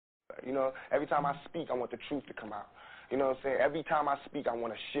You know, every time I speak, I want the truth to come out. You know what I'm saying? Every time I speak, I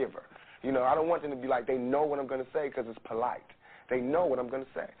want to shiver. You know, I don't want them to be like, they know what I'm going to say because it's polite. They know what I'm going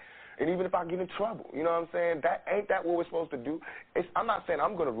to say. And even if I get in trouble, you know what I'm saying? Ain't that what we're supposed to do? I'm not saying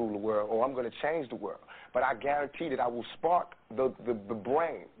I'm going to rule the world or I'm going to change the world, but I guarantee that I will spark the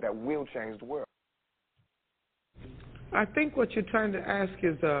brain that will change the world. I think what you're trying to ask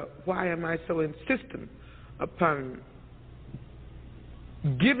is why am I so insistent upon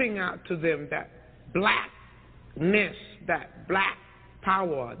giving out to them that blackness, that black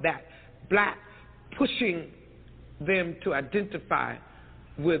power, that black pushing them to identify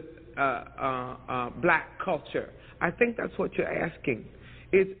with black culture. I think that's what you're asking.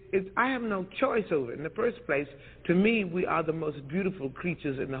 I have no choice over it. In the first place, to me, we are the most beautiful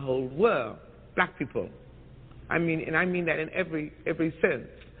creatures in the whole world, black people. I mean that in every sense,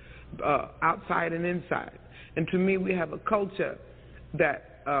 outside and inside. And to me, we have a culture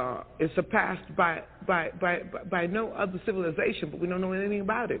that is surpassed by no other civilization, but we don't know anything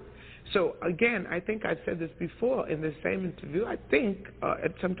about it. So again, I think I said this before in the same interview. I think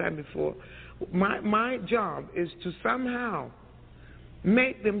at some time before, my job is to somehow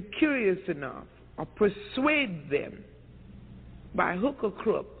make them curious enough or persuade them by hook or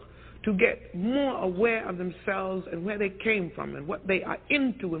crook to get more aware of themselves and where they came from and what they are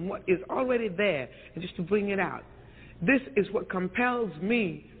into and what is already there, and just to bring it out. This is what compels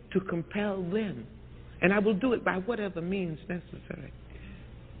me to compel them, and I will do it by whatever means necessary.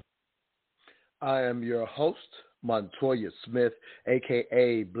 I am your host, Montoya Smith,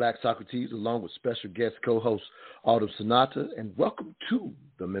 a.k.a. Black Socrates, along with special guest co-host Autumn Sonata, and welcome to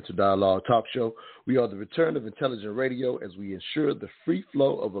the Mental Dialogue Talk Show. We are the return of intelligent radio as we ensure the free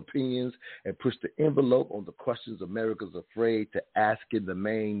flow of opinions and push the envelope on the questions America's afraid to ask in the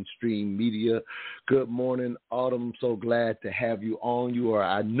mainstream media. Good morning, Autumn. So glad to have you on. You are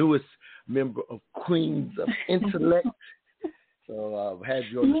our newest member of Queens of Intellect. So had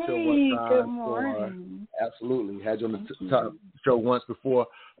you on the show one time. Good morning. Absolutely. Had you on the show once before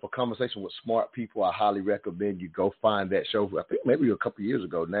for conversation with smart people. I highly recommend you go find that show. I think maybe a couple of years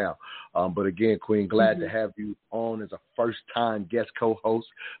ago now. But again, Queen, glad to have you on as a first-time guest co-host.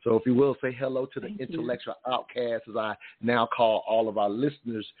 So if you will, say hello to the intellectual outcasts, as I now call all of our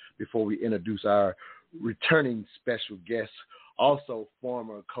listeners before we introduce our returning special guest, also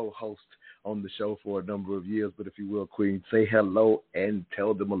former co-host on the show for a number of years. But if you will, Queen, say hello and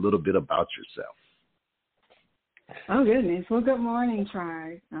tell them a little bit about yourself. Oh, goodness. Well, good morning,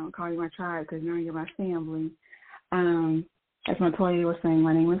 tribe. I don't call you my tribe because now you're my family. As Montoya was saying,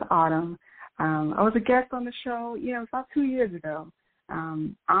 my name is Autumn. I was a guest on the show, about 2 years ago.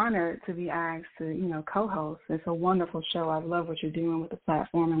 Honored to be asked to, co-host. It's a wonderful show. I love what you're doing with the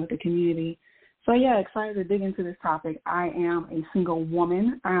platform and with the community. So, excited to dig into this topic. I am a single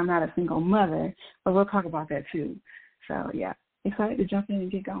woman. I am not a single mother, but we'll talk about that too. So, excited to jump in and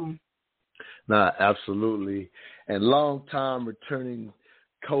get going. No, absolutely. And long-time returning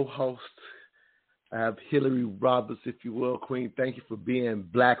co-host, I have Hillary Roberts, if you will, Queen. Thank you for being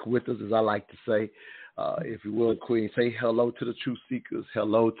black with us, as I like to say. If you will, Queen, say hello to the Truth Seekers,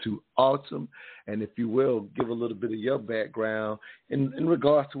 hello to Autumn, and if you will, give a little bit of your background in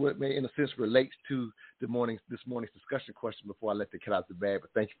regards to what may, in a sense, relates to this morning's discussion question before I let the cat out the bag. But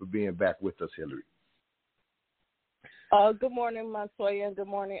thank you for being back with us, Hillary. Good morning, Montoya, and good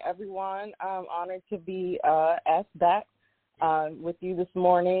morning, everyone. I'm honored to be asked back with you this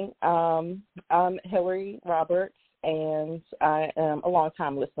morning. I'm Hillary Roberts, and I am a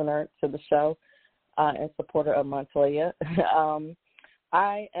longtime listener to the show. And supporter of Montoya.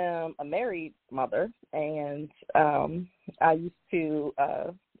 I am a married mother, and I used to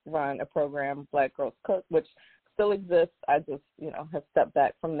run a program, Black Girls Cook, which still exists. I just, have stepped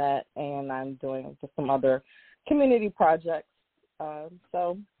back from that, and I'm doing just some other community projects.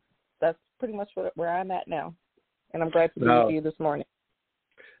 So that's pretty much where I'm at now, and I'm glad to be with you this morning.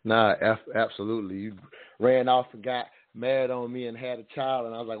 Nah, absolutely. You ran off and got mad on me and had a child,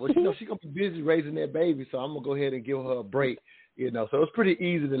 and I was like, well, she's going to be busy raising that baby, so I'm going to go ahead and give her a break, So it's pretty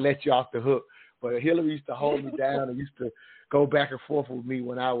easy to let you off the hook. But Hillary used to hold me down and used to go back and forth with me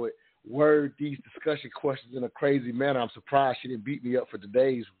when I would word these discussion questions in a crazy manner. I'm surprised she didn't beat me up for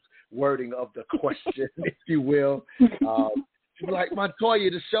today's wording of the question, if you will. She'd be like,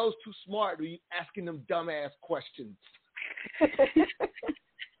 Montoya, the show's too smart. Are you asking them dumbass questions?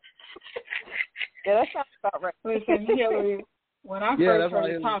 Yeah, that sounds about right. Listen, Hillary, when I first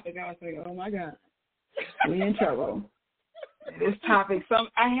heard the topic, I was like, oh, my God, we in trouble. This topic,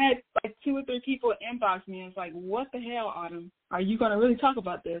 I had like 2 or 3 people inbox me, and it's like, what the hell, Autumn? Are you going to really talk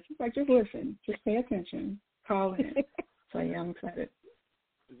about this? It's like, just listen. Just pay attention. Call in. So, I'm excited.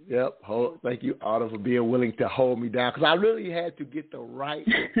 Yep. Thank you, Autumn, for being willing to hold me down, because I really had to get the right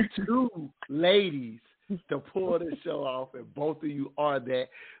two ladies to pull this show off, and both of you are that.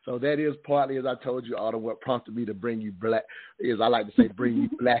 So that is partly, as I told you, Autumn, what prompted me to bring you black is, I like to say, bring you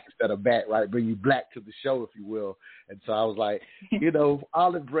black instead of back, right? Bring you black to the show, if you will. And so I was like,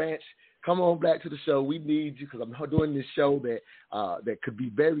 Olive Branch, come on back to the show. We need you, because I'm doing this show that could be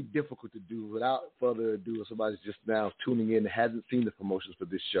very difficult to do. Without further ado, if somebody's just now tuning in and hasn't seen the promotions for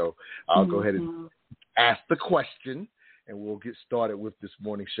this show, I'll go ahead and ask the question, and we'll get started with this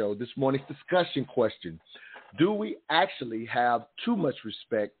morning's show. This morning's discussion question: do we actually have too much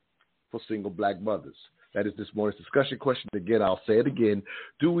respect for single black mothers? That is this morning's discussion question. Again, I'll say it again.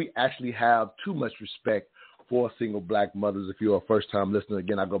 Do we actually have too much respect for single black mothers? If you're a first-time listener,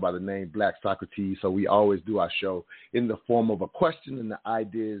 again, I go by the name Black Socrates, so we always do our show in the form of a question, and the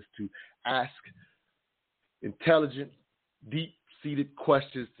idea is to ask intelligent, deep-seated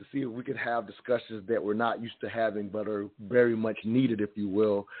questions to see if we can have discussions that we're not used to having but are very much needed, if you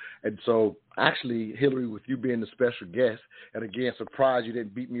will. And so, actually, Hillary, with you being the special guest, and again, surprised you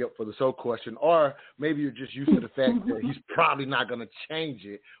didn't beat me up for the show question, or maybe you're just used to the fact that he's probably not going to change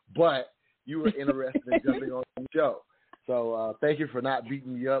it, but you were interested in jumping on the show. So thank you for not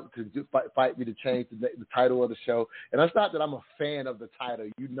beating me up to fight me to change the title of the show. And it's not that I'm a fan of the title,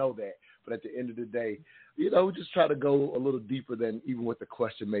 you know that. But at the end of the day, we just try to go a little deeper than even what the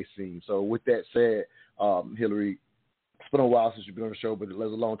question may seem. So with that said, Hillary, it's been a while since you've been on the show, but as a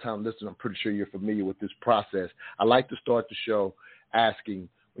long-time listener, I'm pretty sure you're familiar with this process. I like to start the show asking,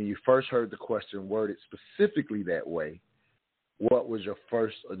 when you first heard the question worded specifically that way, what was your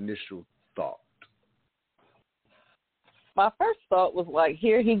first initial thought? My first thought was like,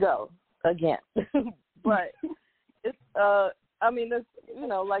 here he goes again. But it's, it's,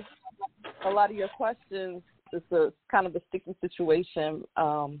 like a lot of your questions, it's a kind of a sticky situation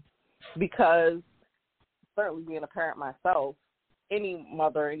because certainly being a parent myself, any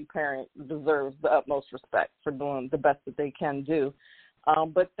mother, any parent deserves the utmost respect for doing the best that they can do.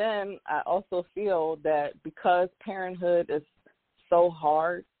 But then I also feel that because parenthood is so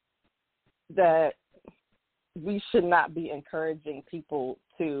hard, that we should not be encouraging people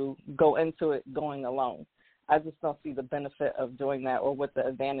to go into it going alone. I just don't see the benefit of doing that, or what the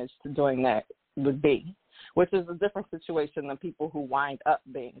advantage to doing that would be, which is a different situation than people who wind up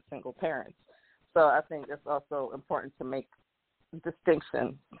being single parents. So I think it's also important to make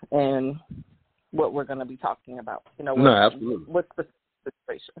distinction in what we're going to be talking about. Absolutely. What's the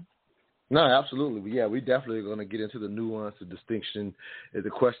situation? No, absolutely. Yeah, we definitely are going to get into the nuance, the distinction. The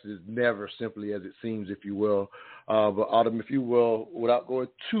question is never simply as it seems, if you will. But Autumn, if you will, without going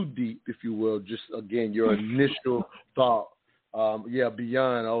too deep, if you will, just, again, your initial thought.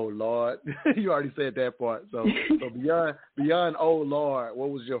 Beyond, oh, Lord. You already said that part. So beyond, oh, Lord,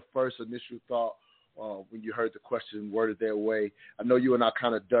 what was your first initial thought when you heard the question worded that way? I know you and I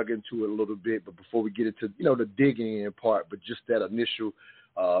kind of dug into it a little bit, but before we get into, the digging in part, but just that initial,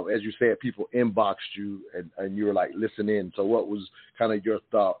 as you said, people inboxed you and you were like, listen in. So what was kind of your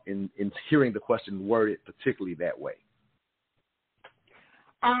thought in hearing the question worded particularly that way?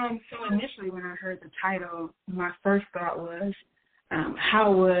 So initially when I heard the title, my first thought was,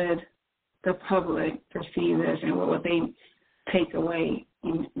 how would the public perceive this, and what would they take away,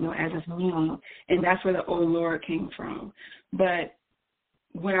 as its meaning? And that's where the "Oh Lord" came from. But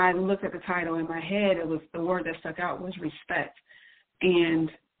when I looked at the title in my head, it was the word that stuck out was respect.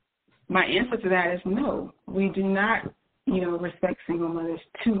 And my answer to that is no. We do not, respect single mothers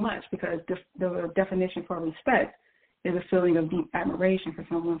too much, because the definition for respect is a feeling of deep admiration for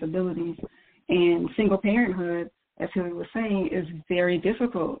someone's abilities. And single parenthood, as Hillary was saying, is very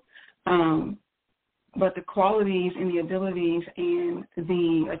difficult. But the qualities and the abilities and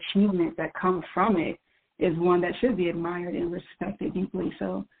the achievement that come from it is one that should be admired and respected deeply.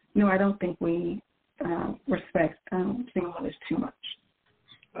 So, I don't think we respect single mothers too much.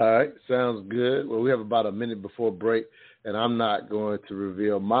 All right, sounds good. Well, we have about a minute before break, and I'm not going to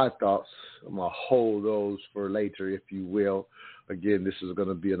reveal my thoughts. I'm going to hold those for later, if you will. Again, this is going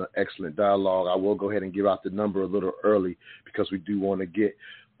to be an excellent dialogue. I will go ahead and give out the number a little early, because we do want to get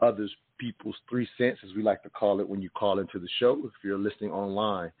people's 3 cents, as we like to call it, when you call into the show. If you're listening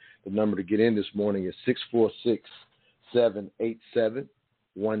online, the number to get in this morning is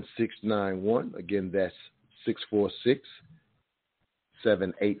 646-787-1691. Again, that's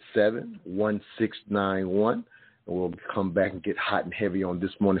 646-787-1691. And we'll come back and get hot and heavy on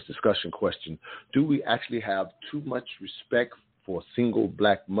this morning's discussion question. Do we actually have too much respect for single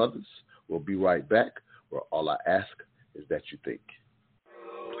black mothers? We'll be right back, where all I ask is that you think.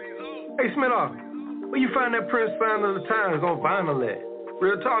 Hey, Sminoff, where you find that Prince Sign of the Times on vinyl at?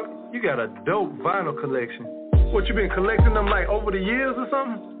 Real talk, you got a dope vinyl collection. What, you been collecting them like over the years or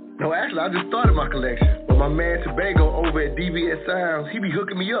something? No, actually, I just started my collection. But my man Tobago over at DBS Sounds, he be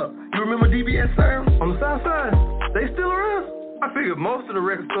hooking me up. You remember DBS Sounds? On the south side, they still around? I figured most of the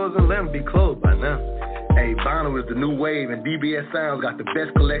record stores in Atlanta be closed by now. Hey, vinyl is the new wave, and DBS Sounds got the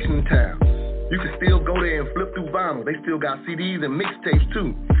best collection in town. You can still go there and flip through vinyl. They still got CDs and mixtapes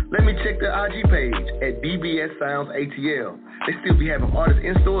too. Let me check their IG page at DBS Sounds ATL. They still be having artists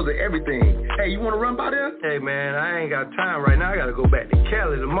in stores and everything. Hey, you want to run by there? Hey, man, I ain't got time right now. I got to go back to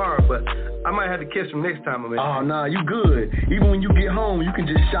Cali tomorrow, but I might have to catch them next time I'm in. Oh, nah, you good. Even when you get home, you can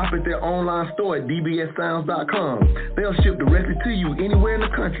just shop at their online store at dbssounds.com. They'll ship directly to you anywhere in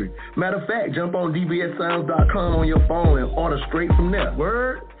the country. Matter of fact, jump on dbssounds.com on your phone and order straight from there.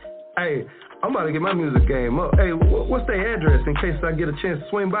 Word? Hey, I'm about to get my music game up. Hey, what's their address in case I get a chance to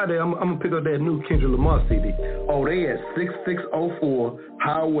swing by there? I'm going to pick up that new Kendrick Lamar CD. Oh, they at 6604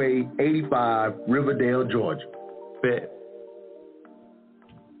 Highway 85, Riverdale, Georgia. Bet.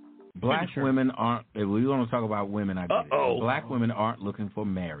 Black women aren't, if we want to talk about women, I get it. Black women aren't looking for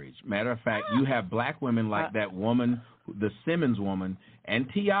marriage. Matter of fact, you have black women like that woman, the Simmons woman, and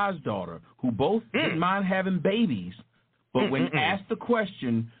T.I.'s daughter, who both didn't mind having babies, but when asked the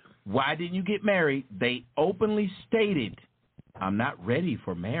question, why didn't you get married? They openly stated, I'm not ready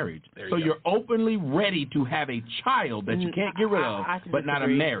for marriage. So you're openly ready to have a child that you can't get rid of, but not a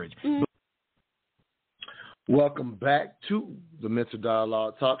marriage. Welcome back to the Mental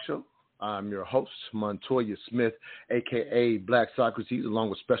Dialogue Talk Show. I'm your host, Montoya Smith, a.k.a. Black Socrates,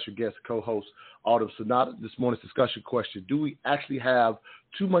 along with special guest co-host Autumn Sonata. This morning's discussion question, do we actually have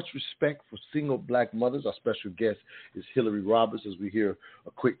too much respect for single black mothers? Our special guest is Hillary Roberts, as we hear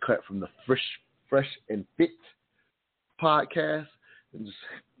a quick cut from the Fresh and Fit podcast. And just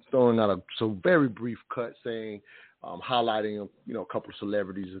throwing out a very brief cut saying, highlighting a couple of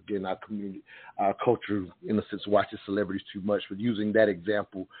celebrities. Again, our community, our culture, in a sense, watches celebrities too much. But using that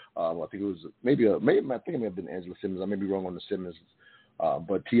example, I think it was I think it may have been Angela Simmons. I may be wrong on the Simmons,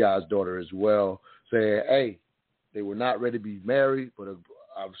 but T.I.'s daughter as well, saying, hey, they were not ready to be married, but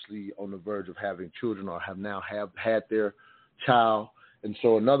obviously on the verge of having children or have had their child. And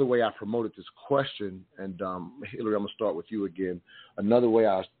so another way I promoted this question, and Hillary, I'm going to start with you again. Another way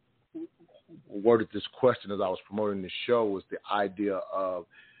I worded this question as I was promoting the show was the idea of,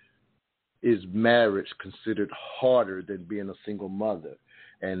 is marriage considered harder than being a single mother?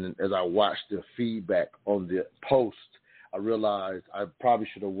 And as I watched the feedback on the post, I realized I probably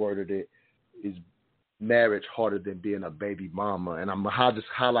should have worded it, is marriage harder than being a baby mama? And I'm just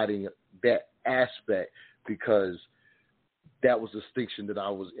highlighting that aspect because that was a distinction that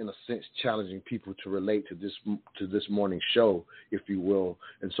I was, in a sense, challenging people to relate to this morning's show, if you will.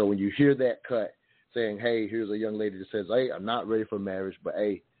 And so when you hear that cut saying, hey, here's a young lady that says, hey, I'm not ready for marriage, but,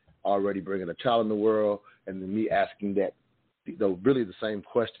 hey, already bringing a child in the world, and then me asking that, really the same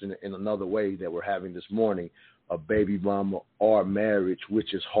question in another way that we're having this morning, a baby mama or marriage,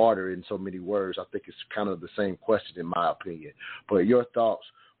 which is harder in so many words. I think it's kind of the same question in my opinion. But your thoughts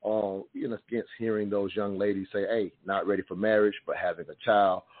on, against hearing those young ladies say, hey, not ready for marriage, but having a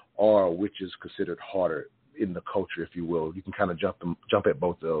child, or which is considered harder in the culture, if you will. You can kind of jump at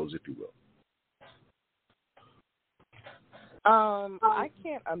both of those, if you will. I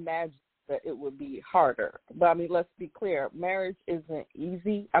can't imagine that it would be harder. But, I mean, let's be clear. Marriage isn't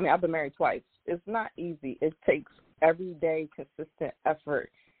easy. I mean, I've been married twice. It's not easy. It takes everyday, consistent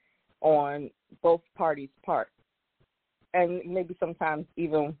effort on both parties' part. And maybe sometimes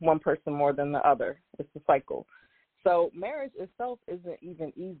even one person more than the other. It's a cycle. So marriage itself isn't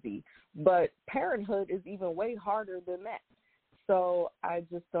even easy, but parenthood is even way harder than that. So I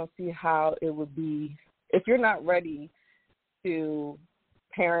just don't see how it would be, if you're not ready to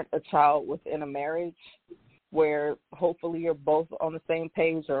parent a child within a marriage where hopefully you're both on the same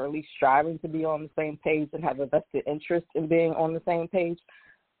page, or at least striving to be on the same page and have a vested interest in being on the same page,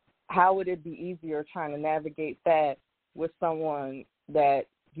 how would it be easier trying to navigate that with someone that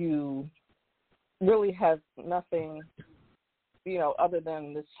you really have nothing, other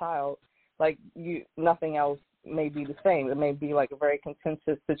than this child? Like, nothing else may be the same. It may be like a very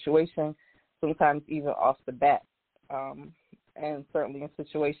contentious situation, sometimes even off the bat. And certainly in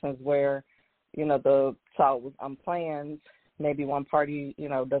situations where, the child was unplanned, maybe one party,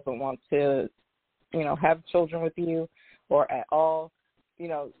 doesn't want to, have children with you or at all,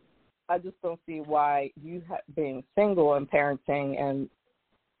 I just don't see why you being single and parenting and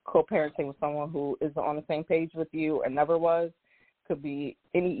co-parenting with someone who isn't on the same page with you and never was could be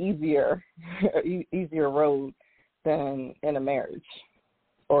any easier road than in a marriage,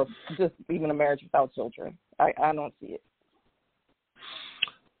 or just even a marriage without children. I don't see it.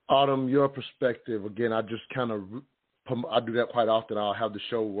 Autumn, your perspective, again, I just kind of, I do that quite often. I'll have the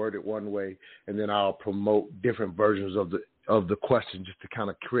show worded one way, and then I'll promote different versions of the question just to kind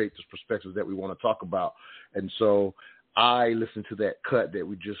of create those perspectives that we want to talk about. And so I listened to that cut that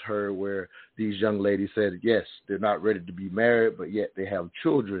we just heard where these young ladies said, yes, they're not ready to be married, but yet they have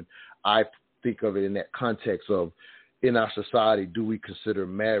children. I think of it in that context of, in our society, do we consider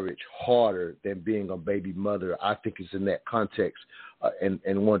marriage harder than being a baby mother? I think it's in that context,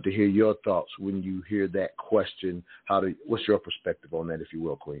 and want to hear your thoughts when you hear that question. What's your perspective on that, if you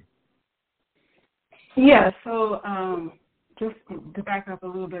will, Queen? Yeah, so just to back up a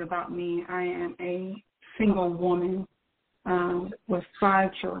little bit about me, I am a single woman with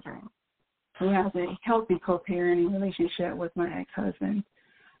 5 children who has a healthy co-parenting relationship with my ex-husband.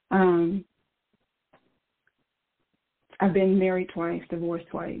 I've been married twice, divorced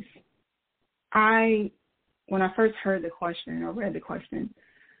twice. When I first heard the question or read the question,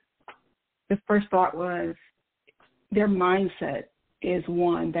 the first thought was their mindset is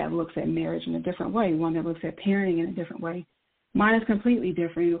one that looks at marriage in a different way, one that looks at parenting in a different way. Mine is completely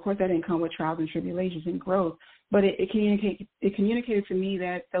different. Of course, that didn't come with trials and tribulations and growth, but it communicated to me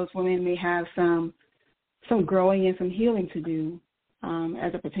that those women may have some growing and some healing to do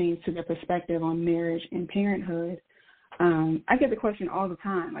as it pertains to their perspective on marriage and parenthood. I get the question all the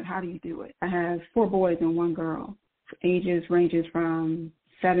time, like, how do you do it? I have 4 boys and 1 girl. Ages ranges from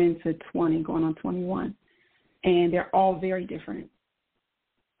 7 to 20, going on 21. And they're all very different.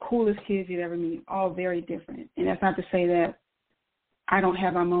 Coolest kids you'd ever meet, all very different. And that's not to say that I don't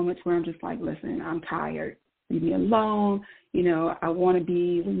have my moments where I'm just like, listen, I'm tired. Leave me alone. I want to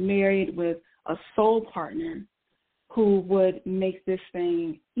be married with a soul partner who would make this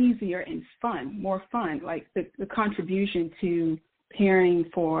thing easier and fun, more fun. Like the contribution to pairing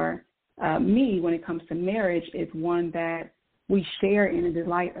for me when it comes to marriage is one that we share in the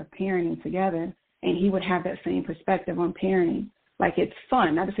delight of parenting together, and he would have that same perspective on parenting. Like, it's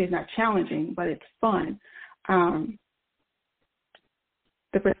fun. Not to say it's not challenging, but it's fun.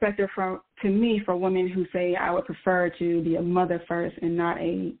 The perspective to me for women who say I would prefer to be a mother first and not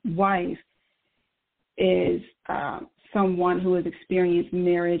a wife is someone who has experienced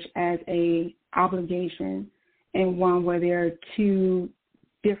marriage as a obligation and one where there are 2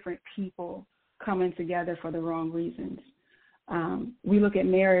 different people coming together for the wrong reasons. We look at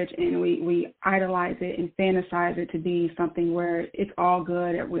marriage and we idolize it and fantasize it to be something where it's all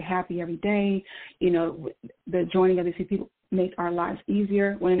good, we're happy every day. The joining of these 2 people makes our lives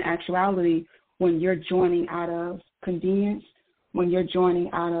easier, when in actuality, when you're joining out of convenience, when you're joining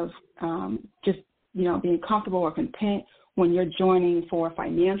out of just being comfortable or content, when you're joining for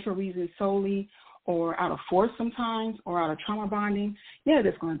financial reasons solely, or out of force sometimes, or out of trauma bonding,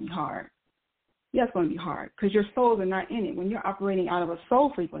 that's going to be hard. Yeah, it's going to be hard because your souls are not in it. When you're operating out of a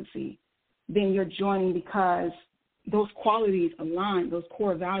soul frequency, then you're joining because those qualities align, those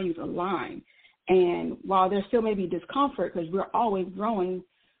core values align. And while there still may be discomfort because we're always growing,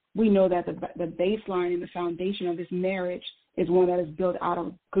 we know that the baseline and the foundation of this marriage is one that is built out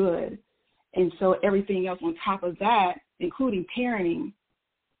of good. And so everything else on top of that, including parenting,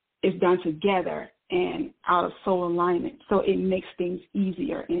 is done together and out of soul alignment. So it makes things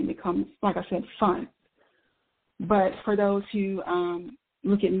easier and it becomes, like I said, fun. But for those who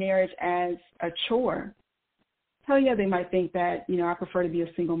look at marriage as a chore, hell yeah, they might think that, I prefer to be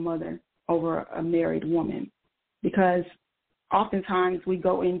a single mother over a married woman, because oftentimes we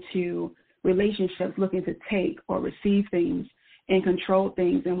go into relationships looking to take or receive things and control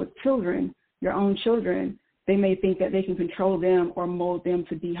things. And with children, your own children, they may think that they can control them or mold them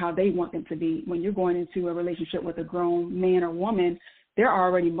to be how they want them to be. When you're going into a relationship with a grown man or woman, they're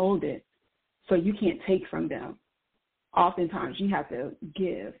already molded, so you can't take from them. Oftentimes you have to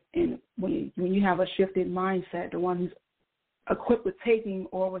give. And when you have a shifted mindset, the one who's equipped with taking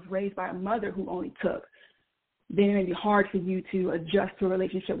or was raised by a mother who only took, then it may be hard for you to adjust to a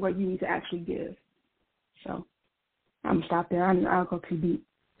relationship where you need to actually give. So I'm going to stop there. I'll go too deep.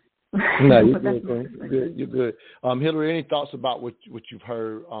 No, you're good. You're good. Hillary, any thoughts about what you've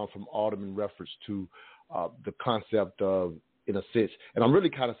heard from Autumn in reference to the concept of, in a sense, and I'm really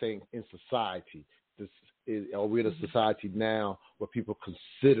kind of saying in society, are we in a society now where people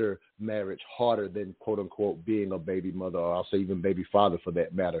consider marriage harder than, quote unquote, being a baby mother, or I'll say even baby father for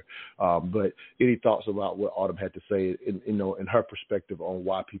that matter? But any thoughts about what Autumn had to say, in her perspective on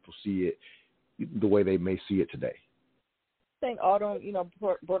why people see it the way they may see it today? I think Autumn,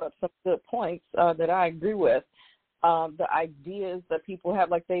 brought up some good points that I agree with. The ideas that people have,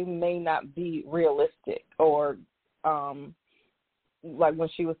 like, they may not be realistic, or like when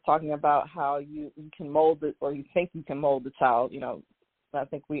she was talking about how you can mold it, or you think you can mold the child, I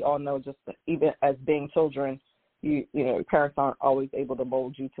think we all know, just even as being children, you know, your parents aren't always able to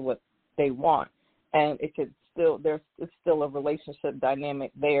mold you to what they want, and it's still a relationship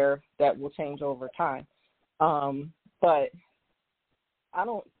dynamic there that will change over time. But I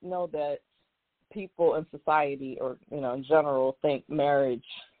don't know that people in society or, you know, in general think marriage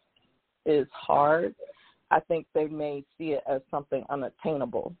is hard. I think they may see it as something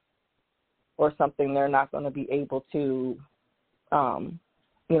unattainable or something they're not going to be able to,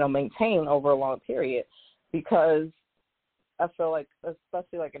 you know, maintain over a long period, because I feel like,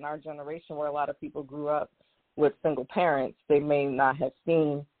 especially like in our generation where a lot of people grew up with single parents, they may not have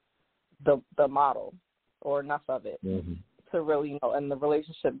seen the model or enough of it to really know. And the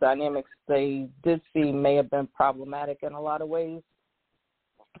relationship dynamics they did see may have been problematic in a lot of ways.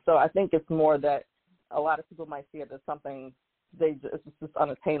 So I think it's more that a lot of people might see it as something it's just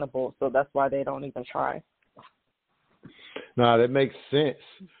unattainable, so that's why they don't even try. No, that makes sense.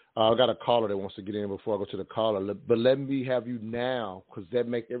 I got a caller that wants to get in before I go to the caller, but let me have you now, because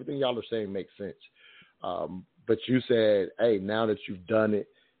everything y'all are saying makes sense. But you said, hey, now that you've done it,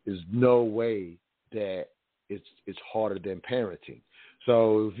 there's no way that it's harder than parenting.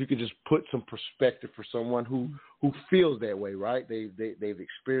 So if you could just put some perspective for someone who feels that way, right? They've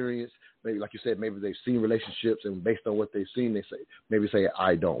experienced, maybe like you said, maybe they've seen relationships, and based on what they've seen, they say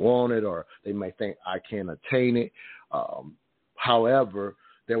I don't want it, or they may think I can't attain it. However,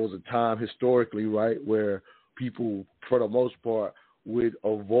 there was a time historically, right, where people, for the most part, would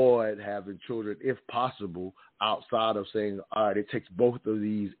avoid having children if possible, outside of saying, all right, it takes both of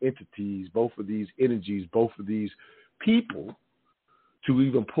these entities, both of these energies, both of these people to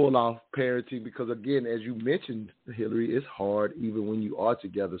even pull off parenting, because, again, as you mentioned, Hillary, it's hard even when you are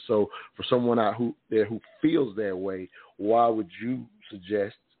together. So for someone out there who feels that way, why would you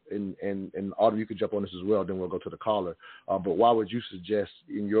suggest, and Autumn, you could jump on this as well, then we'll go to the caller, but why would you suggest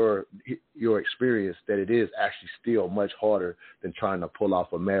in your experience that it is actually still much harder than trying to pull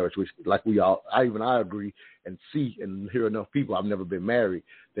off a marriage, which, like I agree and see and hear enough people, I've never been married,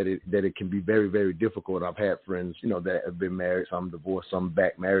 that it can be very, very difficult. I've had friends, you know, that have been married, some divorced, some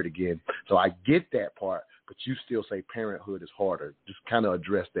back married again. So I get that part, but you still say parenthood is harder. Just kind of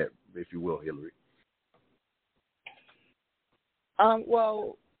address that, if you will, Hillary.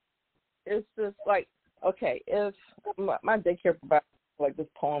 Well, it's just like, okay, if my daycare provider, like this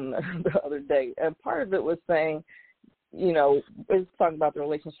poem the other day, and part of it was saying, you know, it's talking about the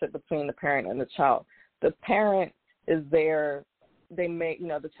relationship between the parent and the child. The parent is there, they may, you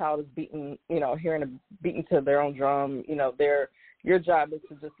know, the child is beaten, you know, beaten to their own drum, you know, your job is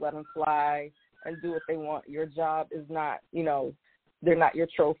to just let them fly and do what they want. Your job is not, you know, they're not your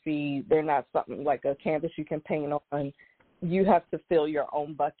trophy, they're not something like a canvas you can paint on. You have to fill your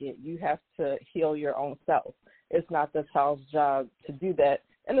own bucket. You have to heal your own self. It's not the child's job to do that.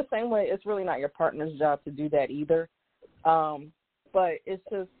 In the same way, it's really not your partner's job to do that either. But it's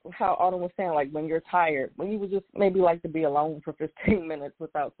just how Autumn was saying, like when you're tired, when you would just maybe like to be alone for 15 minutes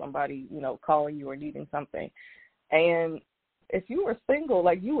without somebody, you know, calling you or needing something. And if you were single,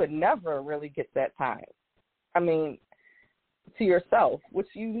 like you would never really get that time. I mean, to yourself, which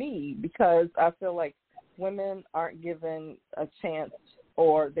you need, because I feel like women aren't given a chance,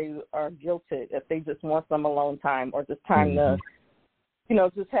 or they are guilted if they just want some alone time or just time to, you know,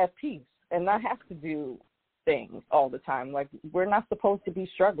 just have peace and not have to do things all the time. Like, we're not supposed to be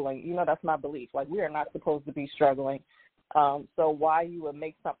struggling. You know, that's my belief. Like, we are not supposed to be struggling. So why you would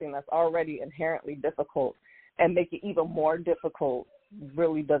make something that's already inherently difficult and make it even more difficult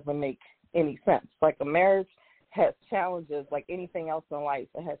really doesn't make any sense. Like, a marriage has challenges like anything else in life.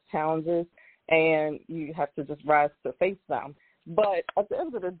 It has challenges, and you have to just rise to face them. But at the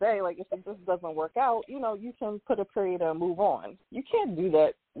end of the day, like, if it just doesn't work out, you know, you can put a period and move on. You can't do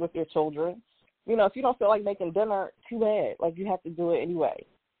that with your children. You know, if you don't feel like making dinner, too bad. Like, you have to do it anyway.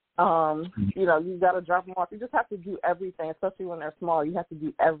 You know, you got to drop them off. You just have to do everything, especially when they're small. You have to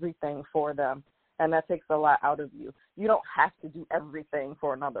do everything for them, and that takes a lot out of you. You don't have to do everything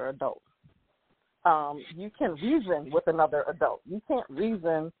for another adult. You can reason with another adult. You can't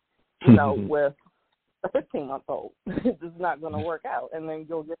reason, you know, with a 15-month-old. It's just not going to work out, and then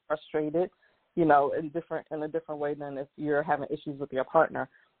you'll get frustrated, you know, in a different way than if you're having issues with your partner.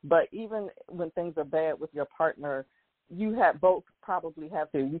 But even when things are bad with your partner, you both probably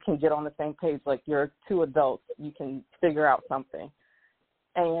have to. You can get on the same page, like you're two adults. You can figure out something,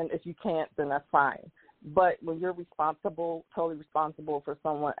 and if you can't, then that's fine. But when you're responsible, totally responsible for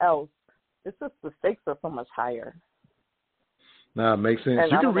someone else, it's just the stakes are so much higher. Nah, makes sense.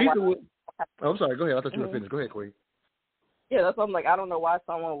 And you can reason with. Oh, I'm sorry. Go ahead. I thought you were finished. Go ahead, Queen. Yeah, that's what I'm like. I don't know why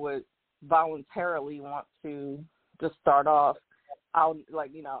someone would voluntarily want to just start off I'll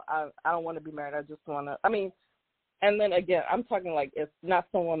like, you know, I don't want to be married. I just want to. I mean, and then again, I'm talking like it's not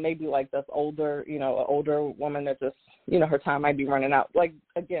someone maybe like that's older, you know, an older woman that just, you know, her time might be running out. Like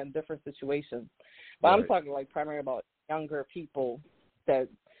again, different situations. But right. I'm talking like primarily about younger people that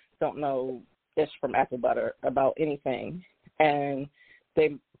don't know ish from apple butter about anything, and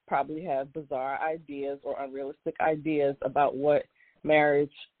they probably have bizarre ideas or unrealistic ideas about what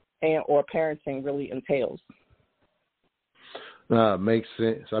marriage and or parenting really entails. Makes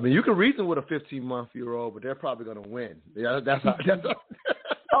sense. I mean, you can reason with a 15-month-old, but they're probably going to win. Yeah, that's how. Yeah,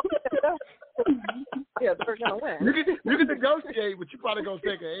 they're going to win. You can negotiate, but you're probably going to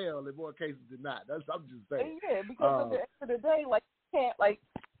take an L in more cases than not. I'm just saying. Yeah, because at the end of the day, like, you can't, like,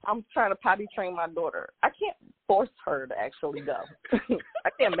 I'm trying to potty train my daughter. I can't force her to actually go. I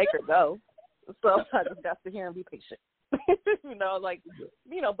can't make her go. So I just got to hear and be patient. You know, like,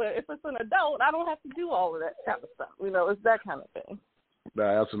 you know, but if it's an adult, I don't have to do all of that kind of stuff. You know, it's that kind of thing. No,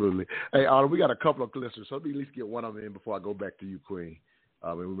 absolutely. Hey, Autumn, we got a couple of listeners, so let me at least get one of them in before I go back to you, Queen.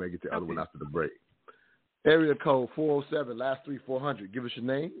 And we may get the other one after the break. Area code 407, last 400. Give us your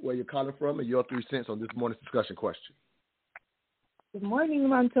name, where you're calling from, and your 3 cents on this morning's discussion question. Good morning,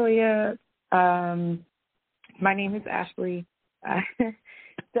 Montoya. My name is Ashley.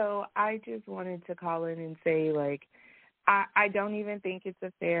 So I just wanted to call in and say, like, I don't even think it's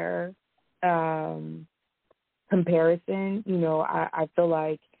a fair comparison. You know, I feel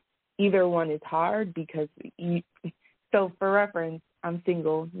like either one is hard because so for reference, I'm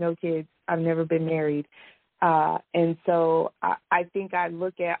single, no kids. I've never been married. And so I think I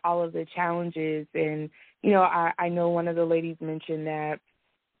look at all of the challenges and, you know, I know one of the ladies mentioned that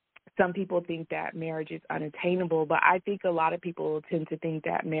some people think that marriage is unattainable, but I think a lot of people tend to think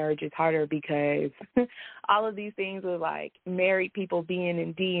that marriage is harder because all of these things with, like, married people being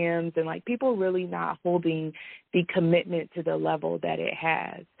in DMs and, like, people really not holding the commitment to the level that it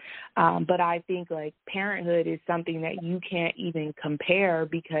has. But I think, like, parenthood is something that you can't even compare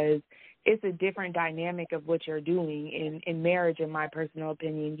because it's a different dynamic of what you're doing. In marriage, in my personal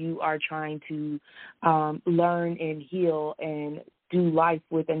opinion, you are trying to learn and heal and do life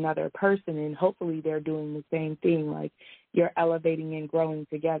with another person, and hopefully they're doing the same thing, like you're elevating and growing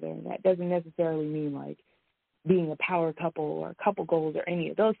together. And that doesn't necessarily mean, like, being a power couple or couple goals or any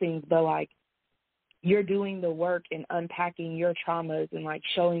of those things, but, like, you're doing the work and unpacking your traumas and, like,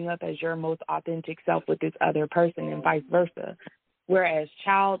 showing up as your most authentic self with this other person and vice versa. Whereas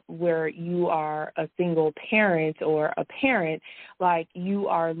where you are a single parent or a parent, like, you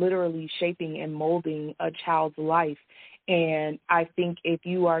are literally shaping and molding a child's life. And I think if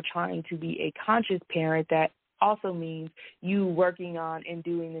you are trying to be a conscious parent, that also means you working on and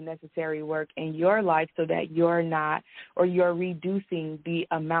doing the necessary work in your life so that you're not, or you're reducing the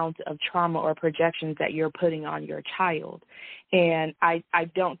amount of trauma or projections that you're putting on your child. And I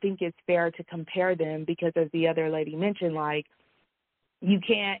don't think it's fair to compare them because, as the other lady mentioned, like, you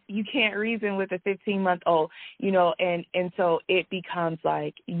can't reason with a 15-month-old, you know, and so it becomes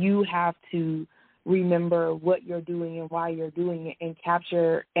like you have to remember what you're doing and why you're doing it and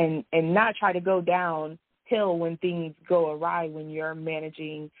capture and not try to go downhill when things go awry when you're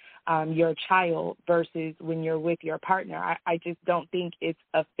managing your child versus when you're with your partner. I just don't think it's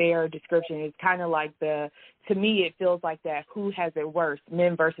a fair description. It's kind of like to me, it feels like that who has it worse,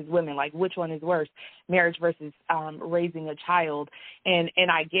 men versus women, like which one is worse, marriage versus raising a child. And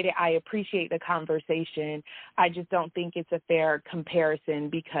I get it. I appreciate the conversation. I just don't think it's a fair comparison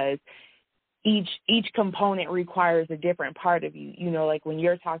because each component requires a different part of you. You know, like when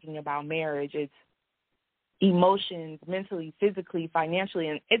you're talking about marriage, it's emotions, mentally, physically, financially,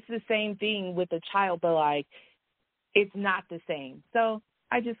 and it's the same thing with a child, but, like, it's not the same. So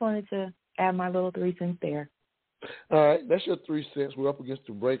I just wanted to add my little 3 cents there. All right, that's your 3 cents. We're up against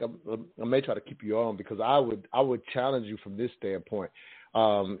the break. I may try to keep you on because I would challenge you from this standpoint.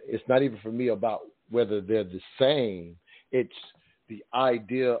 It's not even for me about whether they're the same. It's the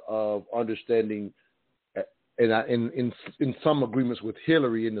idea of understanding, and in some agreements with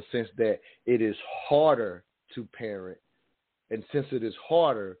Hillary, in the sense that it is harder to parent, and since it is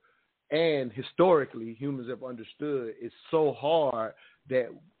harder, and historically humans have understood it's so hard that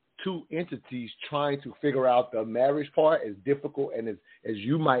two entities trying to figure out the marriage part is difficult, and as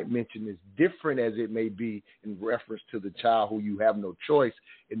you might mention, as different as it may be in reference to the child who you have no choice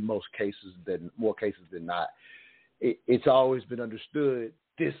in more cases than not. It's always been understood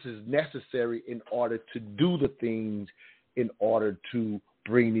this is necessary in order to do the things in order to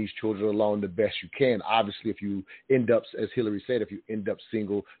bring these children along the best you can. Obviously, if you end up, as Hillary said, if you end up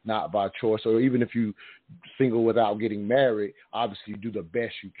single, not by choice, or even if you single without getting married, obviously you do the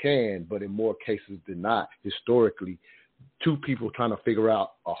best you can. But in more cases than not, historically, two people trying to figure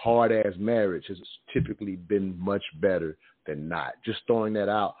out a hard-ass marriage has typically been much better than not. Just throwing that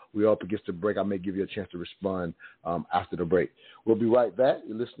out. We're up against the break. I may give you a chance to respond after the break. We'll be right back.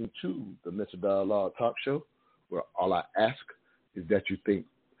 You're listening to the Mental Dialogue Talk Show, where all I ask is that you think.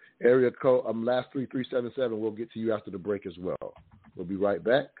 Area code last 3377. We'll get to you after the break as well. We'll be right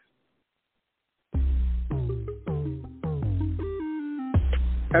back.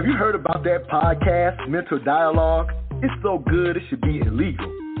 Have you heard about that podcast, Mental Dialogue? It's so good it should be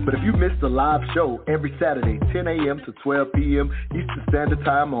illegal. But if you missed the live show every Saturday, 10 a.m. to 12 p.m. Eastern Standard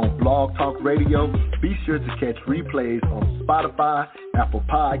Time on Blog Talk Radio, be sure to catch replays on Spotify, Apple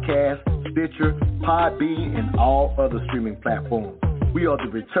Podcasts, Stitcher, Podbean, and all other streaming platforms. We are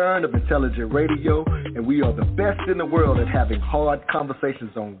the return of intelligent radio, and we are the best in the world at having hard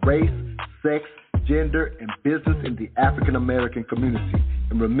conversations on race, sex, gender, and business in the African American community.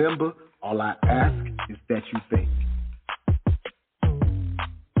 And remember, all I ask is that you think. All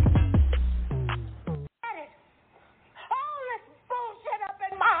this bullshit up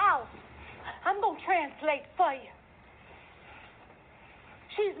in my house. I'm going to translate for you.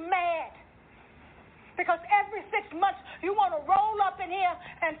 She's mad. Because every 6 months you want to roll up in here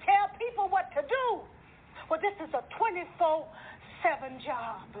and tell people what to do. Well, this is a 24/7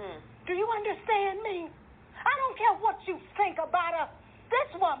 job. Do you understand me? I don't care what you think about her. This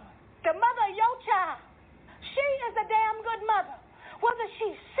woman, the mother of your child, she is a damn good mother. Whether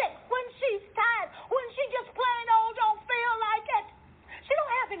she's sick, when she's tired, when she just plain old don't feel like it. She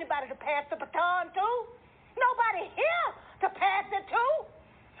don't have anybody to pass the baton to. Nobody here to pass it to.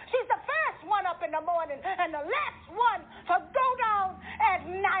 She's the first one up in the morning and the last one to go down at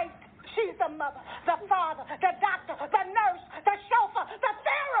night. She's the mother, the father, the doctor, the nurse, the chauffeur, the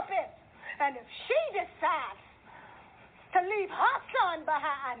therapist. And if she decides to leave her son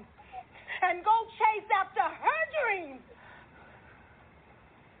behind and go chase after her dreams,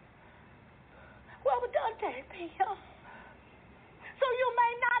 what would Dante be? So you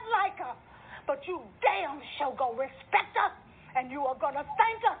may not like her, but you damn sure go respect her. And you are going to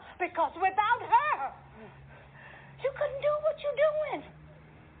thank her, because without her, you couldn't do what you're doing.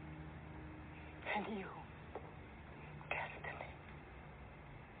 And you, Destiny,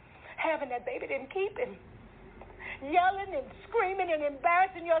 having that baby didn't keep him. Yelling and screaming and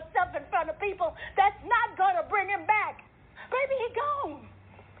embarrassing yourself in front of people, that's not going to bring him back. Baby, he gone.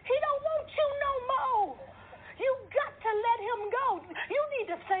 He don't want you no more. You got to let him go. You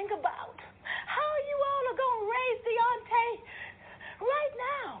need to think about how you all are going to raise Deontay right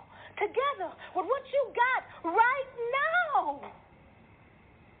now, together with what you got right now.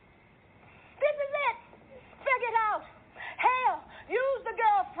 This is it. Figure it out. Hell, use the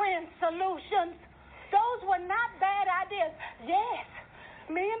girlfriend solutions. Those were not bad ideas. Yes,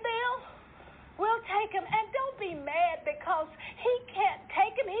 me and Bill, we'll take him. And don't be mad because he can't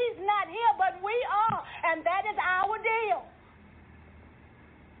take him. He's not here, but we are. And that is our deal.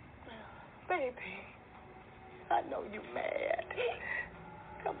 Baby, I know you're mad.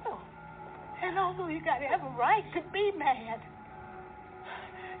 Come on. And although you got every right to be mad,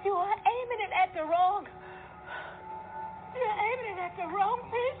 you are aiming it at the wrong. You're aiming it at the wrong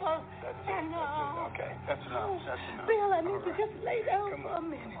people. That's okay. That's enough. That's enough. Bill, I need to just lay down for a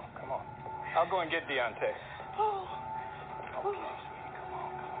minute. Come on. I'll go and get Deontay. Oh. Okay, sweetie.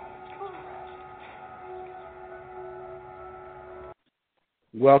 Come on.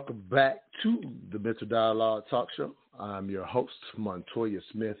 Welcome back to the Mental Dialogue Talk Show. I'm your host, Montoya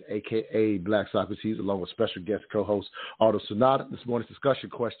Smith, a.k.a. Black Socrates, along with special guest co-host Autumn Sonata. This morning's discussion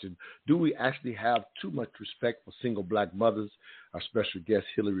question: do we actually have too much respect for single black mothers? Our special guest,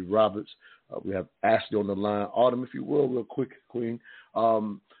 Hillary Roberts. We have Ashley on the line. Autumn, if you will, real quick, Queen,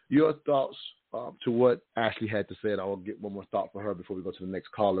 your thoughts to what Ashley had to say, and I will get one more thought for her before we go to the next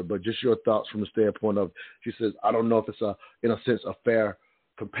caller, but just your thoughts from the standpoint of, she says, I don't know if it's, in a sense, a fair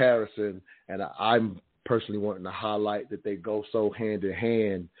comparison, and I'm personally wanting to highlight that they go so hand in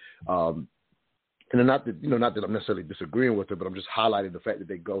hand, and not that I'm necessarily disagreeing with her, but I'm just highlighting the fact that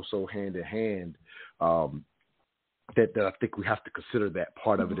they go so hand in hand, that I think we have to consider that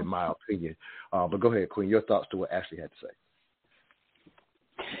part of it, in my opinion. But go ahead, Queen, your thoughts to what Ashley had to say.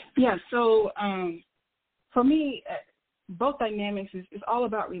 Yeah, so for me, both dynamics is all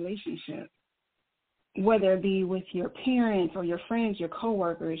about relationship. Whether it be with your parents or your friends, your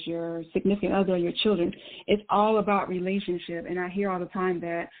coworkers, your significant other, your children, it's all about relationship. And I hear all the time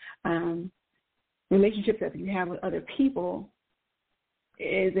that relationships that you have with other people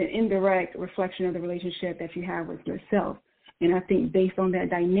is an indirect reflection of the relationship that you have with yourself. And I think based on that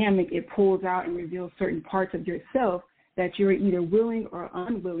dynamic, it pulls out and reveals certain parts of yourself that you're either willing or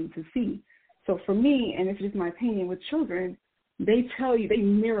unwilling to see. So for me, and it's just my opinion, with children, they tell you, they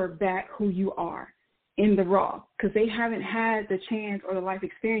mirror back who you are in the raw, because they haven't had the chance or the life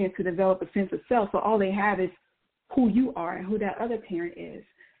experience to develop a sense of self. So all they have is who you are and who that other parent is.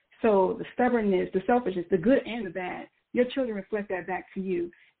 So the stubbornness, the selfishness, the good and the bad, your children reflect that back to you.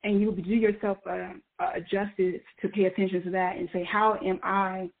 And you do yourself justice to pay attention to that and say, how am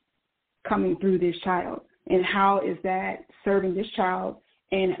I coming through this child? And how is that serving this child?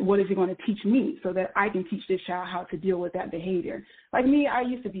 And what is it going to teach me so that I can teach this child how to deal with that behavior? Like me, I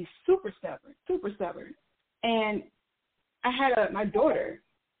used to be super stubborn. And I had my daughter.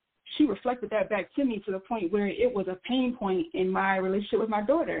 She reflected that back to me to the point where it was a pain point in my relationship with my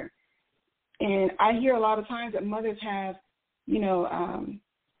daughter. And I hear a lot of times that mothers have,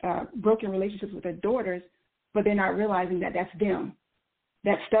 broken relationships with their daughters, but they're not realizing that that's them.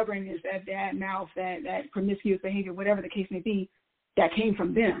 That stubbornness, that bad mouth, that promiscuous behavior, whatever the case may be, that came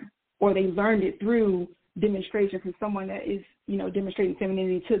from them. Or they learned it through demonstration from someone that is, demonstrating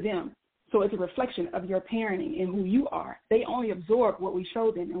femininity to them. So it's a reflection of your parenting and who you are. They only absorb what we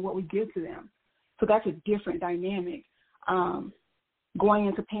show them and what we give to them. So that's a different dynamic. Going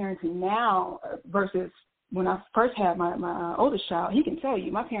into parenting now versus when I first had my oldest child, he can tell you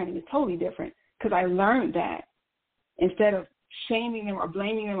my parenting is totally different because I learned that instead of shaming them or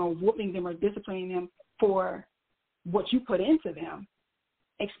blaming them or whooping them or disciplining them for what you put into them,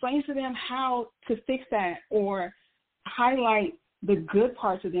 explain to them how to fix that or highlight the good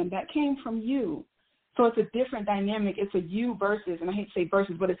parts of them that came from you. So it's a different dynamic. It's a you versus, and I hate to say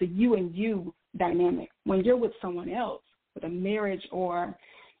versus, but it's a you and you dynamic. When you're with someone else, with a marriage or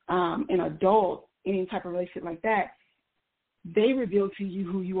an adult, any type of relationship like that, they reveal to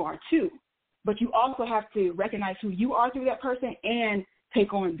you who you are too. But you also have to recognize who you are through that person and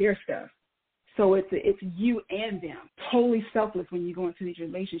take on their stuff. So it's you and them, totally selfless when you go into these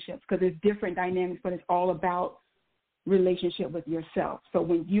relationships because there's different dynamics, but it's all about relationship with yourself. So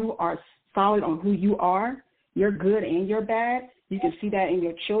when you are solid on who you are, your good and your bad, you can see that in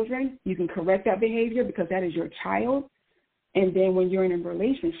your children. You can correct that behavior because that is your child. And then when you're in a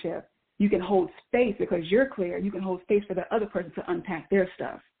relationship, you can hold space because you're clear. You can hold space for the other person to unpack their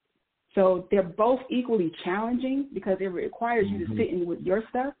stuff. So they're both equally challenging because it requires you to sit in with your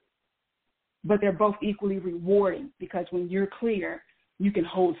stuff, but they're both equally rewarding because when you're clear, you can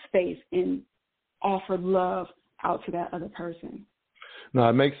hold space and offer love out to that other person. No,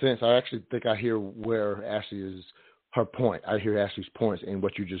 it makes sense. I actually think I hear where Ashley is, her point. I hear Ashley's points in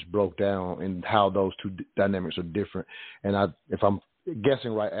what you just broke down and how those two dynamics are different. And if I'm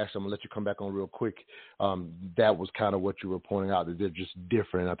guessing right, Ashley, I'm going to let you come back on real quick. That was kind of what you were pointing out, that they're just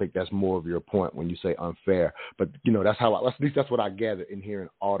different. I think that's more of your point when you say unfair. But, that's how at least that's what I gathered in hearing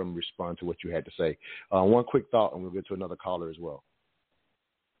Autumn respond to what you had to say. One quick thought, and we'll get to another caller as well.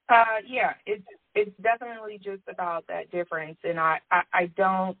 Yeah, it's definitely just about that difference. And I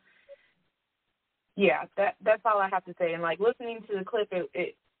don't, yeah, that's all I have to say. And, listening to the clip,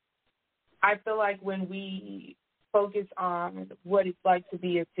 I feel like when we focus on what it's like to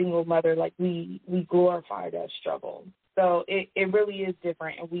be a single mother, we glorify that struggle. So it really is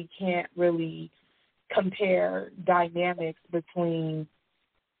different, and we can't really compare dynamics between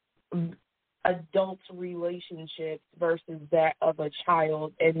adult relationships versus that of a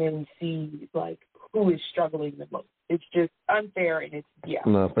child and then see, who is struggling the most. It's just unfair, and it's, yeah.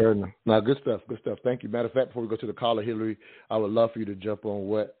 No, fair enough. No, good stuff. Thank you. Matter of fact, before we go to the caller, Hillary, I would love for you to jump on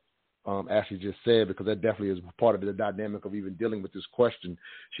what Ashley just said, because that definitely is part of the dynamic of even dealing with this question.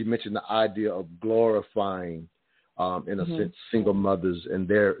 She mentioned the idea of glorifying, in a sense, single mothers and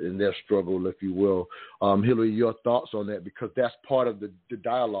their struggle, if you will. Hillary, your thoughts on that, because that's part of the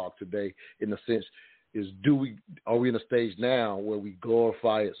dialogue today, in a sense, is are we in a stage now where we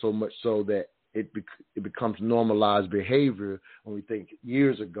glorify it so much so that it becomes normalized behavior? When we think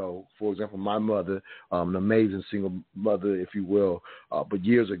years ago, for example, my mother, an amazing single mother, if you will, but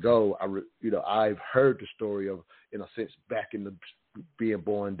years ago, I've heard the story of, in a sense, back in the being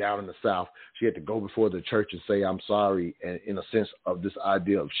born down in the South, she had to go before the church and say, I'm sorry. And in a sense of this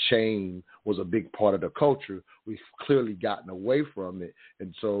idea of shame was a big part of the culture. We've clearly gotten away from it.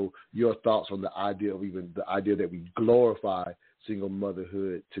 And so your thoughts on the idea that we glorify single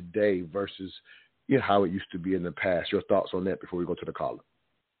motherhood today versus how it used to be in the past. Your thoughts on that before we go to the caller.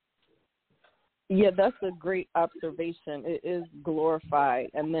 Yeah, that's a great observation. It is glorified,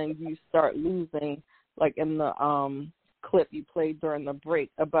 and then you start losing, in the clip you played during the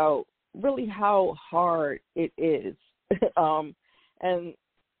break, about really how hard it is. And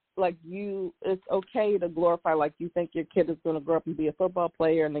like it's okay to glorify, like you think your kid is going to grow up and be a football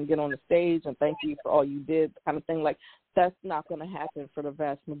player and then get on the stage and thank you for all you did kind of thing. Like, that's not going to happen for the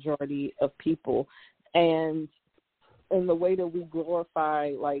vast majority of people. And in the way that we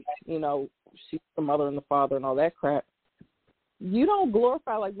glorify, like, you know, she's the mother and the father and all that crap, you don't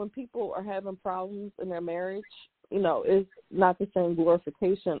glorify, like, when people are having problems in their marriage, you know, it's not the same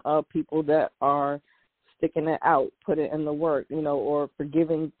glorification of people that are sticking it out, put it in the work, you know, or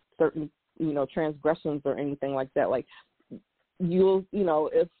forgiving certain, you know, transgressions or anything like that. Like, you'll, you know,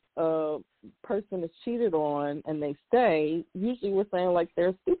 if a person is cheated on and they stay, usually we're saying, like,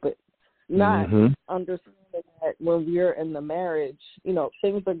 they're stupid, not understanding that when we're in the marriage, you know,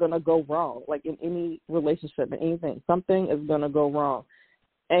 things are going to go wrong. Like, in any relationship, in anything, something is going to go wrong.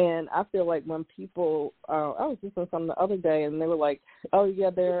 And I feel like when people, I was listening to something the other day, and they were like, oh, yeah,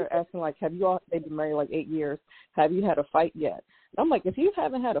 they're asking, like, they've been married, like, 8 years. Have you had a fight yet? And I'm like, if you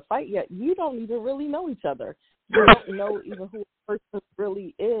haven't had a fight yet, you don't even really know each other. You don't know even who a person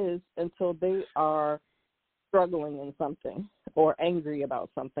really is until they are struggling in something or angry about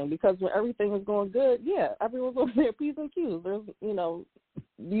something. Because when everything is going good, yeah, everyone's over there P's and Q's. There's, you know,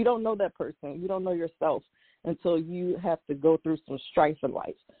 you don't know that person. You don't know yourself until you have to go through some strife in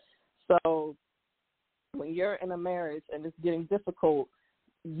life. So when you're in a marriage and it's getting difficult,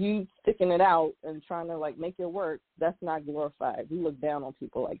 you sticking it out and trying to, like, make it work, that's not glorified. We look down on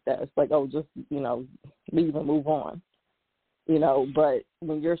people like that. It's like, oh, just, you know, leave and move on. You know, but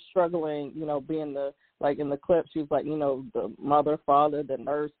when you're struggling, you know, being the, like in the clip, she was like, you know, the mother, father, the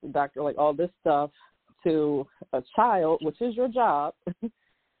nurse, the doctor, like all this stuff to a child, which is your job,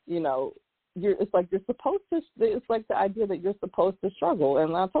 you know, it's like you're supposed to, it's like the idea that you're supposed to struggle.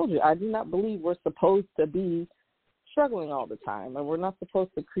 And I told you, I do not believe we're supposed to be struggling all the time, and we're not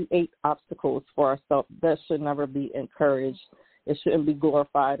supposed to create obstacles for ourselves. That should never be encouraged. It shouldn't be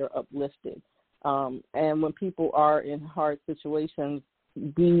glorified or uplifted. And when people are in hard situations,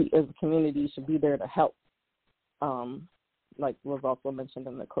 we as a community should be there to help, like was also mentioned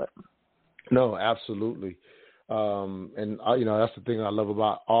in the clip. No, absolutely. And you know, that's the thing I love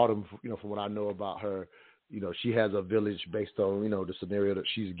about Autumn. You know, from what I know about her, you know, she has a village based on, you know, the scenario that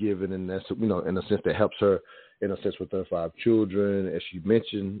she's given, and that's, you know, in a sense that helps her, in a sense, with her 5 children, as she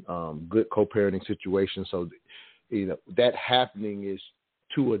mentioned, good co-parenting situation. So, you know, that happening is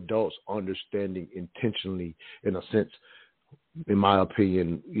 2 adults understanding intentionally, in a sense, in my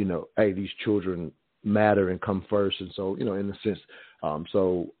opinion, you know, hey, these children matter and come first. And so, you know, in a sense,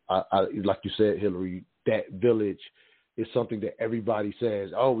 so I like you said, Hillary, that village is something that everybody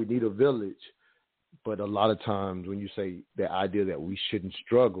says, oh, we need a village. But a lot of times when you say the idea that we shouldn't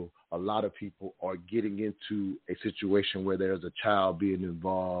struggle, a lot of people are getting into a situation where there's a child being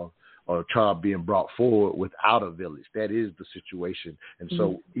involved or a child being brought forward without a village. That is the situation. And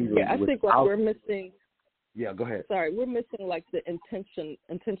so I think what we're missing. Yeah, go ahead. Sorry, we're missing, like, the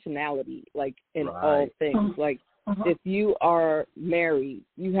intentionality, like, in all things. Like, if you are married,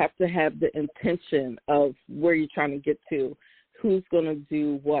 you have to have the intention of where you're trying to get to, who's going to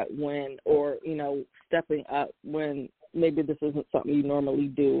do what when, or, you know, stepping up when maybe this isn't something you normally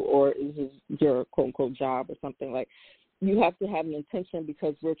do, or this is your quote-unquote job or something. Like, you have to have an intention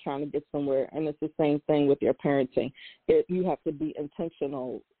because we're trying to get somewhere, and it's the same thing with your parenting. You have to be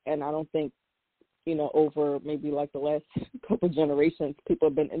intentional, and I don't think, you know, over maybe like the last couple generations, people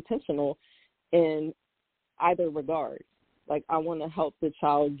have been intentional in either regard. Like, I want to help the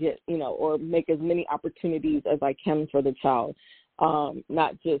child get, you know, or make as many opportunities as I can for the child,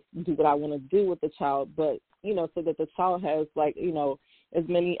 not just do what I want to do with the child, but, you know, so that the child has, like, you know, as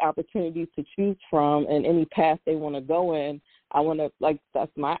many opportunities to choose from and any path they want to go in. I want to, like,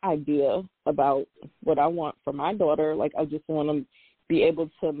 that's my idea about what I want for my daughter. Like, I just want to be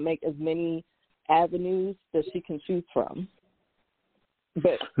able to make as many avenues that she can choose from.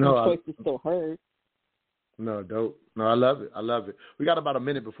 But the choice is still hers. No, dope. No, I love it. I love it. We got about a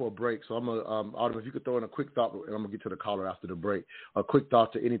minute before break, so I'm going to, Autumn, if you could throw in a quick thought, and I'm going to get to the caller after the break, a quick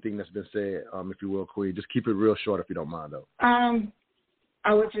thought to anything that's been said, if you will, Queen. Just keep it real short if you don't mind, though.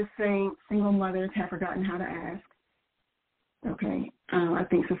 I would just say single mothers have forgotten how to ask. Okay. I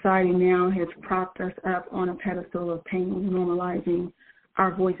think society now has propped us up on a pedestal of pain, normalizing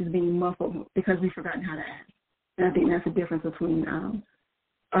our voices being muffled because we've forgotten how to ask. And I think that's the difference between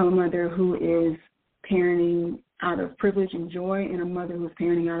a mother who is parenting out of privilege and joy and a mother who's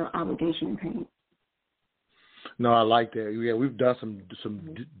parenting out of obligation and pain. No, I like that. Yeah, we've done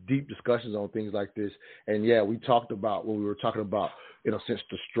some deep discussions on things like this. And, yeah, we talked about, when we were talking about, in a sense,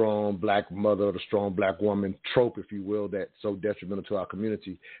 the strong black mother, the strong black woman trope, if you will, that's so detrimental to our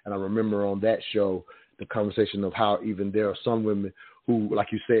community. And I remember on that show the conversation of how even there are some women who,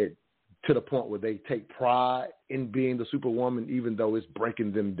 like you said, to the point where they take pride in being the superwoman, even though it's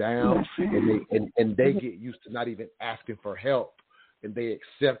breaking them down, and they get used to not even asking for help, and they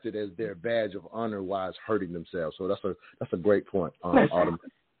accept it as their badge of honor while it's hurting themselves. So that's a great point, Autumn.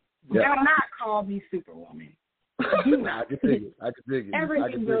 Do not call me superwoman. Do not. I can dig it.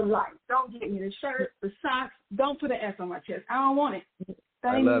 Everything in your life. Don't get me the shirt, the socks. Don't put an S on my chest. I don't want it.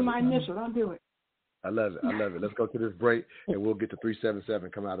 That ain't even my initial. Don't do it. I love it. Let's go to this break, and we'll get to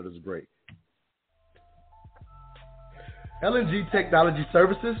 377 come out of this break. L&G Technology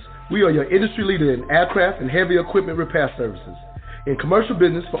Services. We are your industry leader in aircraft and heavy equipment repair services. In commercial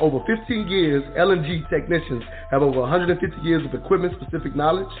business for over 15 years, L&G technicians have over 150 years of equipment-specific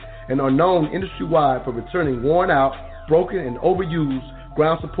knowledge and are known industry-wide for returning worn-out, broken, and overused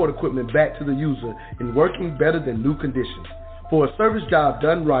ground support equipment back to the user in working better than new conditions. For a service job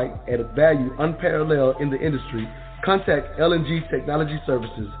done right at a value unparalleled in the industry, contact L&G Technology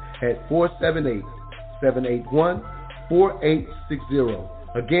Services at 478-781-4860.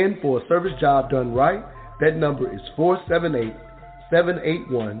 Again, for a service job done right, that number is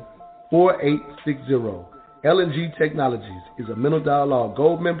 478-781-4860. L&G Technologies is a Mental Dialogue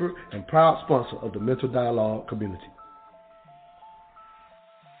Gold member and proud sponsor of the Mental Dialogue community.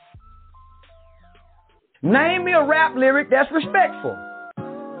 Name me a rap lyric that's respectful.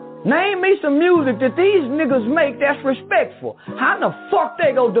 Name me some music that these niggas make that's respectful. How the fuck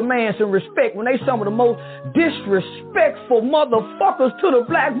they go demand some respect when they some of the most disrespectful motherfuckers to the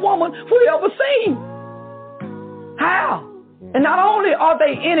black woman we ever seen? How? And not only are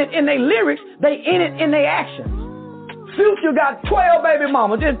they in it in their lyrics, they in it in their actions. Future got 12 baby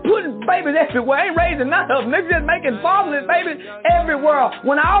mamas, just putting babies everywhere, ain't raising none of them. Niggas just making fatherless babies everywhere.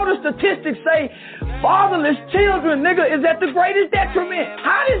 When all the statistics say fatherless children, nigga, is at the greatest detriment.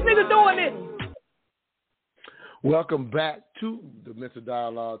 How this nigga doing it? Welcome back to the Mental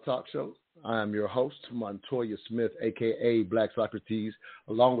Dialogue Talk Show. I am your host, Montoya Smith, a.k.a. Black Socrates,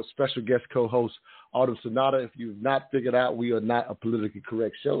 along with special guest co-host Autumn Sonata. If you've not figured out, we are not a politically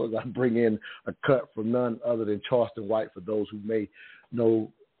correct show, as I bring in a cut from none other than Charleston White, for those who may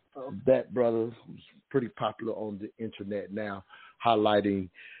know that brother, who's pretty popular on the internet now, highlighting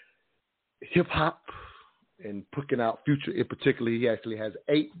hip-hop and putting out Future in particular. He actually has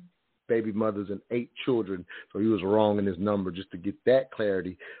 8 baby mothers and 8 children, so he was wrong in his number, just to get that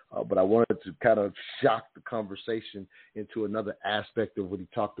clarity. But I wanted to kind of shock the conversation into another aspect of what he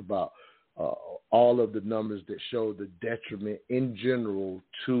talked about, all of the numbers that show the detriment in general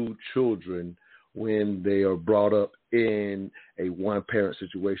to children when they are brought up in a one-parent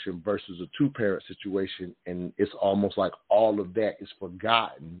situation versus a two-parent situation. And it's almost like all of that is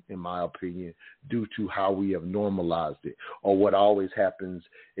forgotten, in my opinion, due to how we have normalized it. Or what always happens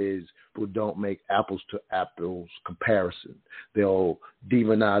is people don't make apples-to-apples comparison. They'll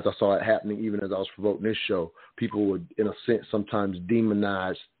demonize. I saw it happening even as I was promoting this show. People would, in a sense, sometimes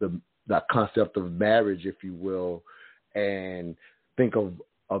demonize the concept of marriage, if you will, and think of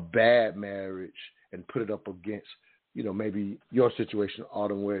a bad marriage and put it up against, maybe your situation,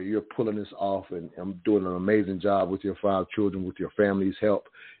 Autumn, where you're pulling this off and doing an amazing job with your 5 children, with your family's help.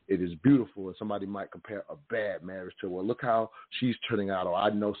 It is beautiful. And somebody might compare a bad marriage to, well, look how she's turning out. Or I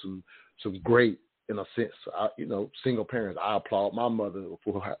know some great, in a sense, single parents. I applaud my mother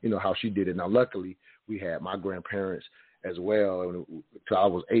for, how she did it. Now, luckily, we had my grandparents as well. Until I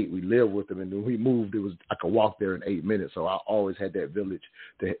was 8, we lived with them, and when we moved, I could walk there in 8 minutes. So I always had that village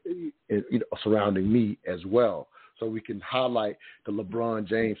surrounding me as well. So we can highlight the LeBron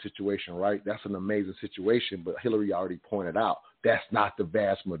James situation, right? That's an amazing situation, but Hillary already pointed out that's not the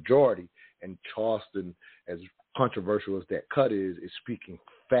vast majority. And Charleston, as controversial as that cut is speaking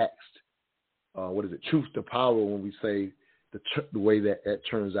facts. Truth to power, when we say the way that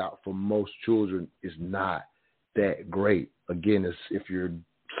turns out for most children is not that great. Again, if you're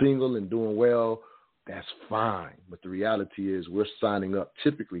single and doing well, that's fine. But the reality is we're signing up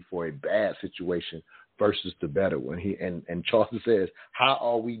typically for a bad situation versus the better one. And Charleston says, how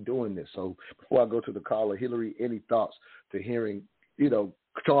are we doing this? So before I go to the caller, Hillary, any thoughts to hearing,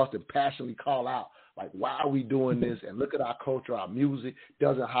 Charleston passionately call out, like, why are we doing this? And look at our culture, our music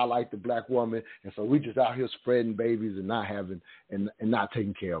doesn't highlight the black woman. And so we just out here spreading babies and not having, and not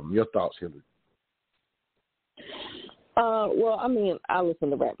taking care of them. Your thoughts, Hillary? Well, I mean, I listen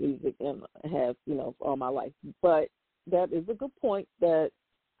to rap music and have, all my life. But that is a good point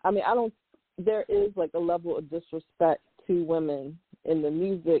there is like a level of disrespect to women in the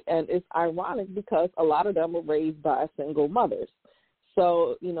music. And it's ironic because a lot of them were raised by single mothers.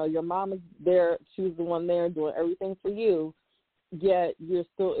 So, your mom is there, she was the one there doing everything for you, yet you're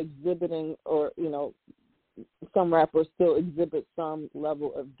still exhibiting or, some rappers still exhibit some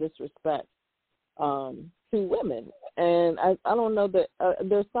level of disrespect to women. And I don't know that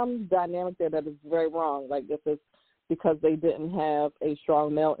there's some dynamic there that is very wrong. Like if it's because they didn't have a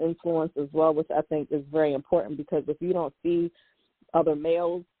strong male influence as well, which I think is very important, because if you don't see other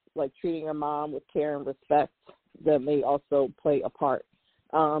males like treating your mom with care and respect, that may also play a part.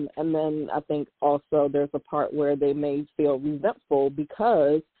 And then I think also there's a part where they may feel resentful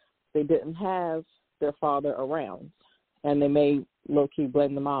because they didn't have their father around, and they may low-key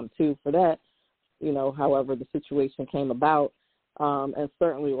blame the mom too for that, you know, however the situation came about. And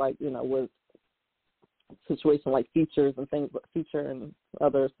certainly, like, you know, with situations like Features and things, Future and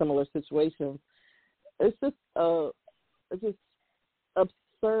other similar situations, it's just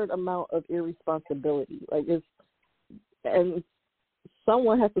absurd amount of irresponsibility. Like, and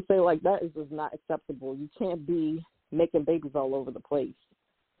someone has to say, like, that is just not acceptable. You can't be making babies all over the place.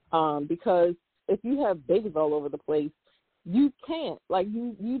 Because if you have babies all over the place, you can't, like,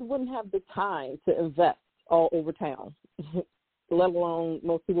 you wouldn't have the time to invest all over town, let alone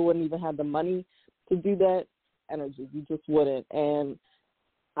most people wouldn't even have the money to do that energy. You just wouldn't. And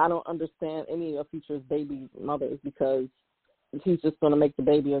I don't understand any of Future's baby mothers, because he's just going to make the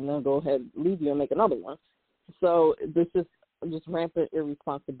baby and then go ahead, leave you and make another one. So this is just rampant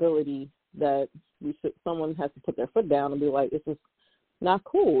irresponsibility that someone has to put their foot down and be like, it's just not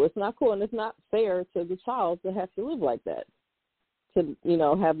cool. It's not cool, and it's not fair to the child to have to live like that, to, you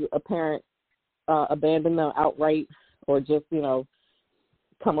know, have a parent abandon them outright or just, you know,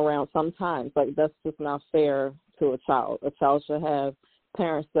 come around sometimes. Like, that's just not fair to a child. A child should have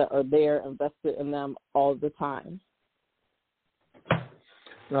parents that are there, invested in them all the time.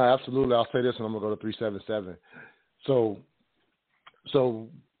 No, absolutely. I'll say this, and I'm going to go to 377. So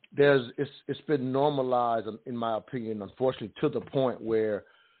it's been normalized, in my opinion, unfortunately, to the point where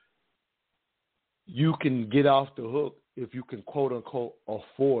you can get off the hook if you can, quote unquote,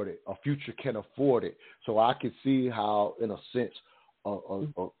 afford it. A Future can afford it. So I can see how, in a sense,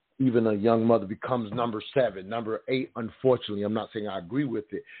 even a young mother becomes number 7, number 8. Unfortunately, I'm not saying I agree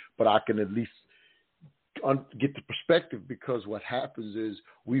with it, but I can at least get the perspective, because what happens is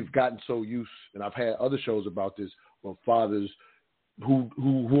we've gotten so used, and I've had other shows about this, of fathers who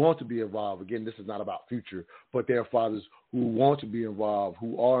want to be involved. Again, this is not about Future, but there are fathers who want to be involved,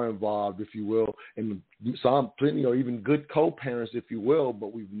 who are involved, if you will, and some plenty or even good co-parents, if you will,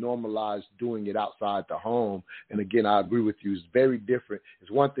 but we've normalized doing it outside the home. And again, I agree with you. It's very different.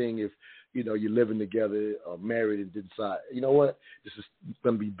 It's one thing if, you know, you're living together or married and decide, you know what, this is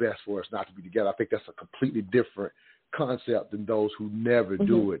going to be best for us not to be together. I think that's a completely different concept than those who never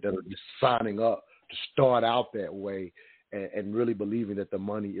do it, that are just signing up to start out that way and really believing that the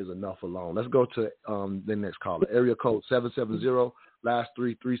money is enough alone. Let's go to the next caller. Area code 770, last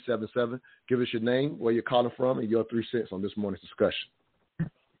 3377. Give us your name, where you're calling from, and your 3 cents on this morning's discussion.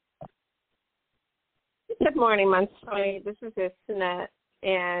 Good morning, Montoya. This is Sinette,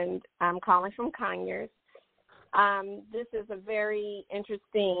 and I'm calling from Conyers. This is a very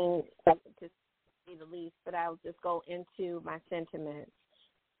interesting subject, to say the least, but I'll just go into my sentiments.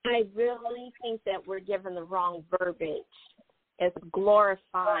 I really think that we're given the wrong verbiage as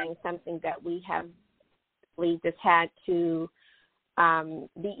glorifying something that we have just had to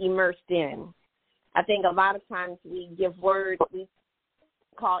be immersed in. I think a lot of times we give words we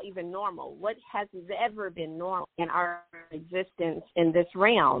call even normal. What has ever been normal in our existence in this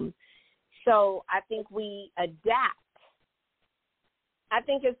realm? So I think we adapt. I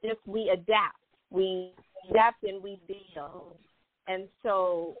think it's just we adapt. We adapt and we build. And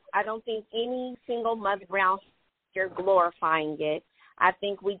so I don't think any single mother around here glorifying it. I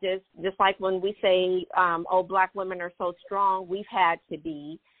think we just like when we say, oh, Black women are so strong, we've had to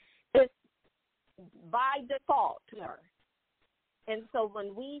be, just by default. And so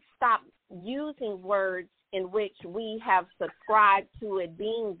when we stop using words in which we have subscribed to it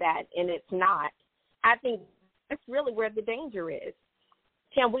being that and it's not, I think that's really where the danger is.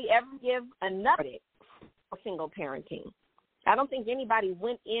 Can we ever give another for single parenting? I don't think anybody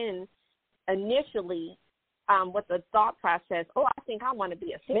went in initially with the thought process, oh, I think I want to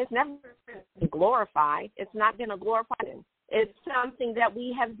be a single. It's never been glorified. It's not been a glorified. It's something that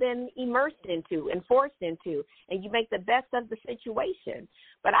we have been immersed into and forced into, and you make the best of the situation.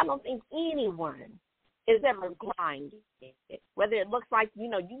 But I don't think anyone is ever blind. Whether it looks like, you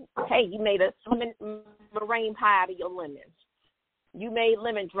made a lemon meringue pie out of your lemons. You made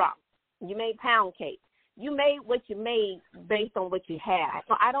lemon drop. You made pound cake. You made what you made based on what you had.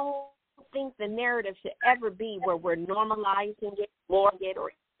 So I don't think the narrative should ever be where we're normalizing it, or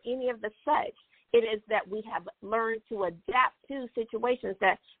any of the such. It is that we have learned to adapt to situations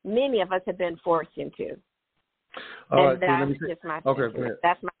that many of us have been forced into. All and right, that's let me say, just my okay, sentiment.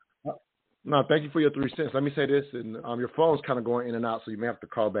 That's my. No, thank you for your 3 cents. Let me say this, and your phone's kind of going in and out, so you may have to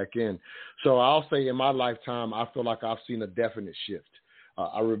call back in. So I'll say in my lifetime, I feel like I've seen a definite shift.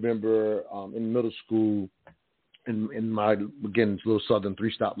 I remember in middle school, in my, again, little southern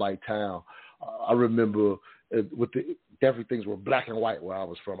 3-stoplight town, I remember definitely things were black and white where I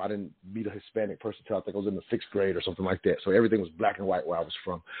was from. I didn't meet a Hispanic person until I think I was in the 6th grade or something like that. So everything was black and white where I was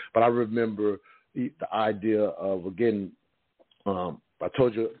from. But I remember the idea of, again, I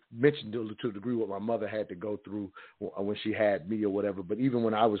mentioned to a degree what my mother had to go through when she had me or whatever. But even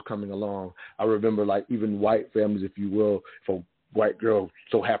when I was coming along, I remember like even white families, if you will, if a white girl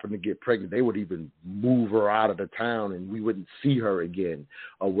so happened to get pregnant, they would even move her out of the town and we wouldn't see her again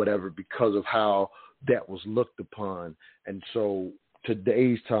or whatever because of how that was looked upon. And so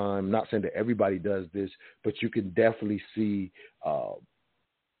today's time, not saying that everybody does this, but you can definitely see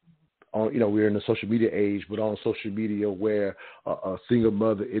we're in the social media age, but on social media where a single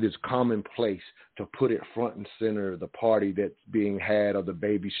mother, it is commonplace to put it front and center, the party that's being had or the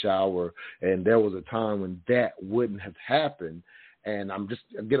baby shower. And there was a time when that wouldn't have happened. And I'm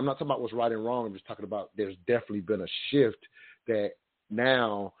not talking about what's right and wrong. I'm just talking about there's definitely been a shift that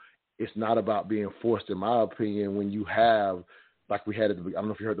now it's not about being forced, in my opinion, when you have, like we had I don't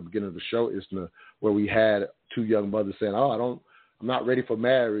know if you heard at the beginning of the show, Isna, where we had 2 young mothers saying, I'm not ready for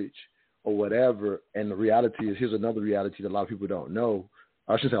marriage or whatever. And the reality is, here's another reality that a lot of people don't know.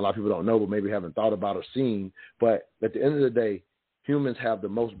 I shouldn't say a lot of people don't know, but maybe haven't thought about or seen. But at the end of the day, humans have the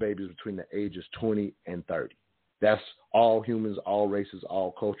most babies between the ages 20 and 30. That's all humans, all races,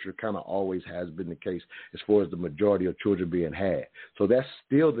 all culture, kind of always has been the case as far as the majority of children being had. So that's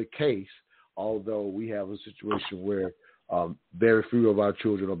still the case, although we have a situation where very few of our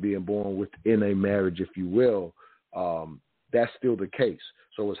children are being born within a marriage, if you will. That's still the case.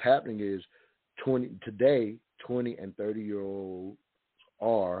 So what's happening is 20 and 30-year-olds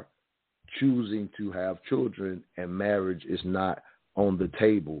are choosing to have children, and marriage is not on the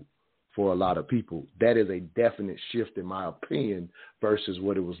table for a lot of people. That is a definite shift, in my opinion, versus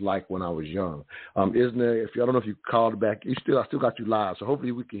what it was like when I was young. Isna, I don't know if you called back, I still got you live, so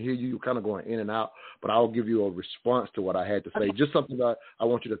hopefully we can hear you. You're kind of going in and out, but I'll give you a response to what I had to say. Okay. Just something that I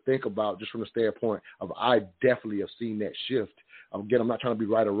want you to think about, just from the standpoint of I definitely have seen that shift. Again, I'm not trying to be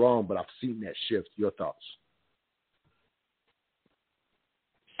right or wrong, but I've seen that shift. Your thoughts?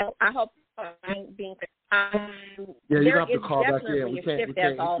 I hope I'm being. Yeah, you have to call back in. We can't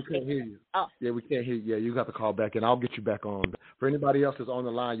hear you. Oh. Yeah, we can't hear you. Yeah, you have to call back in. I'll get you back on. For anybody else that's on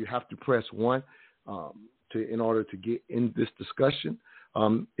the line, you have to press 1 in order to get in this discussion.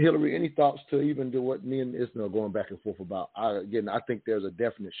 Hillary, any thoughts to even do what me and Isna are going back and forth about? I think there's a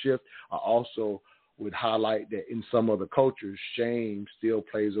definite shift. I also would highlight that in some other cultures, shame still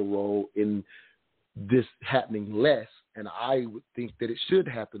plays a role in this happening less. And I would think that it should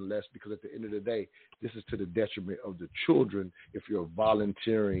happen less because at the end of the day, this is to the detriment of the children if you're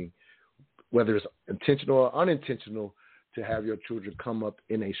volunteering, whether it's intentional or unintentional, to have your children come up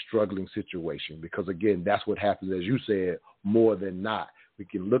in a struggling situation. Because, again, that's what happens, as you said, more than not. We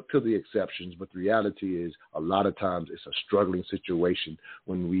can look to the exceptions, but the reality is a lot of times it's a struggling situation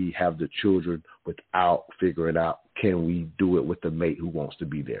when we have the children without figuring out, can we do it with the mate who wants to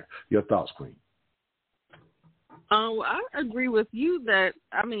be there? Your thoughts, Queen? I agree with you that,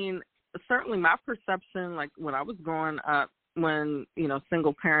 certainly my perception, like when I was growing up, when,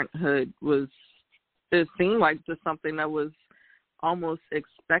 single parenthood it seemed like just something that was almost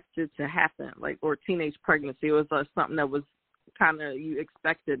expected to happen, like, or teenage pregnancy. It was something that was kind of, you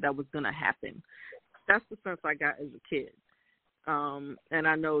expected that was going to happen. That's the sense I got as a kid. And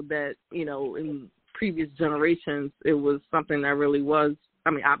I know that, in previous generations, it was something that really was,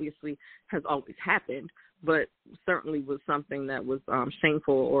 obviously has always happened, but certainly was something that was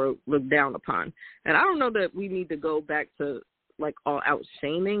shameful or looked down upon. And I don't know that we need to go back to, like, all-out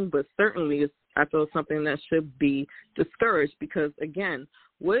shaming, but certainly I feel something that should be discouraged because, again,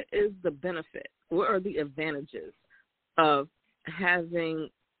 what is the benefit? What are the advantages of having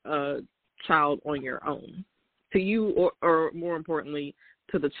a child on your own, to you or more importantly,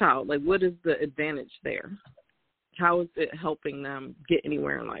 to the child? Like, what is the advantage there? How is it helping them get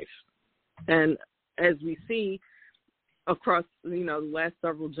anywhere in life? And as we see across, the last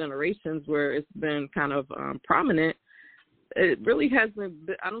several generations where it's been kind of prominent, it really hasn't,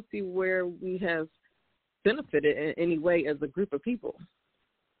 I don't see where we have benefited in any way as a group of people.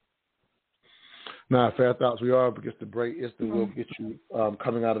 Fair thoughts. We are up against the break. We'll get you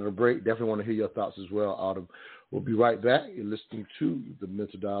coming out of the break. Definitely want to hear your thoughts as well, Autumn. We'll be right back. You're listening to the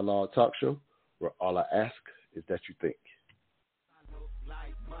Mental Dialogue Talk Show, where all I ask is that you think. I look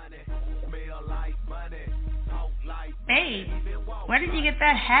like money, smell like money, talk Hey, where did you get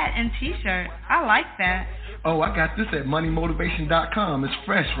that hat and t-shirt? I like that. Oh, I got this at moneymotivation.com. It's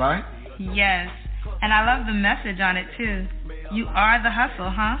fresh, right? Yes, and I love the message on it too. You are the hustle,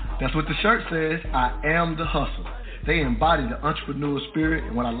 huh? That's what the shirt says. I am the hustle. They embody the entrepreneur spirit,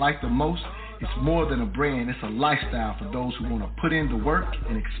 and what I like the most, it's more than a brand. It's a lifestyle for those who want to put in the work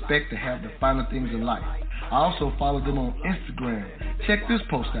and expect to have the finer things in life. I also follow them on Instagram. Check this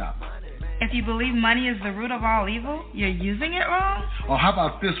post out. If you believe money is the root of all evil, you're using it wrong? Or how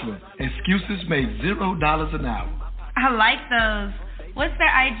about this one? Excuses make $0 an hour. I like those. What's their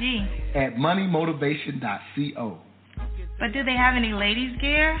IG? At moneymotivation.co. But do they have any ladies'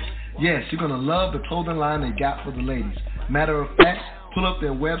 gear? Yes, you're going to love the clothing line they got for the ladies. Matter of fact, pull up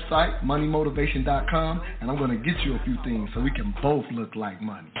their website, moneymotivation.com, and I'm going to get you a few things so we can both look like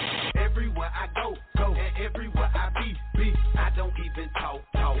money. Everywhere I go, and everywhere I be, I don't even talk,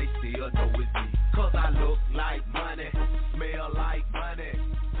 they still know it's me. Cause I look like money, smell like money,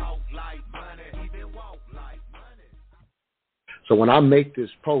 talk like money, even walk like money. So when I make this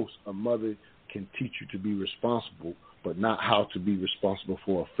post, a mother can teach you to be responsible, but not how to be responsible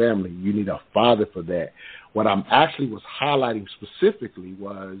for a family. You need a father for that. What I'm actually was highlighting specifically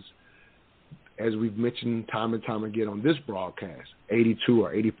was, as we've mentioned time and time again on this broadcast, 82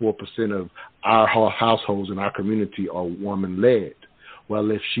 or 84% of our households in our community are woman-led. Well,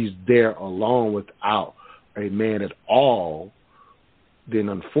 if she's there alone without a man at all, then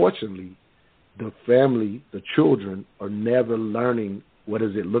unfortunately the family, the children, are never learning what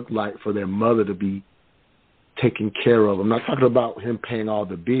does it look like for their mother to be taken care of. I'm not talking about him paying all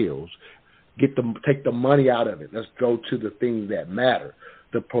the bills. Take the money out of it. Let's go to the things that matter.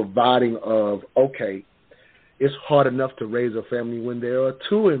 The providing of, okay, it's hard enough to raise a family when there are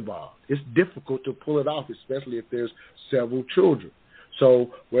two involved. It's difficult to pull it off, especially if there's several children. So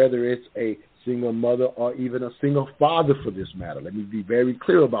whether it's a single mother or even a single father for this matter, let me be very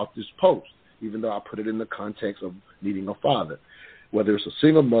clear about this post, even though I put it in the context of needing a father. Whether it's a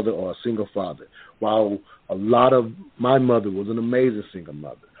single mother or a single father. While a lot of my mother was an amazing single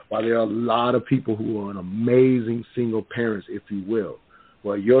mother, while there are a lot of people who are an amazing single parents, if you will,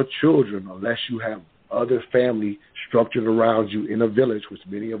 well, your children, unless you have other family structured around you in a village, which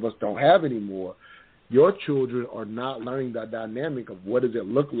many of us don't have anymore, your children are not learning the dynamic of what does it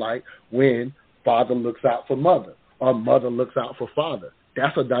look like when father looks out for mother or mother looks out for father.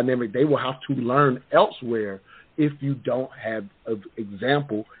 That's a dynamic they will have to learn elsewhere if you don't have an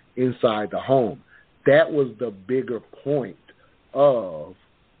example inside the home. That was the bigger point of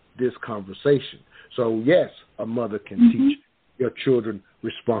this conversation. So, yes, a mother can teach your children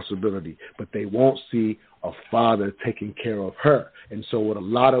responsibility, but they won't see a father taking care of her. And so with a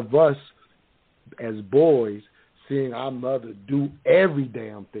lot of us as boys, seeing our mother do every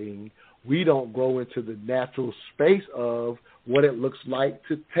damn thing, we don't grow into the natural space of what it looks like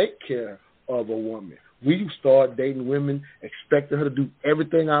to take care of a woman. We start dating women expecting her to do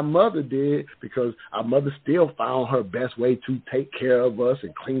everything our mother did because our mother still found her best way to take care of us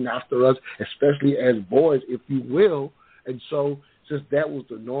and clean after us, especially as boys, if you will. And so since that was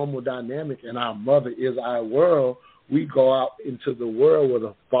the normal dynamic and our mother is our world, we go out into the world with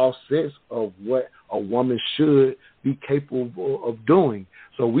a false sense of what a woman should be capable of doing.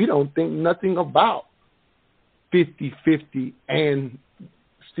 So we don't think nothing about 50-50 and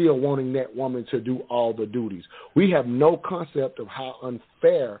still wanting that woman to do all the duties. We have no concept of how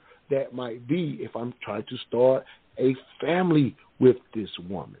unfair that might be if I'm trying to start a family with this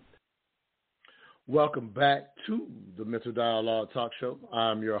woman. Welcome back to the Mental Dialogue Talk Show.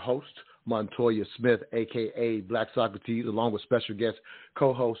 I'm your host, Montoya Smith, a.k.a. Black Socrates, along with special guest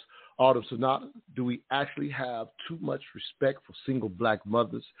co-host Autumn Sonata. Do we actually have too much respect for single black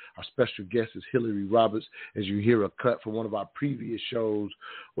mothers? Our special guest is Hillary Roberts. As you hear a cut from one of our previous shows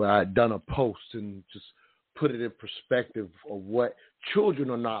where I had done a post and just put it in perspective of what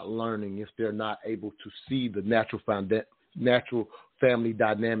children are not learning if they're not able to see the natural family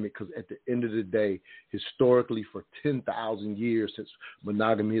dynamic, because at the end of the day, historically for 10,000 years since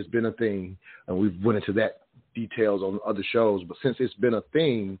monogamy has been a thing, and we've went into that details on other shows, but since it's been a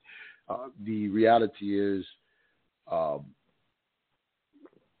thing, the reality is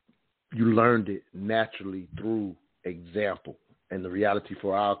you learned it naturally through example. And the reality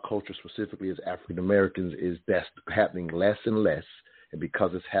for our culture specifically as African Americans is that's happening less and less. And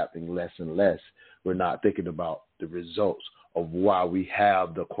because it's happening less and less, we're not thinking about the results of why we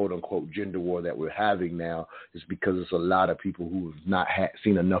have the quote-unquote gender war that we're having now. Is because it's a lot of people who have not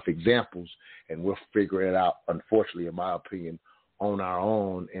seen enough examples, and we're figuring it out, unfortunately, in my opinion, on our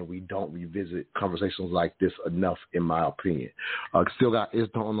own, and we don't revisit conversations like this enough, in my opinion. Still got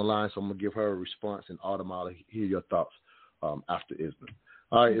Isna on the line, so I'm going to give her a response, and Autumn, I'll hear your thoughts after Isna.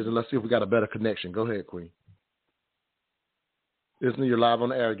 All right, Isna, let's see if we got a better connection. Go ahead, Queen. Isna, you're live on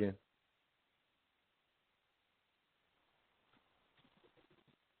the air again.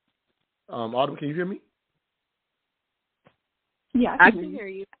 Autumn, can you hear me? Yeah, I can hear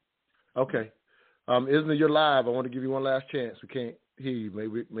you. Okay. Isna, you're live. I want to give you one last chance. We can't hear you.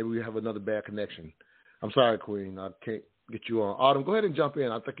 Maybe we have another bad connection. I'm sorry, Queen. I can't get you on. Autumn, go ahead and jump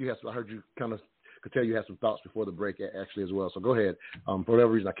in. I think I heard you could tell you had some thoughts before the break actually as well. So go ahead. For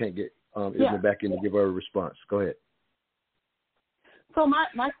whatever reason, I can't get Isna back in to give her a response. Go ahead. So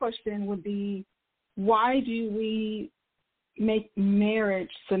my question would be, why do we make marriage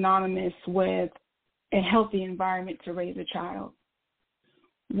synonymous with a healthy environment to raise a child?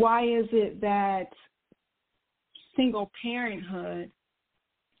 Why is it that single parenthood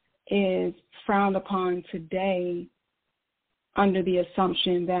is frowned upon today under the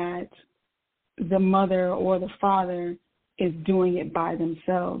assumption that the mother or the father is doing it by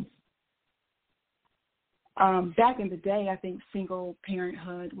themselves? Back in the day, I think single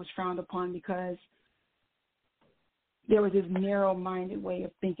parenthood was frowned upon because there was this narrow-minded way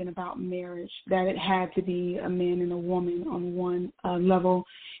of thinking about marriage, that it had to be a man and a woman on one level,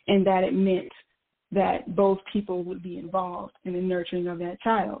 and that it meant that both people would be involved in the nurturing of that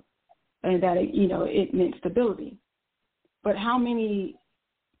child, and that it meant stability. But how many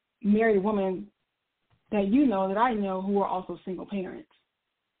married women that that I know who are also single parents?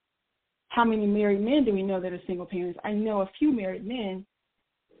 How many married men do we know that are single parents? I know a few married men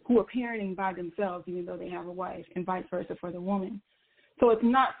who are parenting by themselves, even though they have a wife, and vice versa for the woman. So it's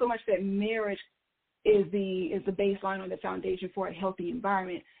not so much that marriage is the baseline or the foundation for a healthy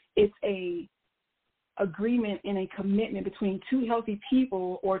environment. It's a agreement and a commitment between two healthy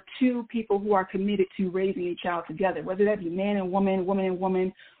people or two people who are committed to raising a child together, whether that be man and woman, woman and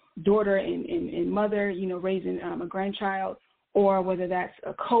woman, daughter and mother, raising a grandchild, or whether that's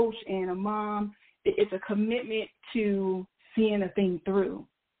a coach and a mom. It's a commitment to seeing a thing through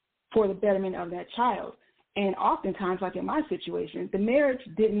for the betterment of that child. And oftentimes, like in my situation, the marriage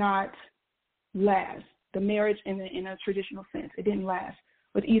did not last. The marriage in a traditional sense, it didn't last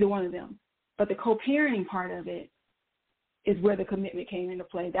with either one of them. But the co-parenting part of it is where the commitment came into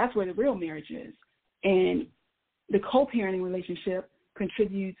play. That's where the real marriage is. And the co-parenting relationship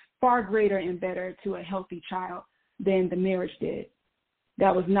contributes far greater and better to a healthy child than the marriage did.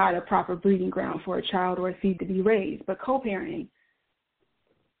 That was not a proper breeding ground for a child or a seed to be raised. But co-parenting,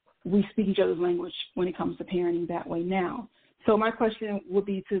 we speak each other's language when it comes to parenting that way now. So my question would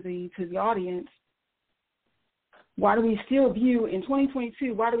be to the audience, why do we still view, in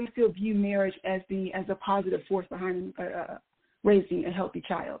 2022, why do we still view marriage as a positive force behind raising a healthy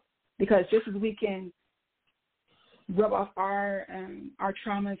child? Because just as we can rub off our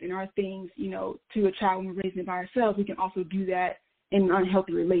traumas and our things, to a child when we're raising it by ourselves, we can also do that in an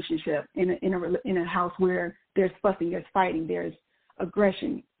unhealthy relationship, in a house where there's fussing, there's fighting, there's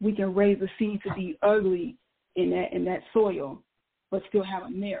aggression. We can raise a seed to be ugly in that soil, but still have a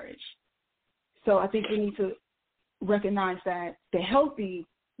marriage. So I think we need to recognize that the healthy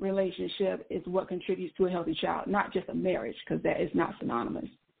relationship is what contributes to a healthy child, not just a marriage, because that is not synonymous.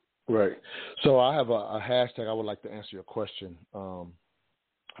 Right. So I have a hashtag I would like to answer your question.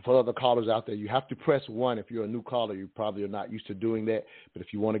 For other callers out there, you have to press 1. If you're a new caller, you probably are not used to doing that. But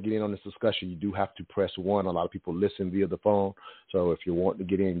if you want to get in on this discussion, you do have to press 1. A lot of people listen via the phone. So if you want to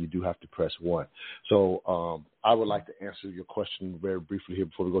get in, you do have to press 1. So I would like to answer your question very briefly here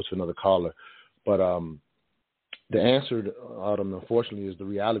before we go to another caller. But the answer, Autumn, unfortunately, is the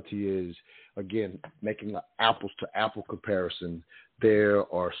reality is, again, making an apples-to-apple comparison,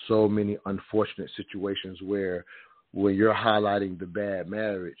 there are so many unfortunate situations where when you're highlighting the bad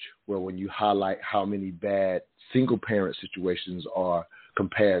marriage, when you highlight how many bad single-parent situations are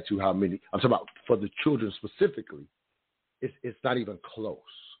compared to how many, I'm talking about for the children specifically, it's not even close.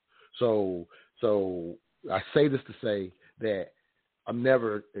 So I say this to say that I'm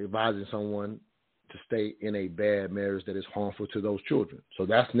never advising someone to stay in a bad marriage that is harmful to those children. So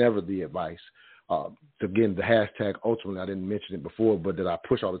that's never the advice. Again, the hashtag, ultimately, I didn't mention it before, but that I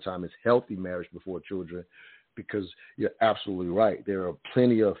push all the time is healthy marriage before children, because you're absolutely right. There are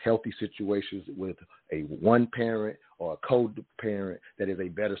plenty of healthy situations with a one parent or a co-parent that is a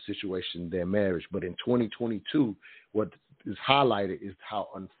better situation than marriage. But in 2022, what is highlighted is how,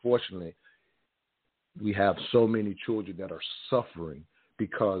 unfortunately, we have so many children that are suffering,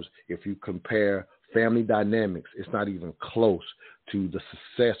 because if you compare family dynamics, it's not even close to the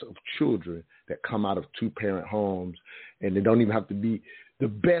success of children that come out of two-parent homes, and they don't even have to be the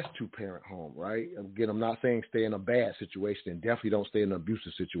best two-parent home, right? Again, I'm not saying stay in a bad situation, and definitely don't stay in an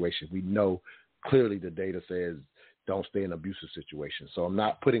abusive situation. We know clearly the data says don't stay in abusive situations. So I'm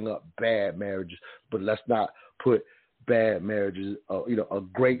not putting up bad marriages, but let's not put bad marriages, a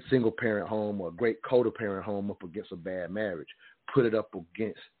great single parent home or a great co-parent home up against a bad marriage. Put it up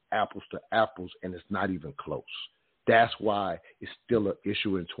against apples to apples, and it's not even close. That's why it's still an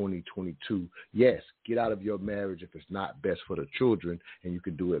issue in 2022. Yes, get out of your marriage if it's not best for the children, and you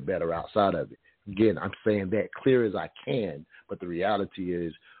can do it better outside of it. Again, I'm saying that clear as I can, but the reality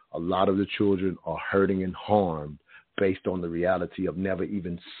is a lot of the children are hurting and harmed based on the reality of never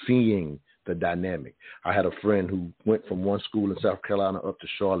even seeing the dynamic. I had a friend who went from one school in South Carolina up to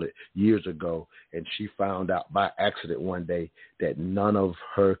Charlotte years ago, and she found out by accident one day that none of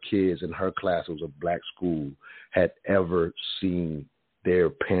her kids in her class, it was a black school, had ever seen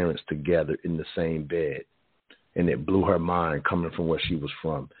their parents together in the same bed. And it blew her mind coming from where she was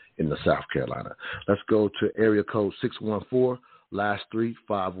from in the South Carolina. Let's go to area code 614, last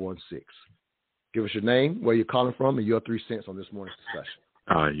 3516. Give us your name, where you're calling from, and your 3 cents on this morning's discussion.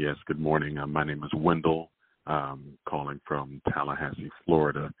 Yes, good morning. My name is Wendell, calling from Tallahassee,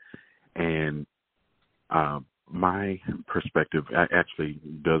 Florida. And my perspective actually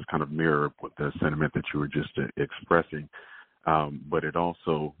does kind of mirror what the sentiment that you were just expressing, but it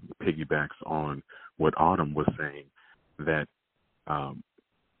also piggybacks on what Autumn was saying, that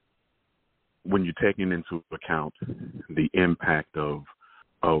when you're taking into account the impact of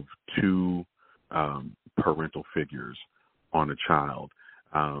two parental figures on a child,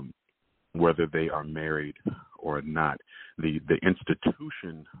 whether they are married or not, the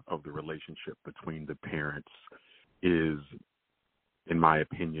institution of the relationship between the parents is, in my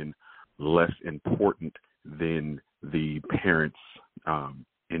opinion, less important than the parents'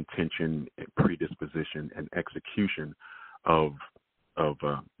 intention, predisposition, and execution of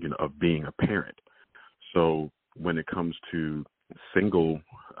being a parent. So when it comes to single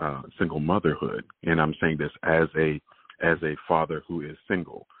motherhood, and I'm saying this as a father who is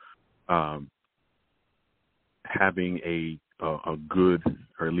single, having a good,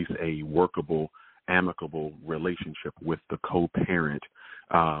 or at least a workable, amicable relationship with the co-parent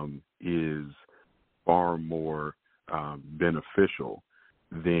is far more beneficial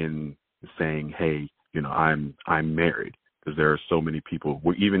than saying, hey, I'm married. Because there are so many people,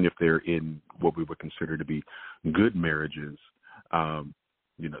 even if they're in what we would consider to be good marriages,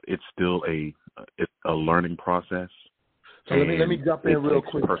 it's still a learning process. So let me jump in real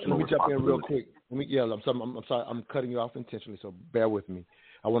quick. I'm sorry, I'm cutting you off intentionally, so bear with me.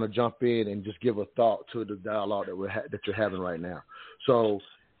 I want to jump in and just give a thought to the dialogue that you're having right now. So,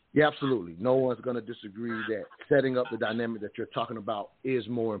 yeah, absolutely. No one's going to disagree that setting up the dynamic that you're talking about is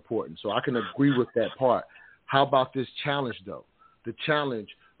more important. So I can agree with that part. How about this challenge, though? The challenge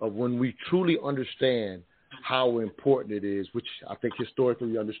of when we truly understand how important it is, which I think historically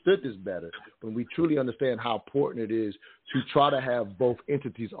we understood this better, when we truly understand how important it is to try to have both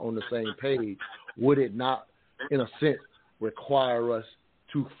entities on the same page, would it not, in a sense, require us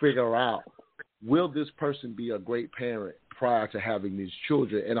to figure out, will this person be a great parent prior to having these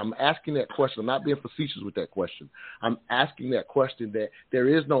children? And I'm asking that question. I'm not being facetious with that question. I'm asking that question that there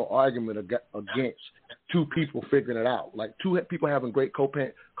is no argument against two people figuring it out. Like two people having great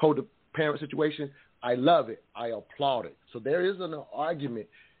co-parent situation, I love it. I applaud it. So there isn't an argument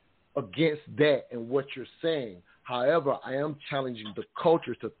against that and what you're saying. However, I am challenging the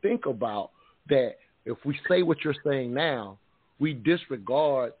culture to think about that if we say what you're saying now, we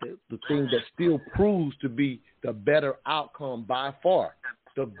disregard the thing that still proves to be the better outcome by far.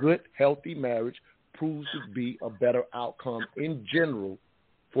 The good, healthy marriage proves to be a better outcome in general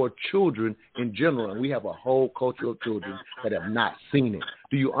for children in general. And we have a whole culture of children that have not seen it.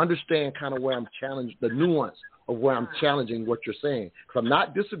 Do you understand kind of where I'm challenging, the nuance of where I'm challenging what you're saying? Because I'm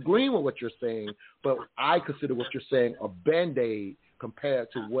not disagreeing with what you're saying, but I consider what you're saying a Band-Aid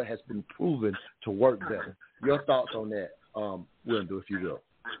compared to what has been proven to work better. Your thoughts on that, Wendell, if you will.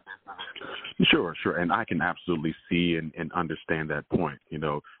 Sure. And I can absolutely see and understand that point.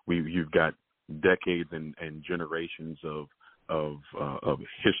 You've got decades and generations of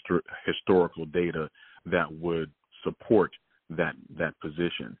historical data that would support that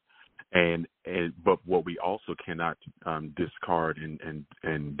position, but what we also cannot discard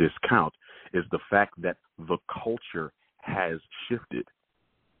and discount is the fact that the culture has shifted.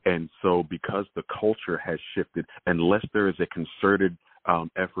 And so because the culture has shifted, unless there is a concerted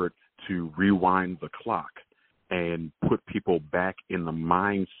effort to rewind the clock and put people back in the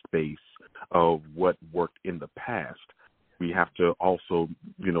mind space of what worked in the past, we have to also,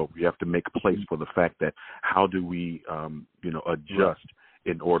 we have to make place for the fact that how do we, adjust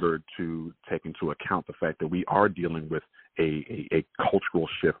in order to take into account the fact that we are dealing with a cultural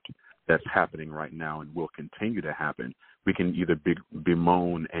shift that's happening right now and will continue to happen. We can either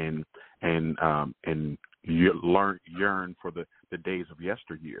bemoan and yearn for the days of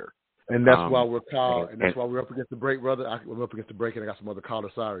yesteryear. And that's why we're called, and that's why we're up against the break, brother. We're up against the break, and I got some other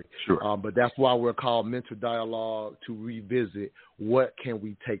callers, sorry. Sure. But that's why we're called Mental Dialogue, to revisit what can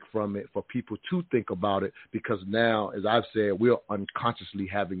we take from it for people to think about it, because now, as I've said, we're unconsciously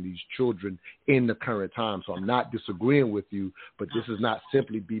having these children in the current time. So I'm not disagreeing with you, but this is not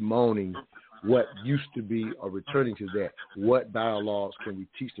simply bemoaning what used to be or returning to that. What dialogues can we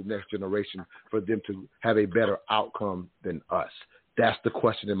teach the next generation for them to have a better outcome than us? That's the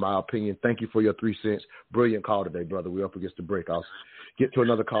question, in my opinion. Thank you for your 3 cents. Brilliant call today, brother. We're up against the break. I'll get to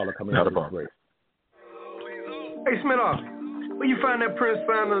another caller coming out of the break. Hey, Smith, where you find that Prince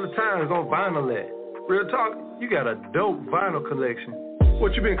Sign of the Times on vinyl at? Real talk, you got a dope vinyl collection.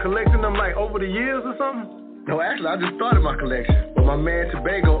 What, you been collecting them like over the years or something? No, actually, I just started my collection. But my man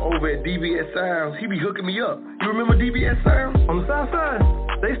Tobago over at DBS Sounds, he be hooking me up. You remember DBS Sounds? On the south side?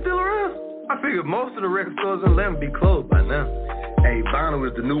 They still around? I figured most of the record stores in Atlanta be closed by now. Hey, vinyl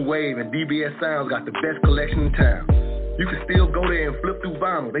is the new wave, and DBS Sounds got the best collection in town. You can still go there and flip through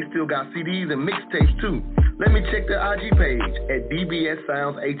vinyl. They still got CDs and mixtapes, too. Let me check their IG page at DBS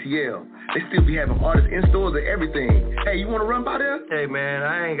Sounds ATL. They still be having artists in stores and everything. Hey, you want to run by there? Hey, man,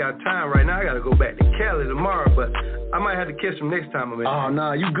 I ain't got time right now. I got to go back to Cali tomorrow, but I might have to catch them next time I'm in. Oh,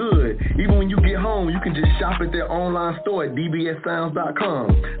 nah, you good. Even when you get home, you can just shop at their online store at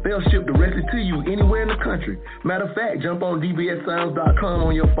dbssounds.com. They'll ship directly to you anywhere in the country. Matter of fact, jump on dbssounds.com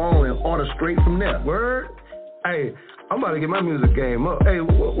on your phone and order straight from there. Word? Hey, I'm about to get my music game up. Hey,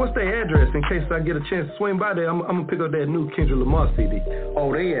 what's their address in case I get a chance to swing by there? I'm going to pick up that new Kendrick Lamar CD.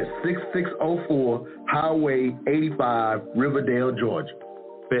 Oh, they at 6604 Highway 85, Riverdale, Georgia.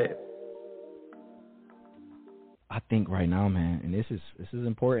 Bet. I think right now, man, and this is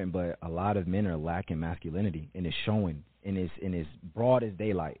important, but a lot of men are lacking masculinity, and it's showing, and it's broad as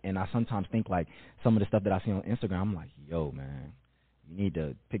daylight. And I sometimes think, like, some of the stuff that I see on Instagram, I'm like, yo, man, you need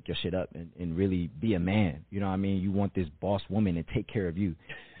to pick your shit up and really be a man. You know what I mean? You want this boss woman to take care of you.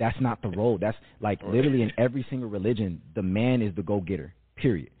 That's not the role. That's like literally in every single religion, the man is the go-getter,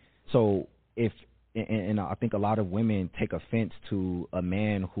 period. So and I think a lot of women take offense to a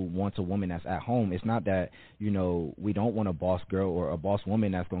man who wants a woman that's at home. It's not that, you know, we don't want a boss girl or a boss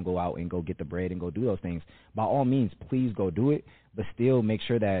woman that's going to go out and go get the bread and go do those things. By all means, please go do it, but still make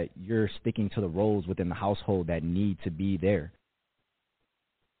sure that you're sticking to the roles within the household that need to be there.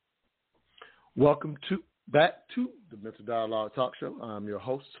 Welcome back to the Mental Dialogue Talk Show. I'm your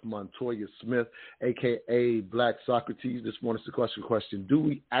host, Montoya Smith, a.k.a. Black Socrates. This morning's the question. Do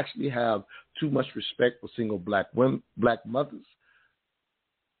we actually have too much respect for single black women, black mothers?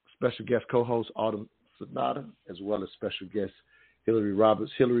 Special guest co-host Autumn Sonata, as well as special guest Hillary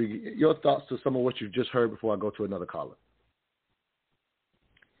Roberts. Hillary, your thoughts to some of what you just heard before I go to another caller.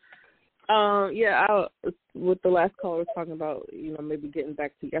 With the last caller was talking about, you know, maybe getting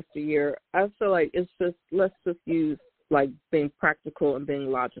back to yesteryear, I feel like it's just, let's just use, like, being practical and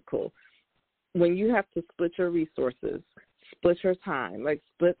being logical. When you have to split your resources, split your time, like,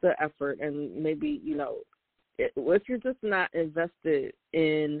 split the effort, and maybe, you know, if you're just not invested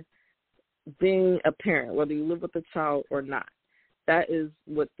in being a parent, whether you live with a child or not, that is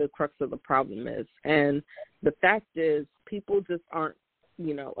what the crux of the problem is. And the fact is, people just aren't,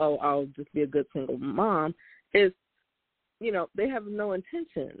 you know, oh, I'll just be a good single mom, is, you know, they have no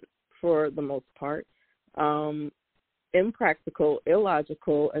intention for the most part, impractical,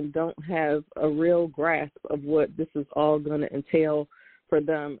 illogical, and don't have a real grasp of what this is all going to entail for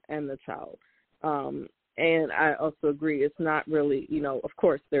them and the child. And I also agree, it's not really, you know, of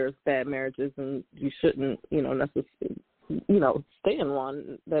course there's bad marriages and you shouldn't, you know, necessarily, you know, stay in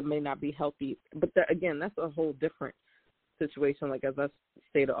one that may not be healthy. But again, that's a whole different situation. Like, as I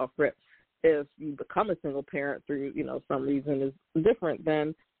stated off rip, if you become a single parent through, you know, some reason is different,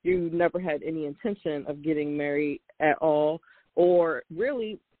 then you never had any intention of getting married at all, or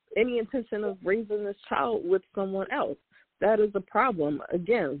really any intention of raising this child with someone else. That is a problem.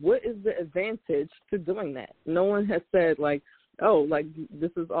 Again, what is the advantage to doing that? No one has said, like, oh, like,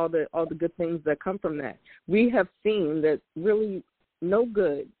 this is all the good things that come from that. We have seen that really no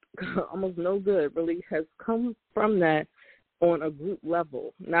good, almost no good really has come from that on a group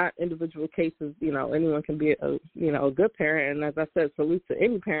level, not individual cases. You know, anyone can be a good parent. And as I said, salute to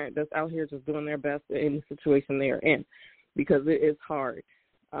any parent that's out here just doing their best in any situation they are in, because it is hard.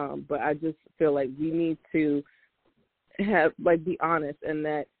 But I just feel like we need to have, like, be honest, and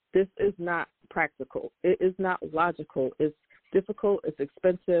that this is not practical. It is not logical. It's difficult. It's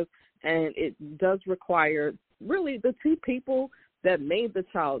expensive, and it does require really the two people that made the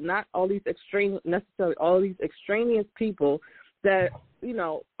child, not all these necessarily all these extraneous people that, you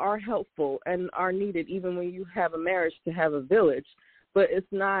know, are helpful and are needed even when you have a marriage to have a village. But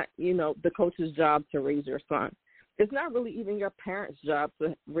it's not, you know, the coach's job to raise your son. It's not really even your parents' job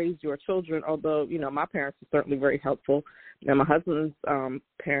to raise your children, although, you know, my parents are certainly very helpful, and my husband's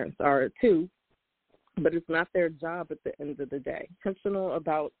parents are too. But it's not their job at the end of the day. Intentional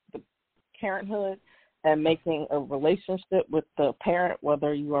about the parenthood and making a relationship with the parent,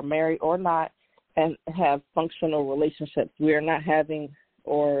 whether you are married or not, and have functional relationships. We are not having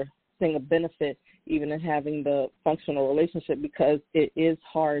or seeing a benefit even in having the functional relationship because it is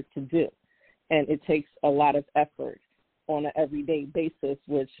hard to do. And it takes a lot of effort on an everyday basis,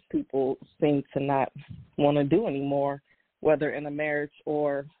 which people seem to not want to do anymore, whether in a marriage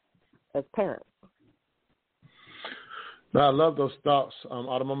or as parents. No, I love those thoughts.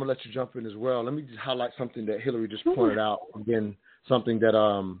 Autumn, I'm going to let you jump in as well. Let me just highlight something that Hillary just pointed out. Again, something that,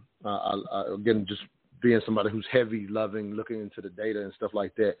 again, just being somebody who's heavy, loving, looking into the data and stuff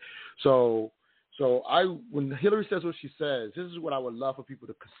like that. So when Hillary says what she says, this is what I would love for people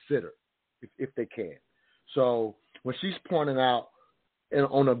to consider if they can. So when she's pointing out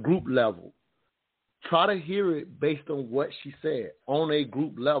on a group level, try to hear it based on what she said on a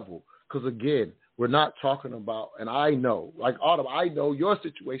group level. Because, again, we're not talking about, and I know, like Autumn, I know your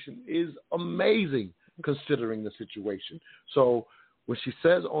situation is amazing considering the situation. So when she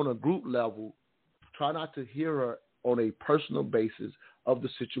says on a group level, try not to hear her on a personal basis of the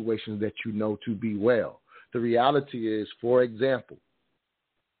situations that you know to be well. The reality is, for example,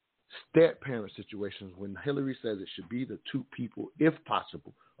 step-parent situations, when Hillary says it should be the two people, if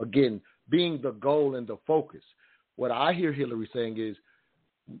possible, again, being the goal and the focus. What I hear Hillary saying is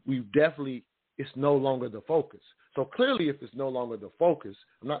it's no longer the focus. So clearly, if it's no longer the focus,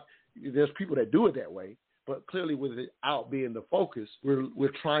 there's people that do it that way, but clearly without being the focus,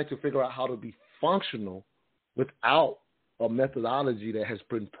 we're trying to figure out how to be functional without a methodology that has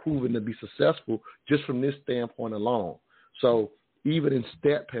been proven to be successful just from this standpoint alone. So even in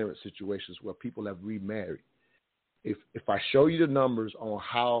step-parent situations where people have remarried, if I show you the numbers on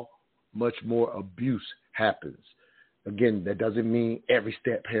how much more abuse happens, again, that doesn't mean every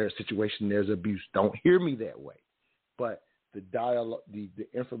step-parent situation there's abuse. Don't hear me that way. But the dialogue, the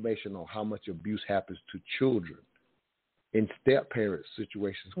information on how much abuse happens to children in step-parent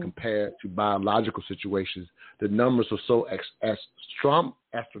situations compared to biological situations, the numbers are so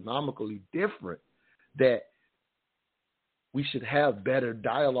astronomically different that we should have better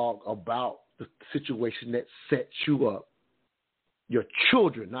dialogue about the situation that sets you up, your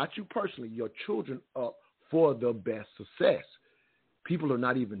children, not you personally, your children up for the best success. People are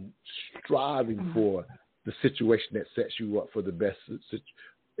not even striving for the situation that sets you up for the best.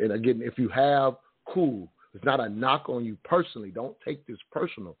 And again, if you have, cool. It's not a knock on you personally. Don't take this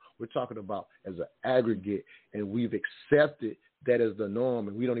personal. We're talking about as an aggregate, and we've accepted that as the norm,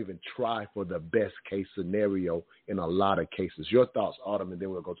 and we don't even try for the best case scenario in a lot of cases. Your thoughts, Autumn, and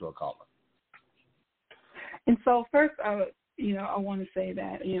then we'll go to a caller. And so first, I want to say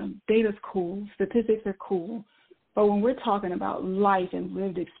that, data's cool, statistics are cool, but when we're talking about life and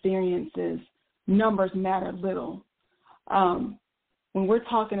lived experiences, numbers matter little. When we're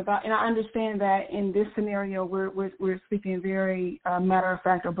talking about, and I understand that in this scenario, we're speaking very matter of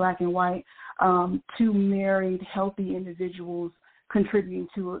fact or black and white, two married, healthy individuals contributing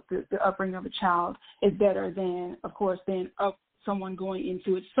to the upbringing of a child is better than, of course, someone going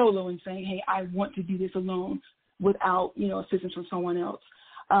into it solo and saying, hey, I want to do this alone without, assistance from someone else.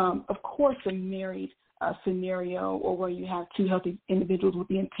 Of course, a married scenario or where you have two healthy individuals with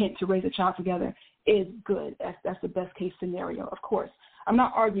the intent to raise a child together is good. That's the best case scenario, of course. I'm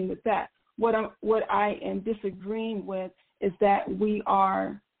not arguing with that. What I am disagreeing with is that we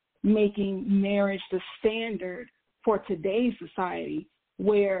are making marriage the standard for today's society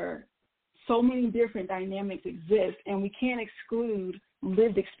where so many different dynamics exist, and we can't exclude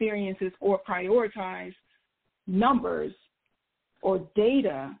lived experiences or prioritize numbers or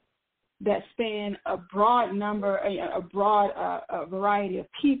data that span a broad variety of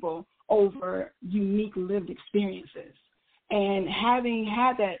people over unique lived experiences. And having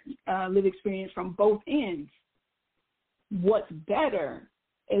had that lived experience from both ends, what's better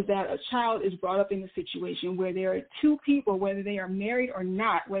is that a child is brought up in a situation where there are two people, whether they are married or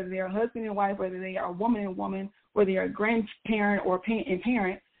not, whether they are husband and wife, whether they are a woman and woman, whether they are a grandparent or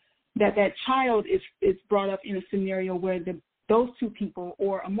parent, that child is brought up in a scenario where those two people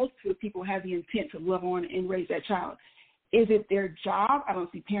or a multitude of people have the intent to love on and raise that child. Is it their job? I don't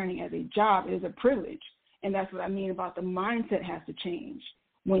see parenting as a job. It is a privilege. And that's what I mean about the mindset has to change.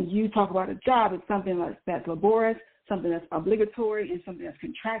 When you talk about a job, it's something that's laborious, something that's obligatory and something that's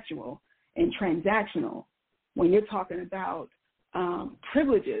contractual and transactional. When you're talking about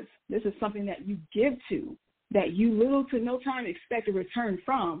privileges, this is something that you give to, that you little to no time expect a return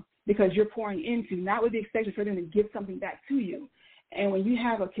from, because you're pouring into, not with the expectation for them to give something back to you. And when you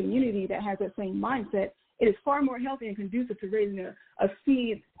have a community that has that same mindset, it is far more healthy and conducive to raising a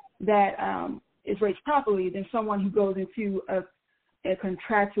seed that is raised properly than someone who goes into a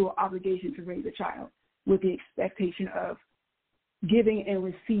contractual obligation to raise a child with the expectation of giving and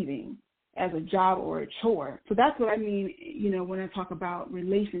receiving as a job or a chore. So that's what I mean, when I talk about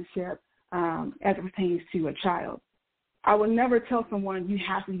relationship as it pertains to a child. I will never tell someone you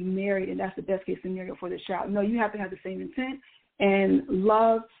have to be married and that's the best case scenario for this child. No, you have to have the same intent and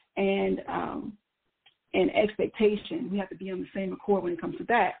love and expectation. We have to be on the same accord when it comes to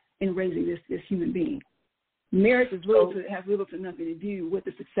that in raising this human being. Marriage has little to nothing to do with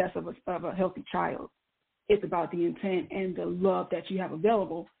the success of a healthy child. It's about the intent and the love that you have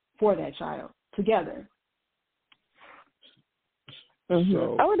available for that child together. Mm-hmm.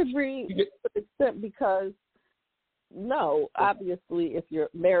 So, I would agree to an extent because, no, obviously, if your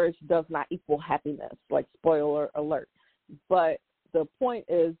marriage does not equal happiness, like spoiler alert. But the point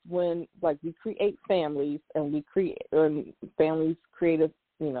is when, we create families and families created,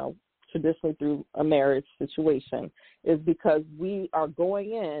 traditionally through a marriage situation, is because we are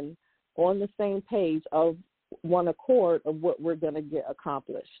going in on the same page of one accord of what we're going to get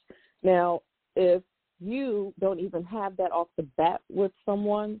accomplished. Now, if you don't even have that off the bat with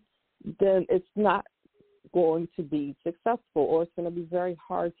someone, then it's not going to be successful, or it's going to be very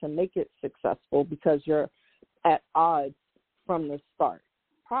hard to make it successful because you're at odds from the start.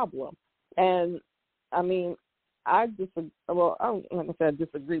 Problem. And I mean, I disagree. Well, I don't want to say I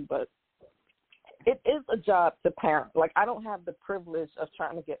disagree, but it is a job to parent. I don't have the privilege of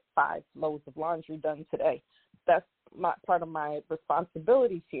trying to get 5 loads of laundry done today. That's part of my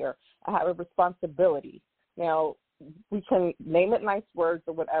responsibilities here. I have a responsibility. Now, we can name it nice words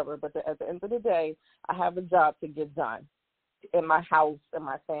or whatever, but at the end of the day, I have a job to get done in my house, in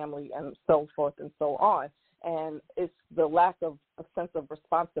my family, and so forth and so on. And it's the lack of a sense of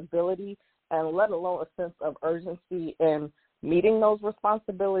responsibility and let alone a sense of urgency in meeting those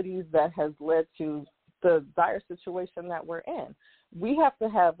responsibilities that has led to the dire situation that we're in. We have to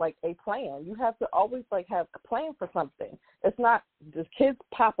have a plan. You have to always have a plan for something. It's not just kids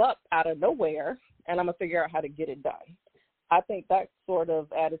pop up out of nowhere and I'm going to figure out how to get it done. I think that sort of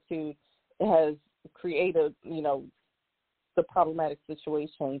attitude has created, the problematic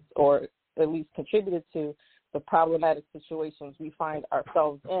situations, or at least contributed to the problematic situations we find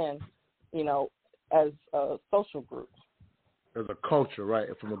ourselves in, as a social group. As a culture, right,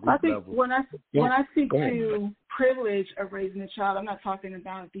 from a group level. When I speak to privilege of raising a child, I'm not talking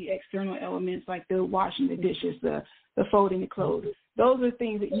about the external elements like the washing the dishes, the folding the clothes. Those are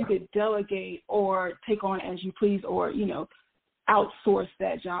things that you could delegate or take on as you please, or, outsource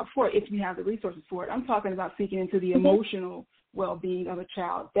that job for if you have the resources for it. I'm talking about seeking into the emotional well-being of a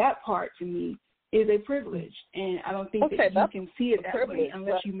child. That part, to me, is a privilege, and I don't think that you can see it that way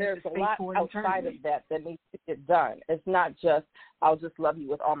unless you make the space for it internally. There's a lot outside of that needs to get done. It's not just, I'll just love you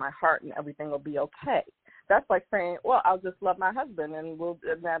with all my heart and everything will be okay. That's like saying, well, I'll just love my husband and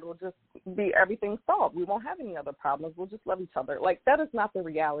that will just be everything solved. We won't have any other problems. We'll just love each other. That is not the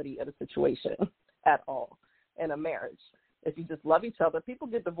reality of the situation at all in a marriage. If you just love each other, people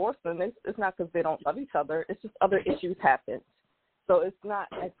get divorced, and it's not because they don't love each other. It's just other issues happen. So it's not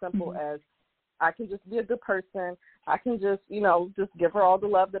as simple as, I can just be a good person. I can just, just give her all the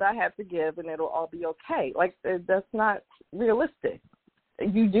love that I have to give, and it'll all be okay. That's not realistic.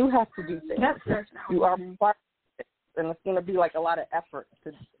 You do have to do things. You are part of it, and it's going to be a lot of effort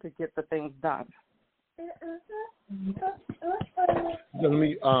to get the things done. Let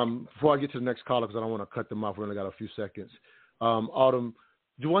me, before I get to the next caller, because I don't want to cut them off, we only got a few seconds. Autumn,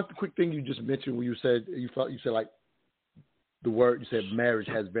 do you want the quick thing you just mentioned where you said the word, you said marriage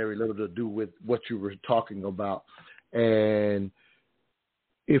has very little to do with what you were talking about. And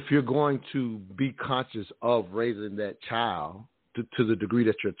if you're going to be conscious of raising that child to the degree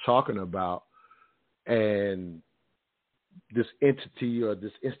that you're talking about, and this entity or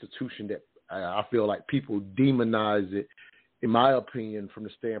this institution that I feel like people demonize it, in my opinion, from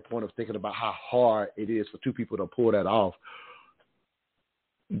the standpoint of thinking about how hard it is for two people to pull that off,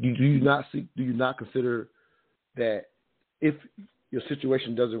 do you not consider that if your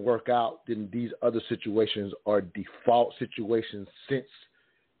situation doesn't work out, then these other situations are default situations, since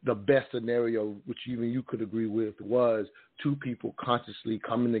the best scenario, which even you could agree with, was two people consciously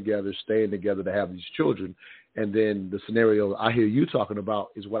coming together, staying together to have these children. And then the scenario I hear you talking about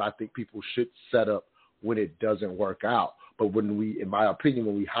is what I think people should set up when it doesn't work out. But when we, in my opinion,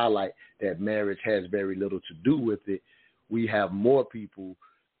 when we highlight that marriage has very little to do with it, we have more people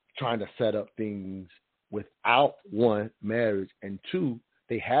trying to set up things without, one, marriage, and two,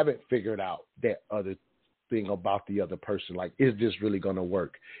 they haven't figured out that other thing about the other person. Like, is this really going to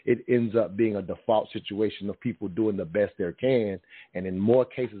work? It ends up being a default situation of people doing the best they can, and in more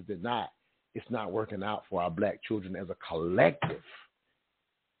cases than not, it's not working out for our black children as a collective.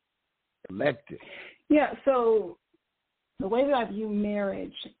 Yeah, so the way that I view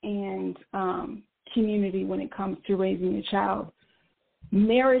marriage and community when it comes to raising a child,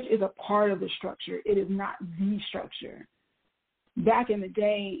 marriage is a part of the structure. It is not the structure. Back in the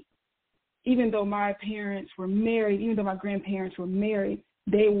day, even though my parents were married, even though my grandparents were married,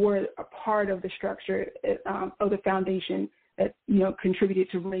 they were a part of the structure of the foundation that, you know, contributed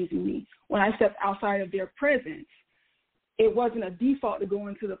to raising me. When I stepped outside of their presence, it wasn't a default to go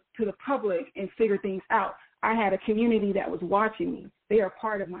into the public and figure things out. I had a community that was watching me. They are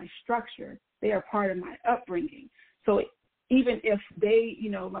part of my structure. They are part of my upbringing. So even if they,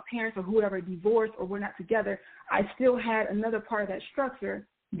 you know, my parents or whoever divorced or were not together, I still had another part of that structure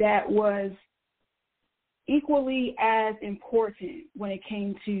that was equally as important when it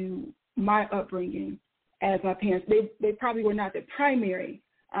came to my upbringing as my parents. They probably were not the primary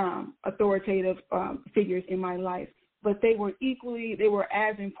authoritative figures in my life, but they were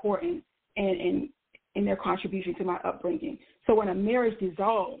as important in their contribution to my upbringing. So when a marriage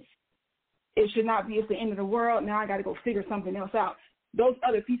dissolves, it should not be, it's the end of the world, now I got to go figure something else out. Those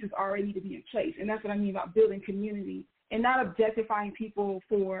other pieces already need to be in place, and that's what I mean about building community and not objectifying people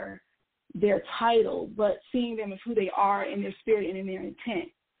for their title, but seeing them as who they are in their spirit and in their intent.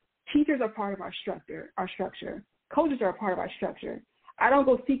 Teachers are part of our structure. Coaches are a part of our structure. I don't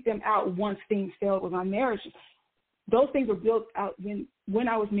go seek them out once things failed with my marriage. Those things were built out when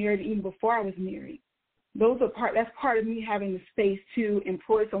I was married, even before I was married. That's part of me having the space to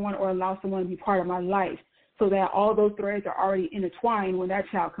employ someone or allow someone to be part of my life, so that all those threads are already intertwined when that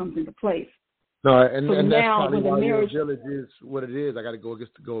child comes into place. No, and that's now, probably why marriage, your village is what it is. I got to go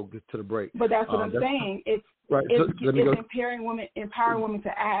get to the break. But that's what I'm saying. It's right. It's empowering women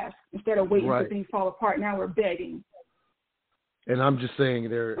to ask instead of waiting for things to fall apart. Now we're begging. And I'm just saying,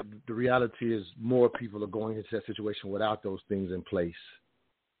 the reality is more people are going into that situation without those things in place.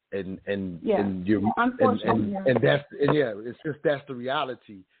 And it's just that's the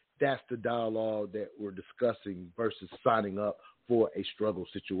reality. That's the dialogue that we're discussing versus signing up for a struggle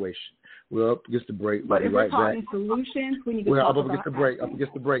situation. We're up against the break. But if we're talking solutions, we need to talk about Up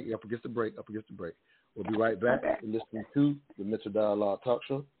against the break. We'll be right back. Okay. You're listening to the Mental Dialogue Talk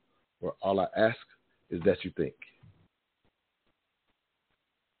Show, where all I ask is that you think.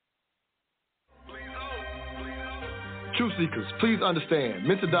 Truth seekers, please understand,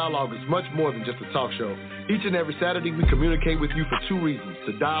 Mental Dialogue is much more than just a talk show. Each and every Saturday, we communicate with you for two reasons: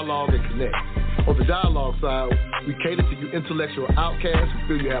 to dialogue and connect. On the dialogue side, we cater to you intellectual outcasts who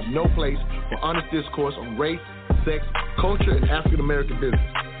feel you have no place for honest discourse on race, sex, culture, and African American business.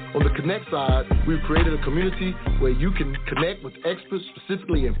 On the connect side, we've created a community where you can connect with experts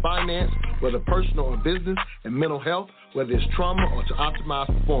specifically in finance, whether personal or business, and mental health, whether it's trauma or to optimize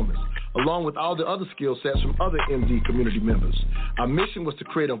performance, along with all the other skill sets from other MD community members. Our mission was to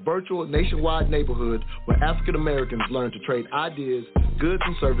create a virtual nationwide neighborhood where African Americans learn to trade ideas, goods,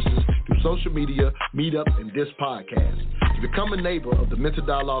 and services through social media, meetups, and this podcast. To become a neighbor of the Mental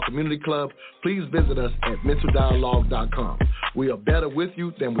Dialogue Community Club, please visit us at mentaldialogue.com. We are better with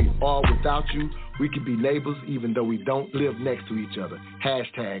you than we are without you. We can be neighbors even though we don't live next to each other.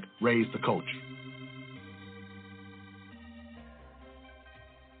 Hashtag raise the culture.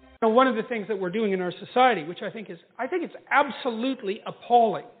 Now, one of the things that we're doing in our society, which I think it's absolutely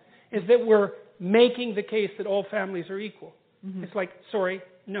appalling, is that we're making the case that all families are equal. Mm-hmm. It's like, sorry,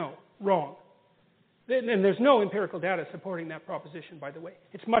 no, wrong. And there's no empirical data supporting that proposition, by the way.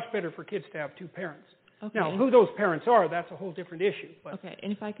 It's much better for kids to have two parents. Okay. Now, who those parents are, that's a whole different issue. But. Okay,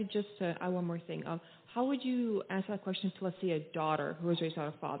 and if I could just add one more thing. How would you answer that question to, let's say, a daughter who was raised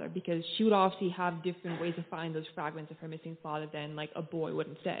without a father? Because she would obviously have different ways of finding those fragments of her missing father than, like, a boy would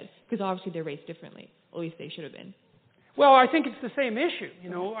instead. Because obviously they're raised differently. At least they should have been. Well, I think it's the same issue, you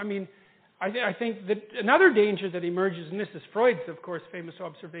know. I mean, I think that another danger that emerges, and this is Freud's, of course, famous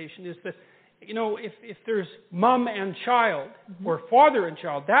observation, is that, you know, if there's mom and child or father and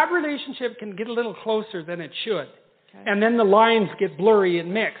child, that relationship can get a little closer than it should. And then the lines get blurry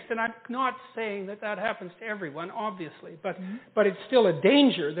and mixed. And I'm not saying that happens to everyone, obviously, but it's still a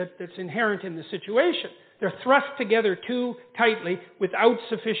danger that's inherent in the situation. They're thrust together too tightly without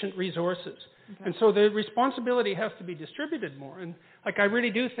sufficient resources. Okay. And so the responsibility has to be distributed more. And I really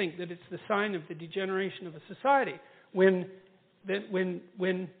do think that it's the sign of the degeneration of a society when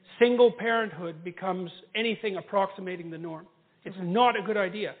single parenthood becomes anything approximating the norm. It's not a good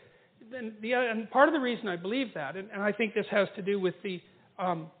idea. And part of the reason I believe that, and I think this has to do with the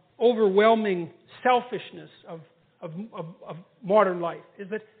overwhelming selfishness of modern life, is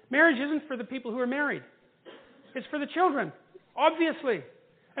that marriage isn't for the people who are married. It's for the children, obviously.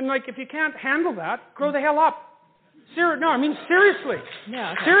 And if you can't handle that, grow the hell up. Seriously.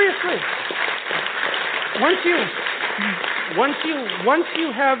 Yeah, okay. Seriously. Once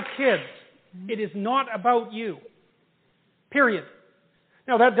you have kids, it is not about you. Period.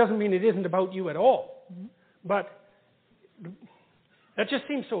 Now, that doesn't mean it isn't about you at all. But that just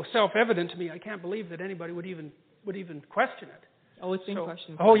seems so self-evident to me. I can't believe that anybody would even question it. Oh, it's been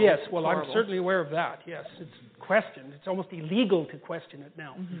questioned. Oh, yes. Well, I'm certainly aware of that. Yes, it's questioned. It's almost illegal to question it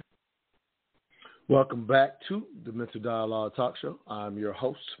now. Welcome back to the Mental Dialogue Talk Show. I'm your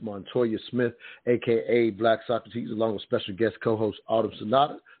host, Montoya Smith, a.k.a. Black Socrates, along with special guest co-host Autumn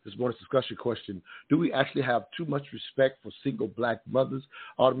Sonata. This morning's discussion question: do we actually have too much respect for single black mothers?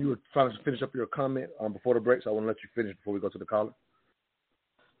 Autumn, you were trying to finish up your comment before the break, so I want to let you finish before we go to the caller.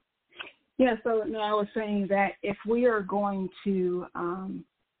 Yeah, so no, I was saying that if we are going to,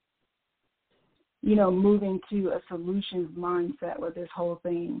 move into a solutions mindset with this whole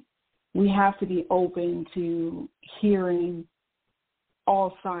thing, we have to be open to hearing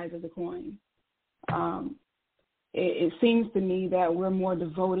all sides of the coin. It seems to me that we're more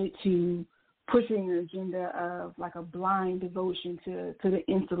devoted to pushing an agenda of a blind devotion to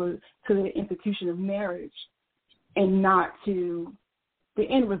the institution of marriage, and not to the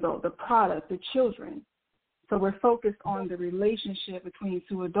end result, the product, the children. So we're focused on the relationship between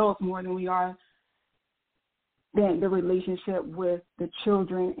two adults more than we are than the relationship with the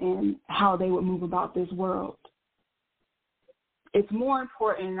children and how they would move about this world. It's more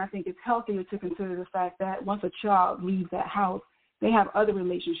important, and I think it's healthier to consider the fact that once a child leaves that house, they have other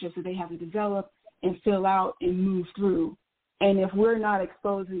relationships that they have to develop and fill out and move through. And if we're not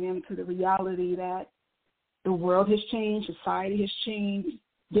exposing them to the reality that the world has changed, society has changed,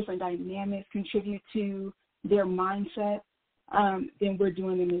 different dynamics contribute to their mindset, then we're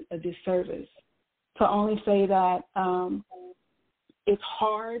doing them a disservice. To only say that it's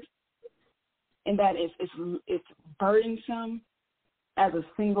hard and that it's burdensome as a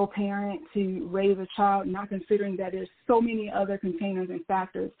single parent to raise a child, not considering that there's so many other containers and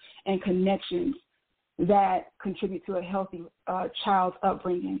factors and connections that contribute to a healthy child's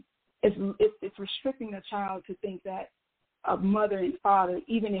upbringing. It's restricting a child to think that a mother and father,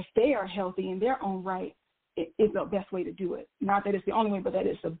 even if they are healthy in their own right, is the best way to do it. Not that it's the only way, but that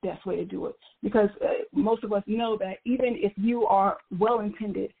it's the best way to do it. Because most of us know that even if you are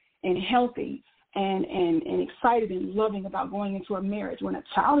well-intended and healthy and excited and loving about going into a marriage, when a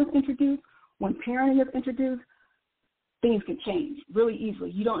child is introduced, when parenting is introduced, things can change really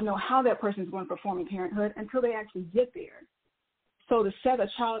easily. You don't know how that person is going to perform in parenthood until they actually get there. So to set a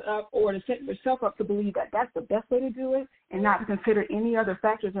child up or to set yourself up to believe that that's the best way to do it and not to consider any other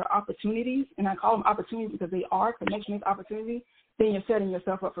factors or opportunities, and I call them opportunities because they are, connection is opportunity, then you're setting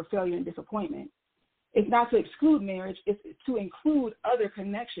yourself up for failure and disappointment. It's not to exclude marriage, it's to include other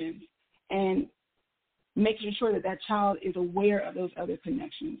connections and making sure that that child is aware of those other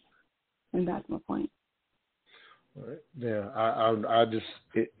connections. And that's my point. All right. Yeah, I just,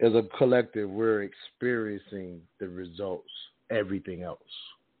 as a collective, we're experiencing the results. Everything else,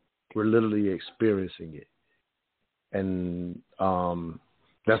 we're literally experiencing it, and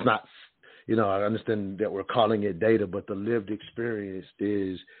that's not, I understand that we're calling it data, but the lived experience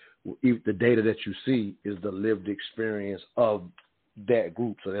is the data that you see is the lived experience of that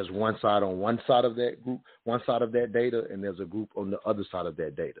group. So there's one side on one side of that group, one side of that data, and there's a group on the other side of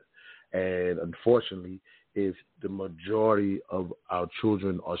that data. And unfortunately, if the majority of our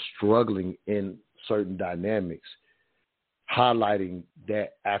children are struggling in certain dynamics, highlighting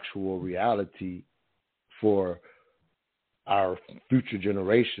that actual reality for our future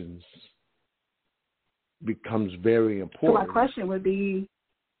generations becomes very important. So my question would be,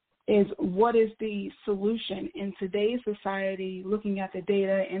 what is the solution in today's society, looking at the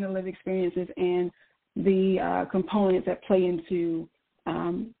data and the lived experiences and the components that play into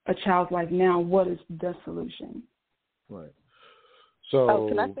a child's life now? What is the solution? Right. So,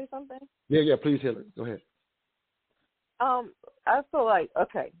 can I say something? Yeah, please, Hillary. Go ahead. I feel like,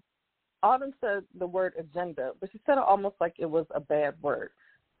 okay, Autumn said the word agenda, but she said it almost like it was a bad word.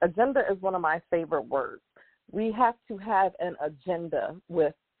 Agenda is one of my favorite words. We have to have an agenda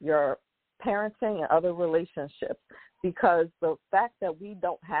with your parenting and other relationships, because the fact that we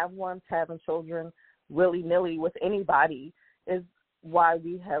don't have one, having children willy-nilly with anybody, is why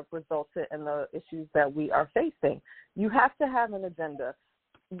we have resulted in the issues that we are facing. You have to have an agenda.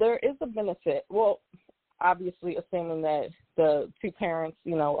 There is a benefit. Well, obviously, assuming that the two parents,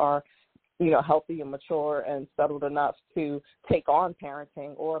 are, healthy and mature and settled enough to take on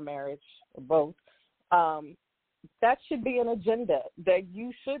parenting or marriage or both, that should be an agenda, that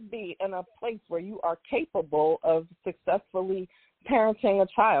you should be in a place where you are capable of successfully parenting a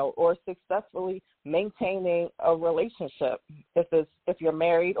child or successfully maintaining a relationship, if you're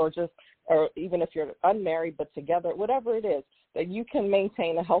married or even if you're unmarried but together, whatever it is, that you can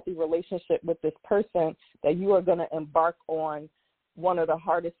maintain a healthy relationship with this person, that you are going to embark on one of the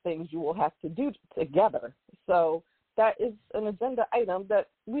hardest things you will have to do together. So that is an agenda item that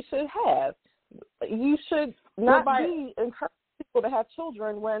we should have. You should not be encouraging people to have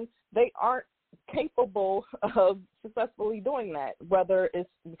children when they aren't capable of successfully doing that, whether it's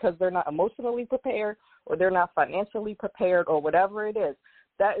because they're not emotionally prepared or they're not financially prepared or whatever it is.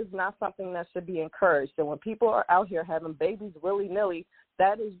 That is not something that should be encouraged. And when people are out here having babies willy-nilly,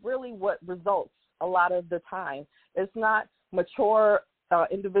 that is really what results a lot of the time. It's not mature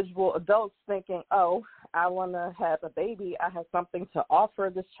individual adults thinking, oh, I want to have a baby. I have something to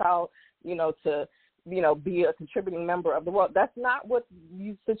offer this child, to, be a contributing member of the world. That's not what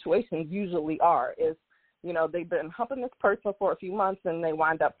these situations usually are. Is, they've been humping this person for a few months and they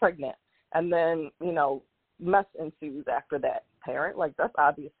wind up pregnant. And then, mess ensues after that. Parent, like, that's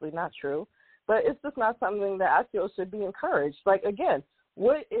obviously not true. But it's just not something that I feel should be encouraged. Like, again,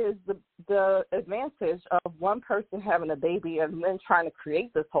 what is the advantage of one person having a baby and then trying to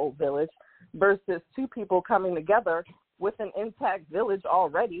create this whole village versus two people coming together with an intact village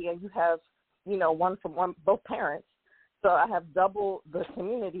already, and you have, one from both parents. So I have double the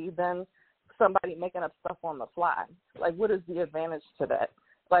community than somebody making up stuff on the fly. Like, what is the advantage to that?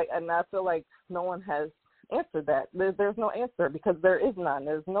 Like, and I feel like no one has answered that. There's no answer, because there is none.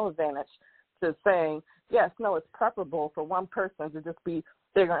 There's no advantage to saying, yes, no, it's preferable for one person to just be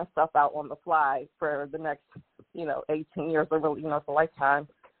figuring stuff out on the fly for the next, 18 years, or really, it's a lifetime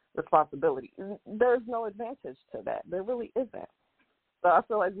responsibility. There's no advantage to that. There really isn't. So I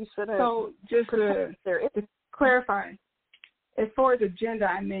feel like we shouldn't. So just to clarify, as far as agenda,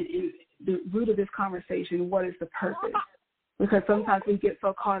 I meant in the root of this conversation, what is the purpose? Because sometimes we get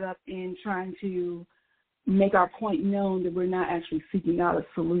so caught up in trying to make our point known that we're not actually seeking out a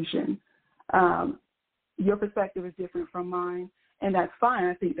solution. Your perspective is different from mine, and that's fine.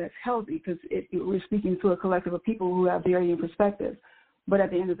 I think that's healthy, because we're speaking to a collective of people who have varying perspectives. But at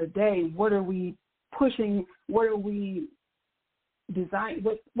the end of the day, what are we pushing? What are we designing?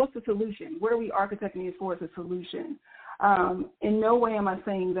 What's the solution? What are we architecting as far as a solution? In no way am I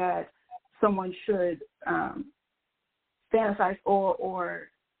saying that someone should fantasize or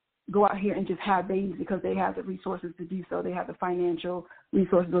go out here and just have babies because they have the resources to do so. They have the financial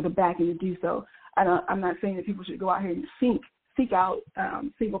resources or the backing to do so. I'm not saying that people should go out here and seek out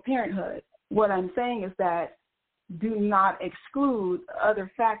single parenthood. What I'm saying is that do not exclude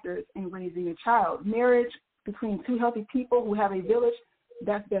other factors in raising a child. Marriage between two healthy people who have a village,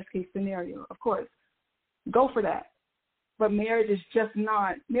 that's best case scenario, of course. Go for that. But marriage is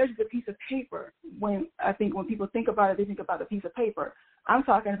a piece of paper. When people think about it, they think about a piece of paper. I'm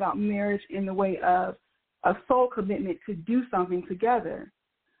talking about marriage in the way of a soul commitment to do something together.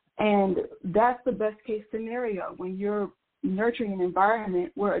 And that's the best case scenario, when you're nurturing an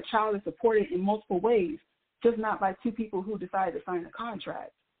environment where a child is supported in multiple ways, just not by two people who decide to sign a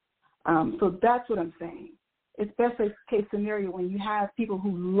contract. So that's what I'm saying. It's best case scenario when you have people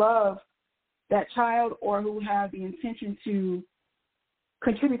who love that child or who have the intention to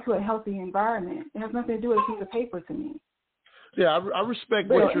contribute to a healthy environment. It has nothing to do with a piece of paper to me. Yeah, I respect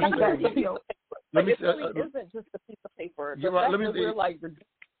what you're saying. It really isn't just a piece of paper. The fact that we're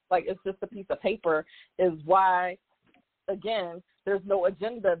like it's just a piece of paper is why, again, there's no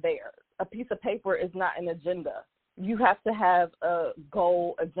agenda there. A piece of paper is not an agenda. You have to have a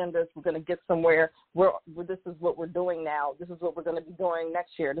goal, agenda. If we're going to get somewhere, this is what we're doing now. This is what we're going to be doing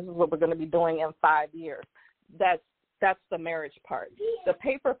next year. This is what we're going to be doing in 5 years. That's the marriage part. The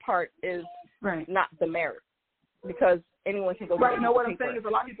paper part is not the marriage, because anyone can go get a what paper. I'm saying is a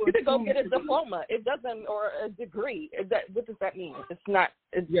lot of people you can go get a diploma. It doesn't, or a degree. What does that mean? It's not.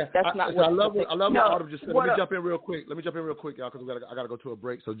 That's not. I love what Autumn just said. Let me jump in real quick, y'all, because I got to go to a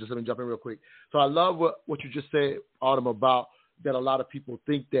break. So just let me jump in real quick. So I love what you just said, Autumn, about that a lot of people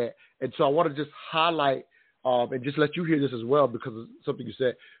think that. And so I want to just highlight and just let you hear this as well because of something you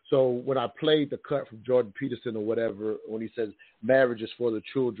said. So when I played the cut from Jordan Peterson or whatever, when he says marriage is for the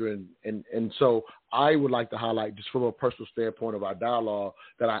children, and so I would like to highlight just from a personal standpoint of our dialogue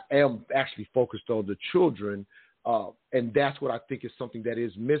that I am actually focused on the children. And that's what I think is something that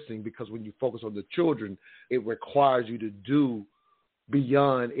is missing, because when you focus on the children, it requires you to do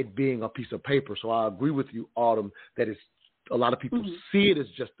beyond it being a piece of paper. So I agree with you, Autumn, that it's a lot of people see it as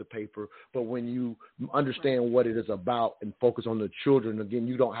just the paper, but when you understand what it is about and focus on the children, again,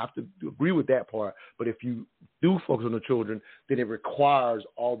 you don't have to agree with that part, but if you do focus on the children, then it requires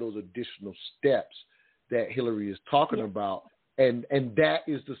all those additional steps that Hillary is talking about. And that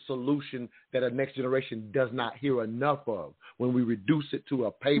is the solution that a next generation does not hear enough of. When we reduce it to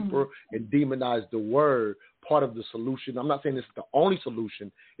a paper and demonize the word, part of the solution, I'm not saying this is the only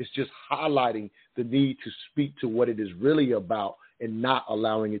solution, it's just highlighting the need to speak to what it is really about and not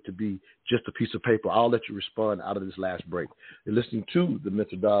allowing it to be just a piece of paper. I'll let you respond out of this last break. You're listening to the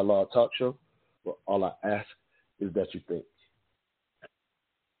Mental Dialogue Talk Show, where all I ask is that you think.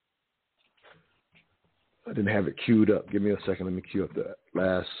 I didn't have it queued up. Give me a second. Let me queue up the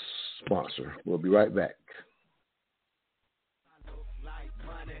last sponsor. We'll be right back.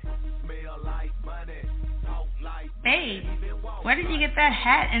 Babe, where did you get that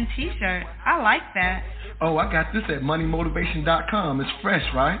hat and T-shirt? I like that. Oh, I got this at moneymotivation.com. It's fresh,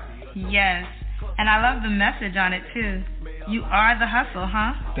 right? Yes, and I love the message on it, too. You are the hustle,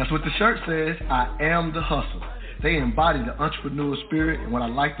 huh? That's what the shirt says. I am the hustle. They embody the entrepreneur spirit, and what I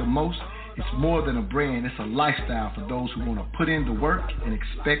like the most, it's more than a brand. It's a lifestyle for those who want to put in the work and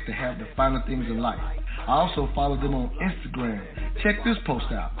expect to have the finer things in life. I also follow them on Instagram. Check this post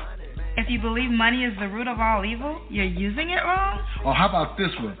out. If you believe money is the root of all evil, you're using it wrong? Or how about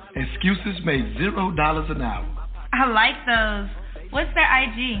this one? Excuses made $0 an hour. I like those. What's their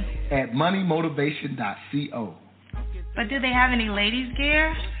IG? At moneymotivation.co. But do they have any ladies'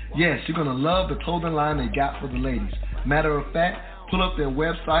 gear? Yes, you're going to love the clothing line they got for the ladies. Matter of fact, pull up their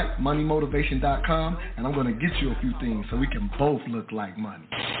website, moneymotivation.com, and I'm going to get you a few things so we can both look like money.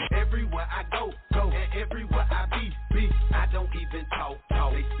 Everywhere I go, and everywhere I be, I don't even talk,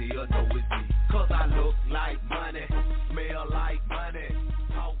 they still know it's me. Cause I look like money, smell like money,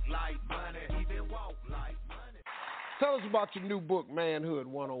 talk like money, even walk like money. Tell us about your new book, Manhood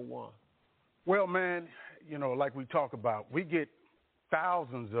 101. Well, man, you know, like we talk about, we get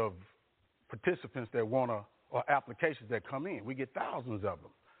thousands of participants that want to, or applications that come in. We get thousands of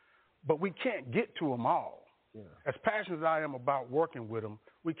them. But we can't get to them all. Yeah. As passionate as I am about working with them,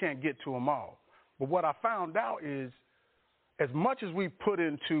 we can't get to them all. But what I found out is as much as we put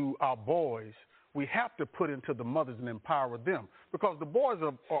into our boys, we have to put into the mothers and empower them, because the boys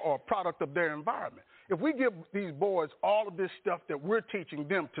are a product of their environment. If we give these boys all of this stuff that we're teaching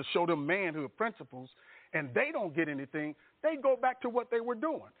them to show them manhood principles, and they don't get anything, they go back to what they were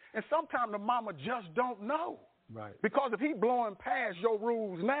doing. And sometimes the mama just don't know. Right. Because if he blowing past your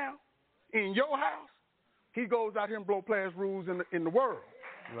rules now in your house, he goes out here and blow past rules in the world.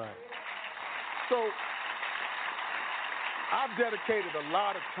 Right. So I've dedicated a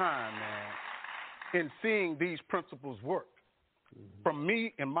lot of time, man, in seeing these principles work. From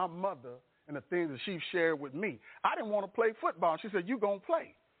me and my mother and the things that she shared with me. I didn't want to play football. She said, "You gonna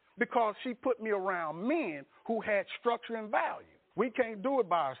play." Because she put me around men who had structure and value. We can't do it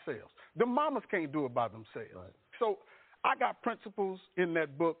by ourselves. The mamas can't do it by themselves. Right. So I got principles in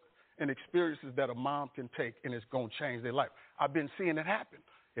that book and experiences that a mom can take, and it's going to change their life. I've been seeing it happen.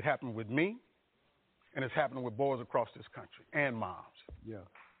 It happened with me, and it's happening with boys across this country and moms. Yeah,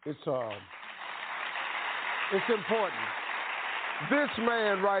 it's important. This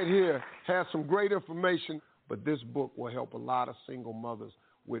man right here has some great information, but this book will help a lot of single mothers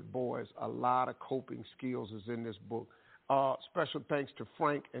with boys. A lot of coping skills is in this book. Special thanks to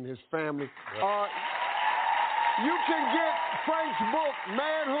Frank and his family. Yep. You can get Frank's book,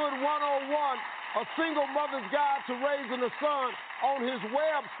 Manhood 101, A Single Mother's Guide to Raising a Son, on his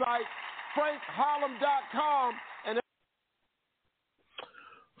website, frankharlem.com.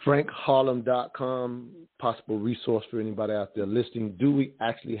 frankharlem.com, possible resource for anybody out there listening. Do we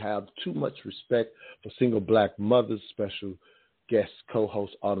actually have too much respect for single black mothers? Special guest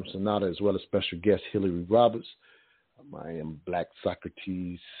co-host Autumn Sonata, as well as special guest Hillary Roberts. I am Black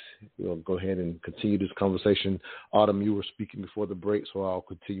Socrates. We'll go ahead and continue this conversation. Autumn, you were speaking before the break, so I'll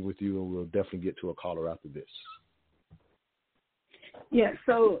continue with you, and we'll definitely get to a caller after this. Yeah,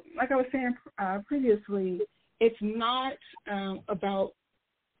 so like I was saying previously, it's not about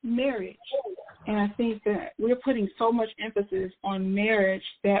marriage. And I think that we're putting so much emphasis on marriage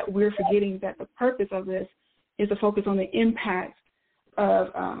that we're forgetting that the purpose of this is to focus on the impact of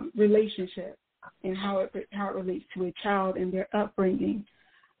relationship and how it relates to a child and their upbringing.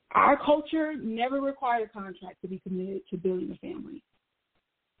 Our culture never required a contract to be committed to building a family.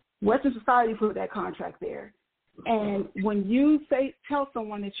 Western society put that contract there. And when you tell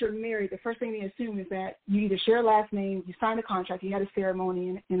someone that you're married, the first thing they assume is that you either share last names, you signed a contract, you had a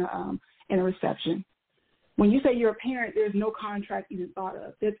ceremony and a reception. When you say you're a parent, there's no contract even thought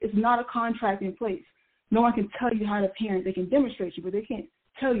of. It's not a contract in place. No one can tell you how to parent. They can demonstrate you, but they can't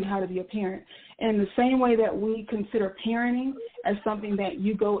tell you how to be a parent. And in the same way that we consider parenting as something that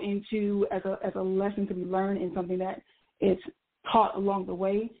you go into as a lesson to be learned and something that is taught along the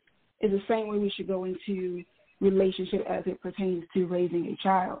way, is the same way we should go into relationship as it pertains to raising a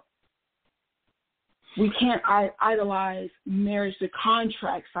child. We can't idolize marriage, the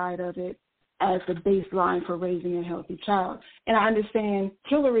contract side of it, as the baseline for raising a healthy child. And I understand,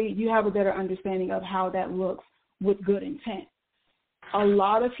 Hillary, you have a better understanding of how that looks with good intent. A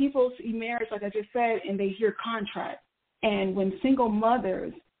lot of people see marriage, like I just said, and they hear contract. And when single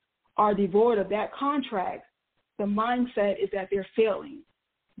mothers are devoid of that contract, the mindset is that they're failing.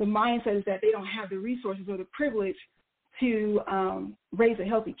 The mindset is that they don't have the resources or the privilege to raise a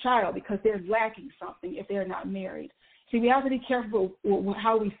healthy child because they're lacking something if they're not married. See, we have to be careful with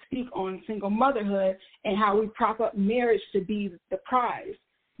how we speak on single motherhood and how we prop up marriage to be the prize,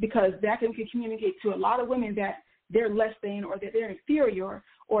 because that can communicate to a lot of women that they're less than, or that they're inferior,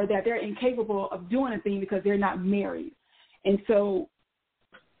 or that they're incapable of doing a thing because they're not married. And so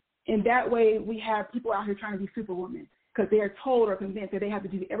in that way, we have people out here trying to be superwomen because they are told or convinced that they have to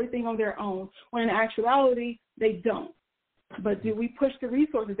do everything on their own, when in actuality, they don't. But do we push the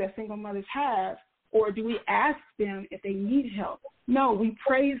resources that single mothers have, or do we ask them if they need help? No, we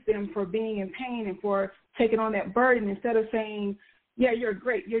praise them for being in pain and for taking on that burden instead of saying, yeah, you're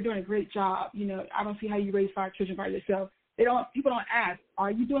doing a great job. You know, I don't see how you raise 5 children by yourself. People don't ask,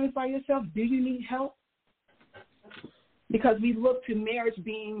 are you doing this by yourself? Do you need help? Because we look to marriage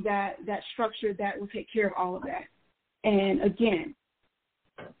being that structure that will take care of all of that. And again,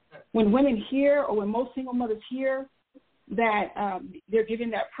 when women hear, or when most single mothers hear that they're giving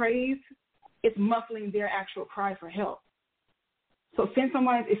that praise, it's muffling their actual cry for help. So since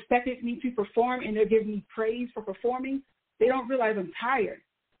someone is expecting me to perform and they're giving me praise for performing, they don't realize I'm tired,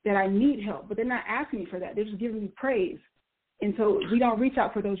 that I need help, but they're not asking me for that. They're just giving me praise. And so we don't reach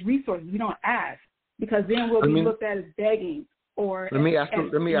out for those resources. We don't ask, because then we'll be looked at as begging or let me ask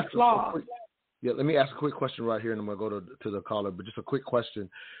flawed. Let me ask a quick question right here, and I'm going to go to the caller, but just a quick question.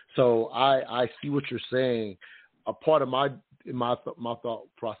 So I see what you're saying. A part of my thought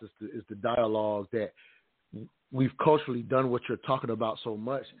process is the dialogue that we've culturally done what you're talking about so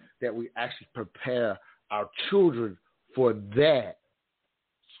much that we actually prepare our children for that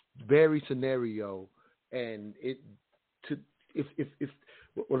very scenario. And if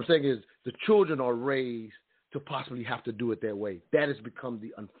what I'm saying is the children are raised to possibly have to do it that way. That has become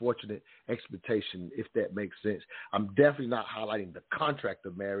the unfortunate expectation, if that makes sense. I'm definitely not highlighting the contract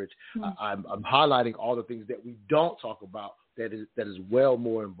of marriage. I'm highlighting all the things that we don't talk about that is well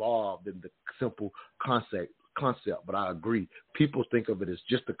more involved than the simple concept. But I agree. People think of it as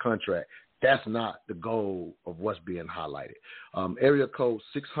just a contract. That's not the goal of what's being highlighted. Area code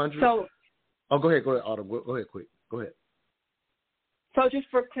 600. Go ahead, Autumn. Go ahead, quick. Go ahead. So just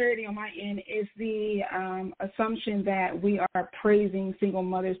for clarity on my end, is the assumption that we are praising single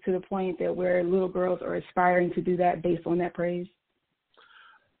mothers to the point that where little girls are aspiring to do that based on that praise?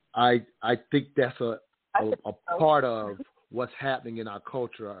 I think that's a part of what's happening in our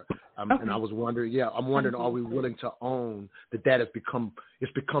culture. And I was wondering, I'm wondering, are we willing to own that has become,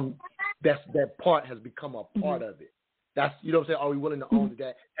 that part has become a part of it? That's, you know what I'm saying? Are we willing to own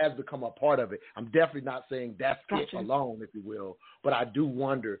that has become a part of it? I'm definitely not saying that's it alone, if you will, but I do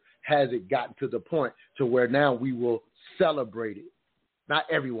wonder, has it gotten to the point to where now we will celebrate it? Not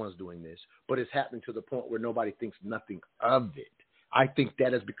everyone's doing this, but it's happening to the point where nobody thinks nothing of it. I think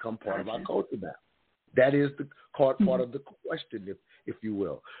that has become part of our culture now. That is the part of the question, if you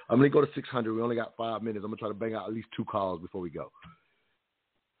will. I'm going to go to 600. We only got 5 minutes. I'm going to try to bang out at least 2 calls before we go.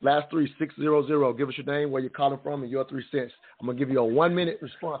 Last 3, 600. Give us your name, where you're calling from, and your 3 cents. I'm going to give you a 1-minute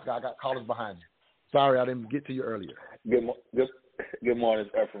response. I got callers behind you. Sorry, I didn't get to you earlier. Good morning. It's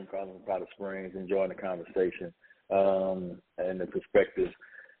Ephraim calling from Powder Springs, enjoying the conversation and the perspective.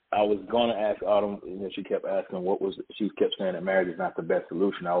 I was going to ask Autumn, and she kept asking she kept saying that marriage is not the best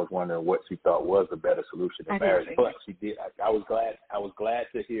solution. I was wondering what she thought was the better solution than marriage. But she did. I was glad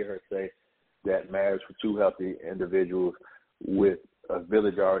to hear her say that marriage for 2 healthy individuals with a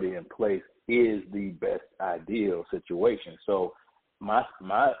village already in place is the best ideal situation. So my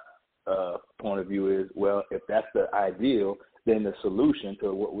point of view is, well, if that's the ideal, then the solution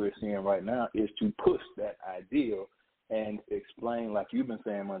to what we're seeing right now is to push that ideal and explain, like you've been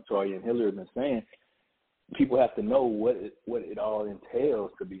saying, Montoya, and Hillary have been saying, people have to know what it all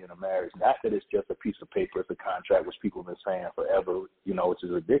entails to be in a marriage. Not that it's just a piece of paper, it's a contract, which people have been saying forever, which is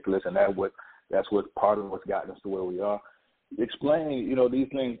ridiculous, and that's what part of what's gotten us to where we are. Explaining, these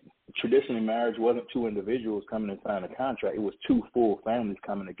things, traditionally marriage wasn't two individuals coming and signing a contract. It was two full families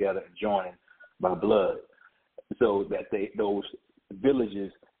coming together and joining by blood. So that those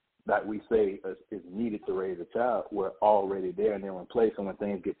villages that we say is needed to raise a child were already there and they're in place. And when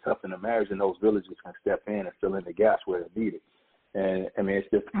things get tough in the marriage, then those villages can step in and fill in the gaps where they're needed. And, it's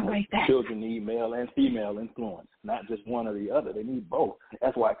just children need male and female influence, not just one or the other. They need both.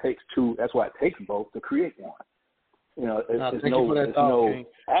 That's why it takes two. That's why it takes both to create one. It's no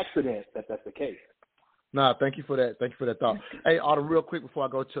accident that that's the case. Thank you for that. Thank you for that thought. Hey, Autumn, real quick before I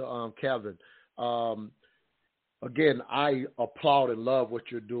go to Calvin. Again, I applaud and love what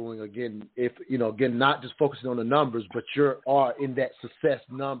you're doing. Again, not just focusing on the numbers, but you are in that success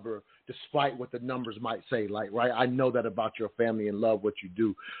number, despite what the numbers might say. Right? I know that about your family and love what you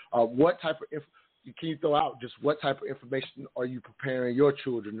do. What type of can you throw out just what type of information are you preparing your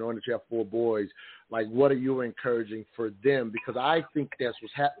children, knowing that you have 4 boys? Like, what are you encouraging for them? Because I think that's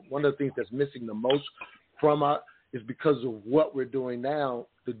what's one of the things that's missing the most from is because of what we're doing now.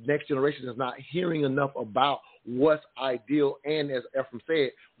 The next generation is not hearing enough about what's ideal and, as Ephraim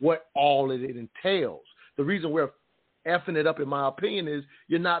said, what all it entails. The reason we're effing it up, in my opinion, is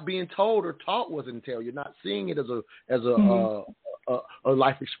you're not being told or taught what it entails. You're not seeing it as a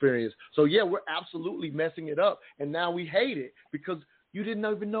life experience. So, yeah, we're absolutely messing it up, and now we hate it because you didn't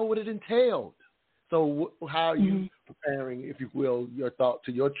even know what it entailed. So how are you preparing, if you will, your thought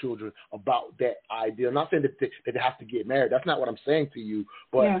to your children about that idea? I'm not saying that they have to get married. That's not what I'm saying to you.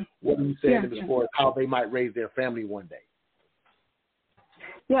 But what are you saying as far as how they might raise their family one day?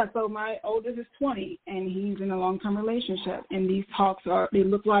 Yeah, so my oldest is 20, and he's in a long-term relationship. And these talks they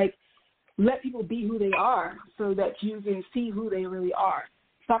look like, let people be who they are so that you can see who they really are.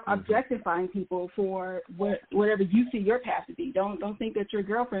 Stop objectifying people for whatever you see your path to be. Don't think that your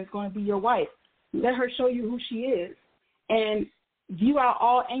girlfriend is going to be your wife. Let her show you who she is, and view out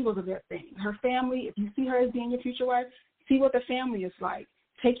all angles of that thing. Her family, if you see her as being your future wife, see what the family is like.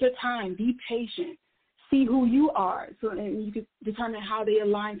 Take your time. Be patient. See who you are, so and you can determine how they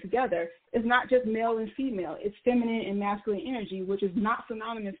align together. It's not just male and female. It's feminine and masculine energy, which is not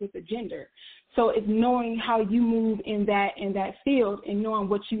synonymous with the gender. So it's knowing how you move in that field and knowing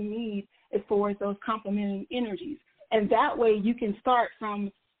what you need as far as those complementing energies. And that way you can start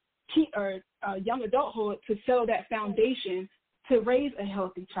from young adulthood to settle that foundation to raise a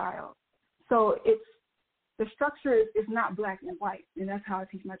healthy child. So the structure is not black and white, and that's how I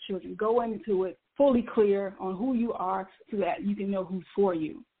teach my children. Go into it fully clear on who you are so that you can know who's for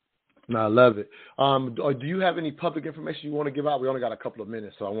you. No, I love it. Do you have any public information you want to give out? We only got a couple of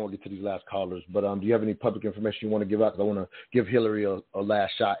minutes, so I won't get to these last callers. But do you have any public information you want to give out? Because I want to give Hillary a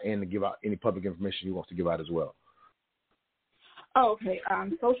last shot and to give out any public information you want to give out as well. Oh, okay.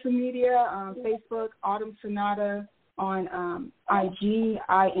 Social media, Facebook, Autumn Sonata. On IG,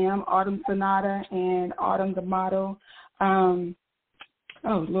 I am Autumn Sonata and Autumn the Model. A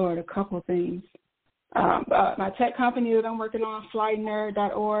couple of things. My tech company that I'm working on,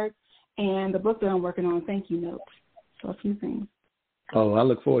 flynerd.org, and the book that I'm working on, Thank You Notes. So a few things. Oh, I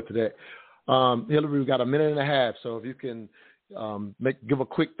look forward to that. Hillary, we've got a minute and a half, so if you can give a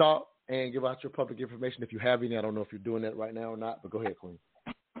quick thought and give out your public information if you have any. I don't know if you're doing that right now or not, but go ahead, Queen.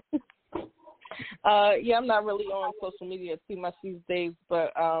 I'm not really on social media too much these days,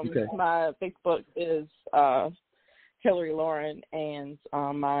 but my Facebook is Hillary Lauren, and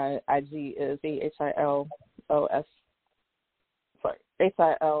my IG is HILOSOPHY.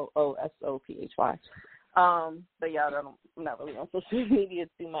 I'm not really on social media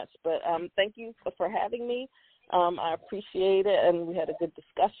too much, but thank you for having me. I appreciate it, and we had a good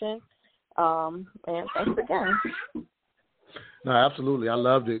discussion. And thanks again. No, absolutely. I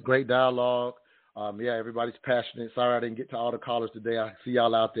loved it. Great dialogue. Everybody's passionate. Sorry I didn't get to all the callers today. I see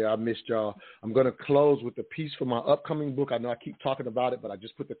y'all out there. I missed y'all. I'm going to close with a piece from my upcoming book. I know I keep talking about it, but I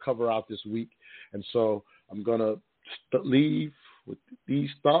just put the cover out this week. And so I'm going to leave with these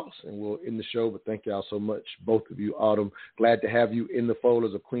thoughts, and we'll end the show. But thank y'all so much, both of you. Autumn, glad to have you in the fold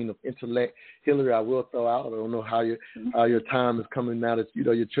as a queen of intellect. Hillary, I will throw out. I don't know how your time is coming now that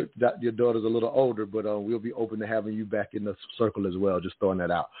your daughter's a little older, but we'll be open to having you back in the circle as well. Just throwing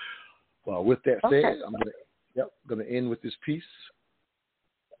that out. Well, with that said, I'm going to end with this piece.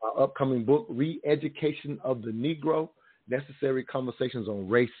 Our upcoming book, Re-Education of the Negro, necessary conversations on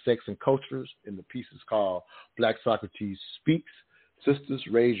race, sex, and cultures in the pieces called Black Socrates Speaks, Sisters,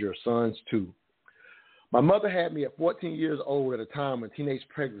 Raise Your Sons Too. My mother had me at 14 years old at a time when teenage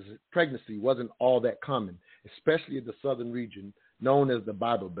pregnancy wasn't all that common, especially in the southern region known as the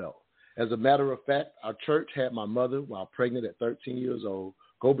Bible Belt. As a matter of fact, our church had my mother, while pregnant at 13 years old,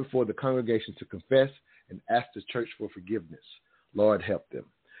 go before the congregation to confess and ask the church for forgiveness. Lord help them.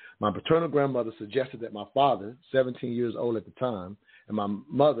 My paternal grandmother suggested that my father, 17 years old at the time, and my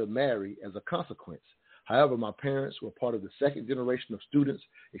mother marry as a consequence. However, my parents were part of the second generation of students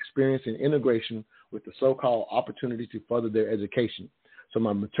experiencing integration with the so-called opportunity to further their education. So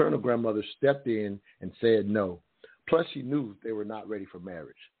my maternal grandmother stepped in and said no. Plus, she knew they were not ready for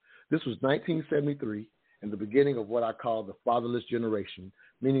marriage. This was 1973 and the beginning of what I call the fatherless generation,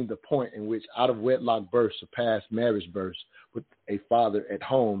 meaning the point in which out-of-wedlock births surpassed marriage births with a father at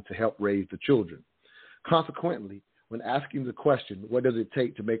home to help raise the children. Consequently, when asking the question, what does it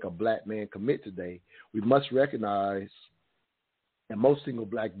take to make a black man commit today, we must recognize that most single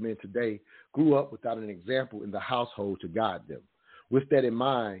black men today grew up without an example in the household to guide them. With that in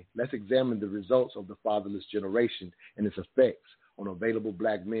mind, let's examine the results of the fatherless generation and its effects on available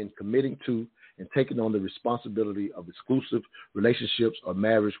black men committing to and taking on the responsibility of exclusive relationships or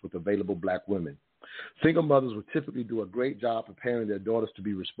marriage with available black women. Single mothers will typically do a great job preparing their daughters to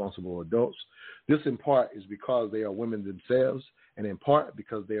be responsible adults. This in part is because they are women themselves, and in part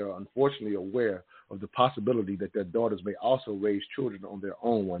because they are unfortunately aware of the possibility that their daughters may also raise children on their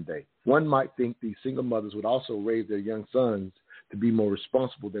own one day. One might think these single mothers would also raise their young sons to be more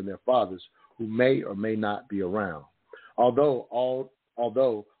responsible than their fathers, who may or may not be around. Although all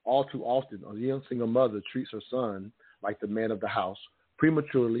too often a young single mother treats her son like the man of the house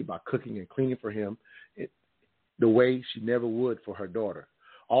prematurely by cooking and cleaning for him the way she never would for her daughter.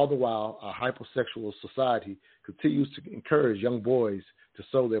 All the while, our hypersexual society continues to encourage young boys to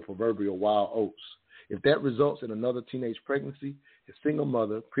sow their proverbial wild oats. If that results in another teenage pregnancy, his single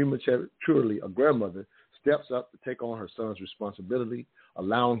mother, prematurely a grandmother, steps up to take on her son's responsibility,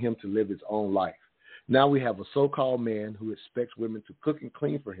 allowing him to live his own life. Now we have a so-called man who expects women to cook and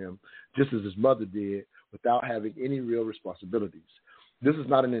clean for him, just as his mother did, without having any real responsibilities. This is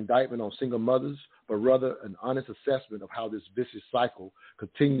not an indictment on single mothers, but rather an honest assessment of how this vicious cycle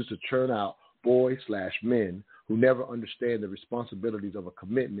continues to churn out boys/men who never understand the responsibilities of a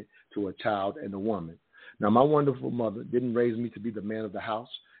commitment to a child and a woman. Now, my wonderful mother didn't raise me to be the man of the house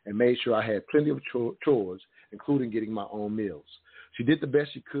and made sure I had plenty of chores, including getting my own meals. She did the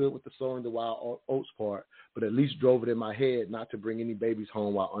best she could with the sowing the wild oats part, but at least drove it in my head not to bring any babies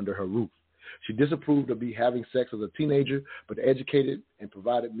home while under her roof. She disapproved of me having sex as a teenager, but educated and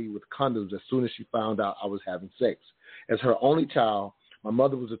provided me with condoms as soon as she found out I was having sex. As her only child, my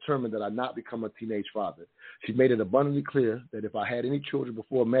mother was determined that I not become a teenage father. She made it abundantly clear that if I had any children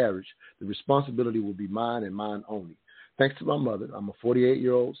before marriage, the responsibility would be mine and mine only. Thanks to my mother, I'm a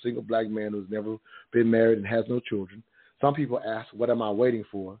 48-year-old single black man who's never been married and has no children. Some people ask, what am I waiting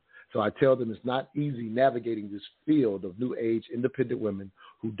for? So I tell them it's not easy navigating this field of new age independent women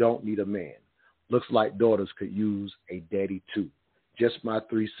who don't need a man. Looks like daughters could use a daddy too. Just my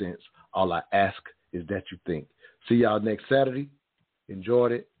 3 cents. All I ask is that you think. See y'all next Saturday.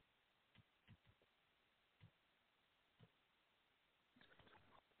 Enjoyed it.